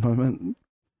sperm at the moment.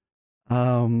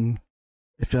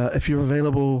 If you're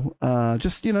available,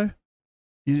 just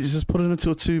you just put it into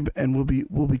a tube and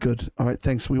we'll be good. All right,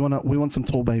 thanks. We want some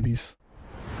tall babies.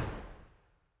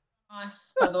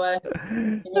 Nice, by the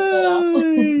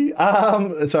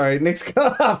way. Sorry, next.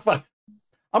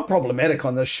 I'm problematic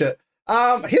on this shit.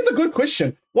 Here's a good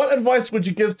question. What advice would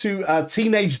you give to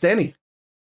teenage Dani?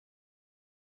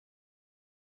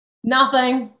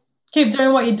 Nothing. Keep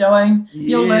doing what you're doing.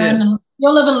 Yeah. You'll learn.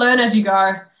 You'll live and learn as you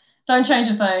go. Don't change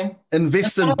a thing.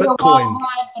 Invest in Bitcoin.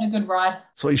 But a good ride.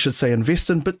 That's what you should say. Invest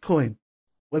in Bitcoin.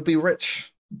 We'll be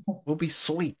rich. We'll be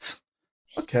sweet.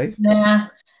 Okay. Nah.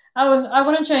 I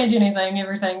wouldn't change anything,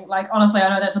 everything. Like, honestly, I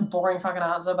know that's a boring fucking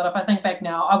answer, but if I think back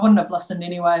now, I wouldn't have listened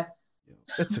anyway. Yeah,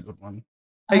 that's a good one.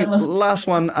 Hey, last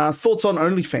one. Thoughts on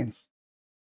OnlyFans?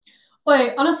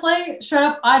 Wait, honestly, straight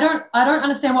up, I don't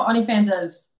understand what OnlyFans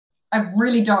is. I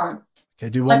really don't. Okay,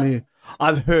 do you want me?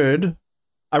 I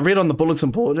read on the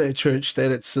bulletin board at church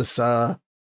that it's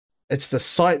It's the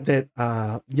site that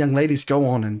young ladies go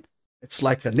on, and it's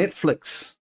like a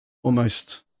Netflix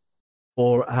almost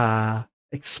for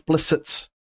explicit,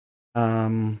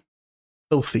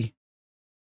 filthy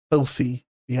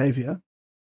behavior.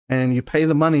 And you pay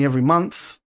the money every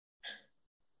month,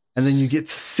 and then you get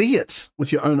to see it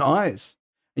with your own eyes.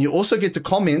 And you also get to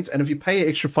comment, and if you pay an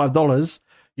extra $5,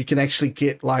 you can actually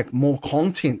get like more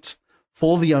content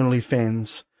for the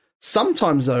OnlyFans.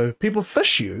 Sometimes though, people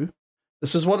fish you.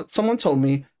 This is what someone told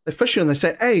me. They fish you and they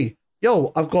say, hey,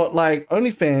 yo, I've got like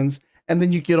OnlyFans, and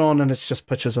then you get on and it's just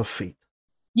pictures of feet.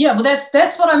 Yeah, well,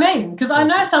 that's what I mean, because I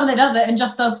know someone that does it and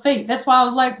just does feet. That's why I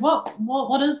was like,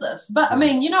 what is this? But I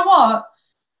mean, you know what?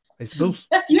 If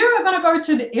you are going to go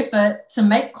to the effort to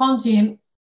make content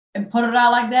and put it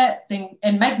out like that thing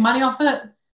and make money off it,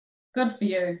 good for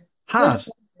you. Hard.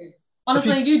 For you.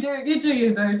 Honestly, you do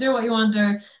you, boo. Do what you want to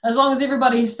do. As long as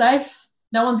everybody's safe,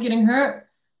 no one's getting hurt.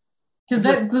 Because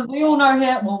we all know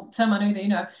here, well, Tim, I know that, you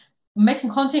know, making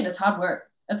content is hard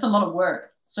work. It's a lot of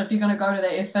work. So if you're going to go to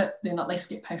that effort, then at least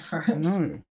get paid for it.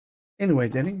 No. Anyway,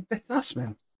 Dani, that's us,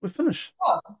 man. We're finished.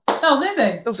 Oh, that was easy.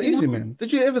 That was easy, man.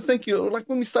 Did you ever think like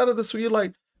when we started this, were you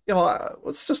like,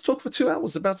 let's just talk for 2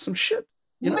 hours about some shit?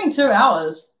 You mean 2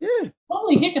 hours? Yeah.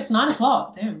 Holy heck, it's 9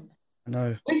 o'clock. Damn. I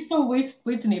know. We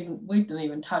didn't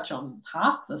even touch on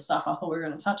half the stuff I thought we were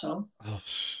going to touch on. Oh,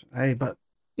 hey, but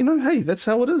you know, hey, that's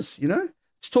how it is. You know,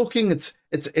 it's talking.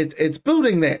 It's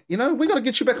building that. You know, we got to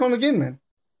get you back on again, man.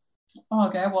 Oh,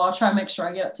 okay, well, I'll try and make sure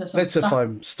I get it to some That's stuff. if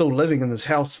I'm still living in this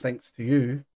house, thanks to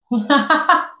you.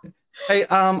 Hey,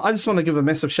 I just want to give a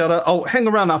massive shout out. I'll hang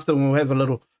around after and we'll have a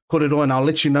little korero and I'll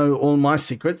let you know all my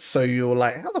secrets. So you're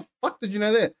like, how the fuck did you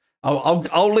know that?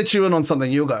 I'll let you in on something.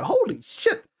 You'll go, holy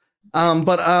shit.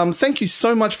 But thank you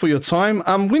so much for your time.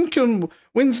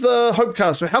 When's the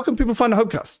Hopecast? How can people find the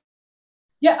Hopecast?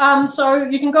 Yeah, so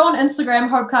you can go on Instagram,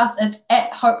 Hopecast. It's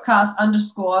at Hopecast_.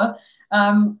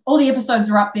 All the episodes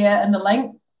are up there in the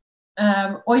link.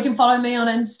 Or you can follow me on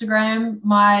Instagram.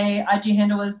 My IG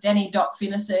handle is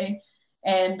Dani.Fennessy.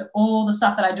 And all the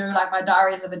stuff that I do, like my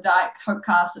Diaries of a Dyke,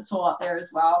 Hopecast, it's all up there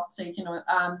as well. So you can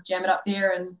jam it up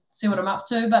there and see what I'm up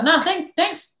to. But no,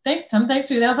 thanks, Tim. Thanks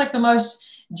for you. That was like the most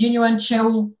genuine,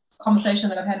 chill conversation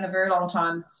that I've had in a very long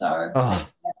time. So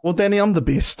thanks. Well, Dani, I'm the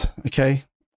best. Okay,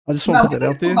 I just want to put that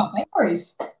out there.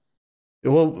 Memories.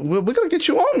 Well, we're gonna get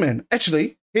you on, man.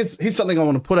 Actually, here's something I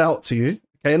want to put out to you.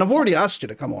 Okay, and I've already asked you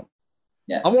to come on.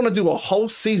 Yeah. I want to do a whole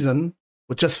season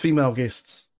with just female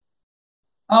guests.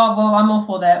 Oh, well, I'm all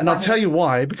for that. And I'll tell you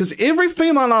why. Because every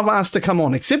female I've asked to come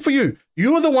on, except for you,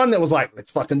 you were the one that was like, let's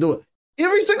fucking do it.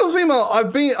 Every single female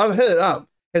I've hit it up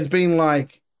has been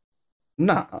like,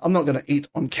 nah, I'm not going to eat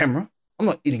on camera. I'm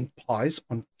not eating pies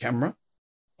on camera.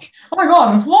 Oh my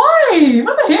God, why?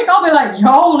 What the heck? I'll be like,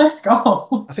 yo, let's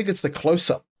go. I think it's the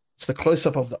close-up. It's the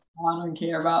close-up of the... I don't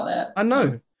care about that. I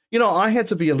know. You know, I had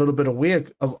to be a little bit aware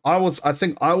of... I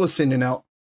think I was sending out,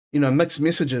 mixed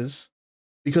messages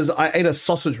because I ate a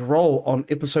sausage roll on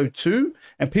episode 2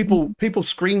 and people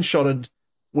screenshotted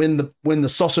when the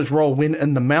sausage roll went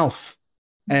in the mouth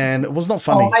and it was not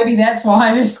funny. Oh, maybe that's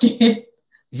why they're scared.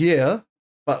 Yeah,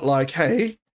 but like,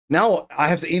 hey, now I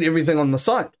have to eat everything on the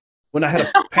side. When I had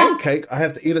a pancake, I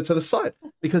have to eat it to the side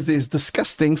because there's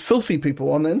disgusting, filthy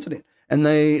people on the internet. And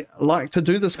they like to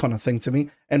do this kind of thing to me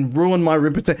and ruin my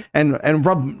reputation and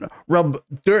rub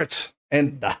dirt.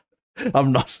 And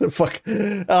I'm not. Fuck.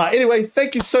 Anyway,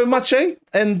 thank you so much, eh?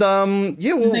 And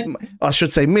yeah, well, I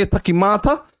should say me taki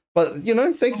mata, but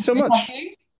thank you so much.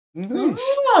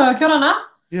 Oh, kia ora na.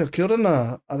 Yeah, kia ora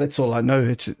na. That's all I know.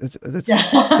 It's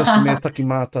just me taki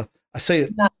mata. I say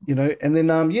it, and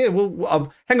then yeah,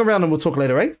 I'll hang around and we'll talk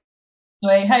later, eh?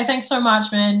 Sweet. Hey, thanks so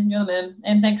much, man. You're the man.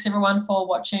 And thanks everyone for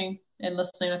watching and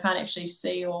listening. I can't actually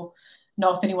see or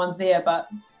know if anyone's there, but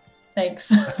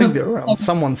thanks. I think they're around.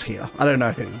 Someone's here. I don't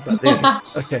know who, but there.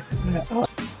 Okay.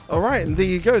 All right, and there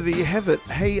you go. There you have it.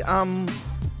 Hey,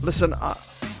 listen,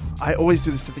 I always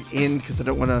do this at the end because I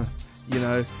don't want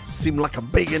to, seem like a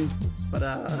begging. But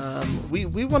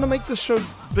we want to make this show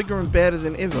bigger and better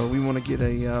than ever. We want to get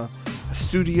a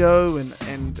studio and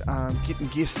getting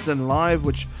guests in live,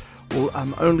 which will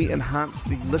only enhance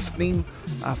the listening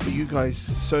for you guys.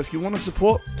 So if you want to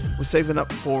support, we're saving up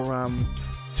for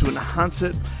to enhance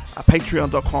it.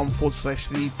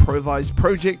 Patreon.com/The Provise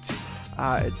Project.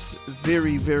 It's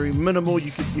very, very minimal.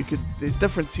 You could. There's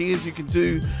different tiers you can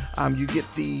do. You get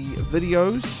the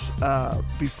videos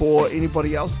before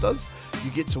anybody else does.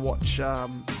 You get to watch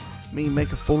me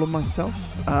make a fool of myself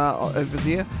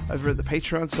over at the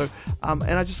Patreon. So, and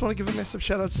I just want to give a massive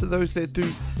shout out to those that do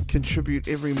contribute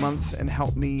every month and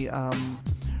help me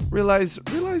realize,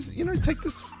 take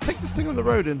this thing on the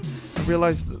road and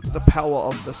realize the power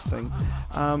of this thing.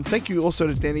 Thank you also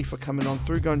to Dani for coming on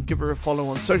through. Go and give her a follow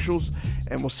on socials,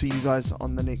 and we'll see you guys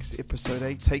on the next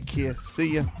episode. Take care.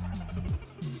 See ya.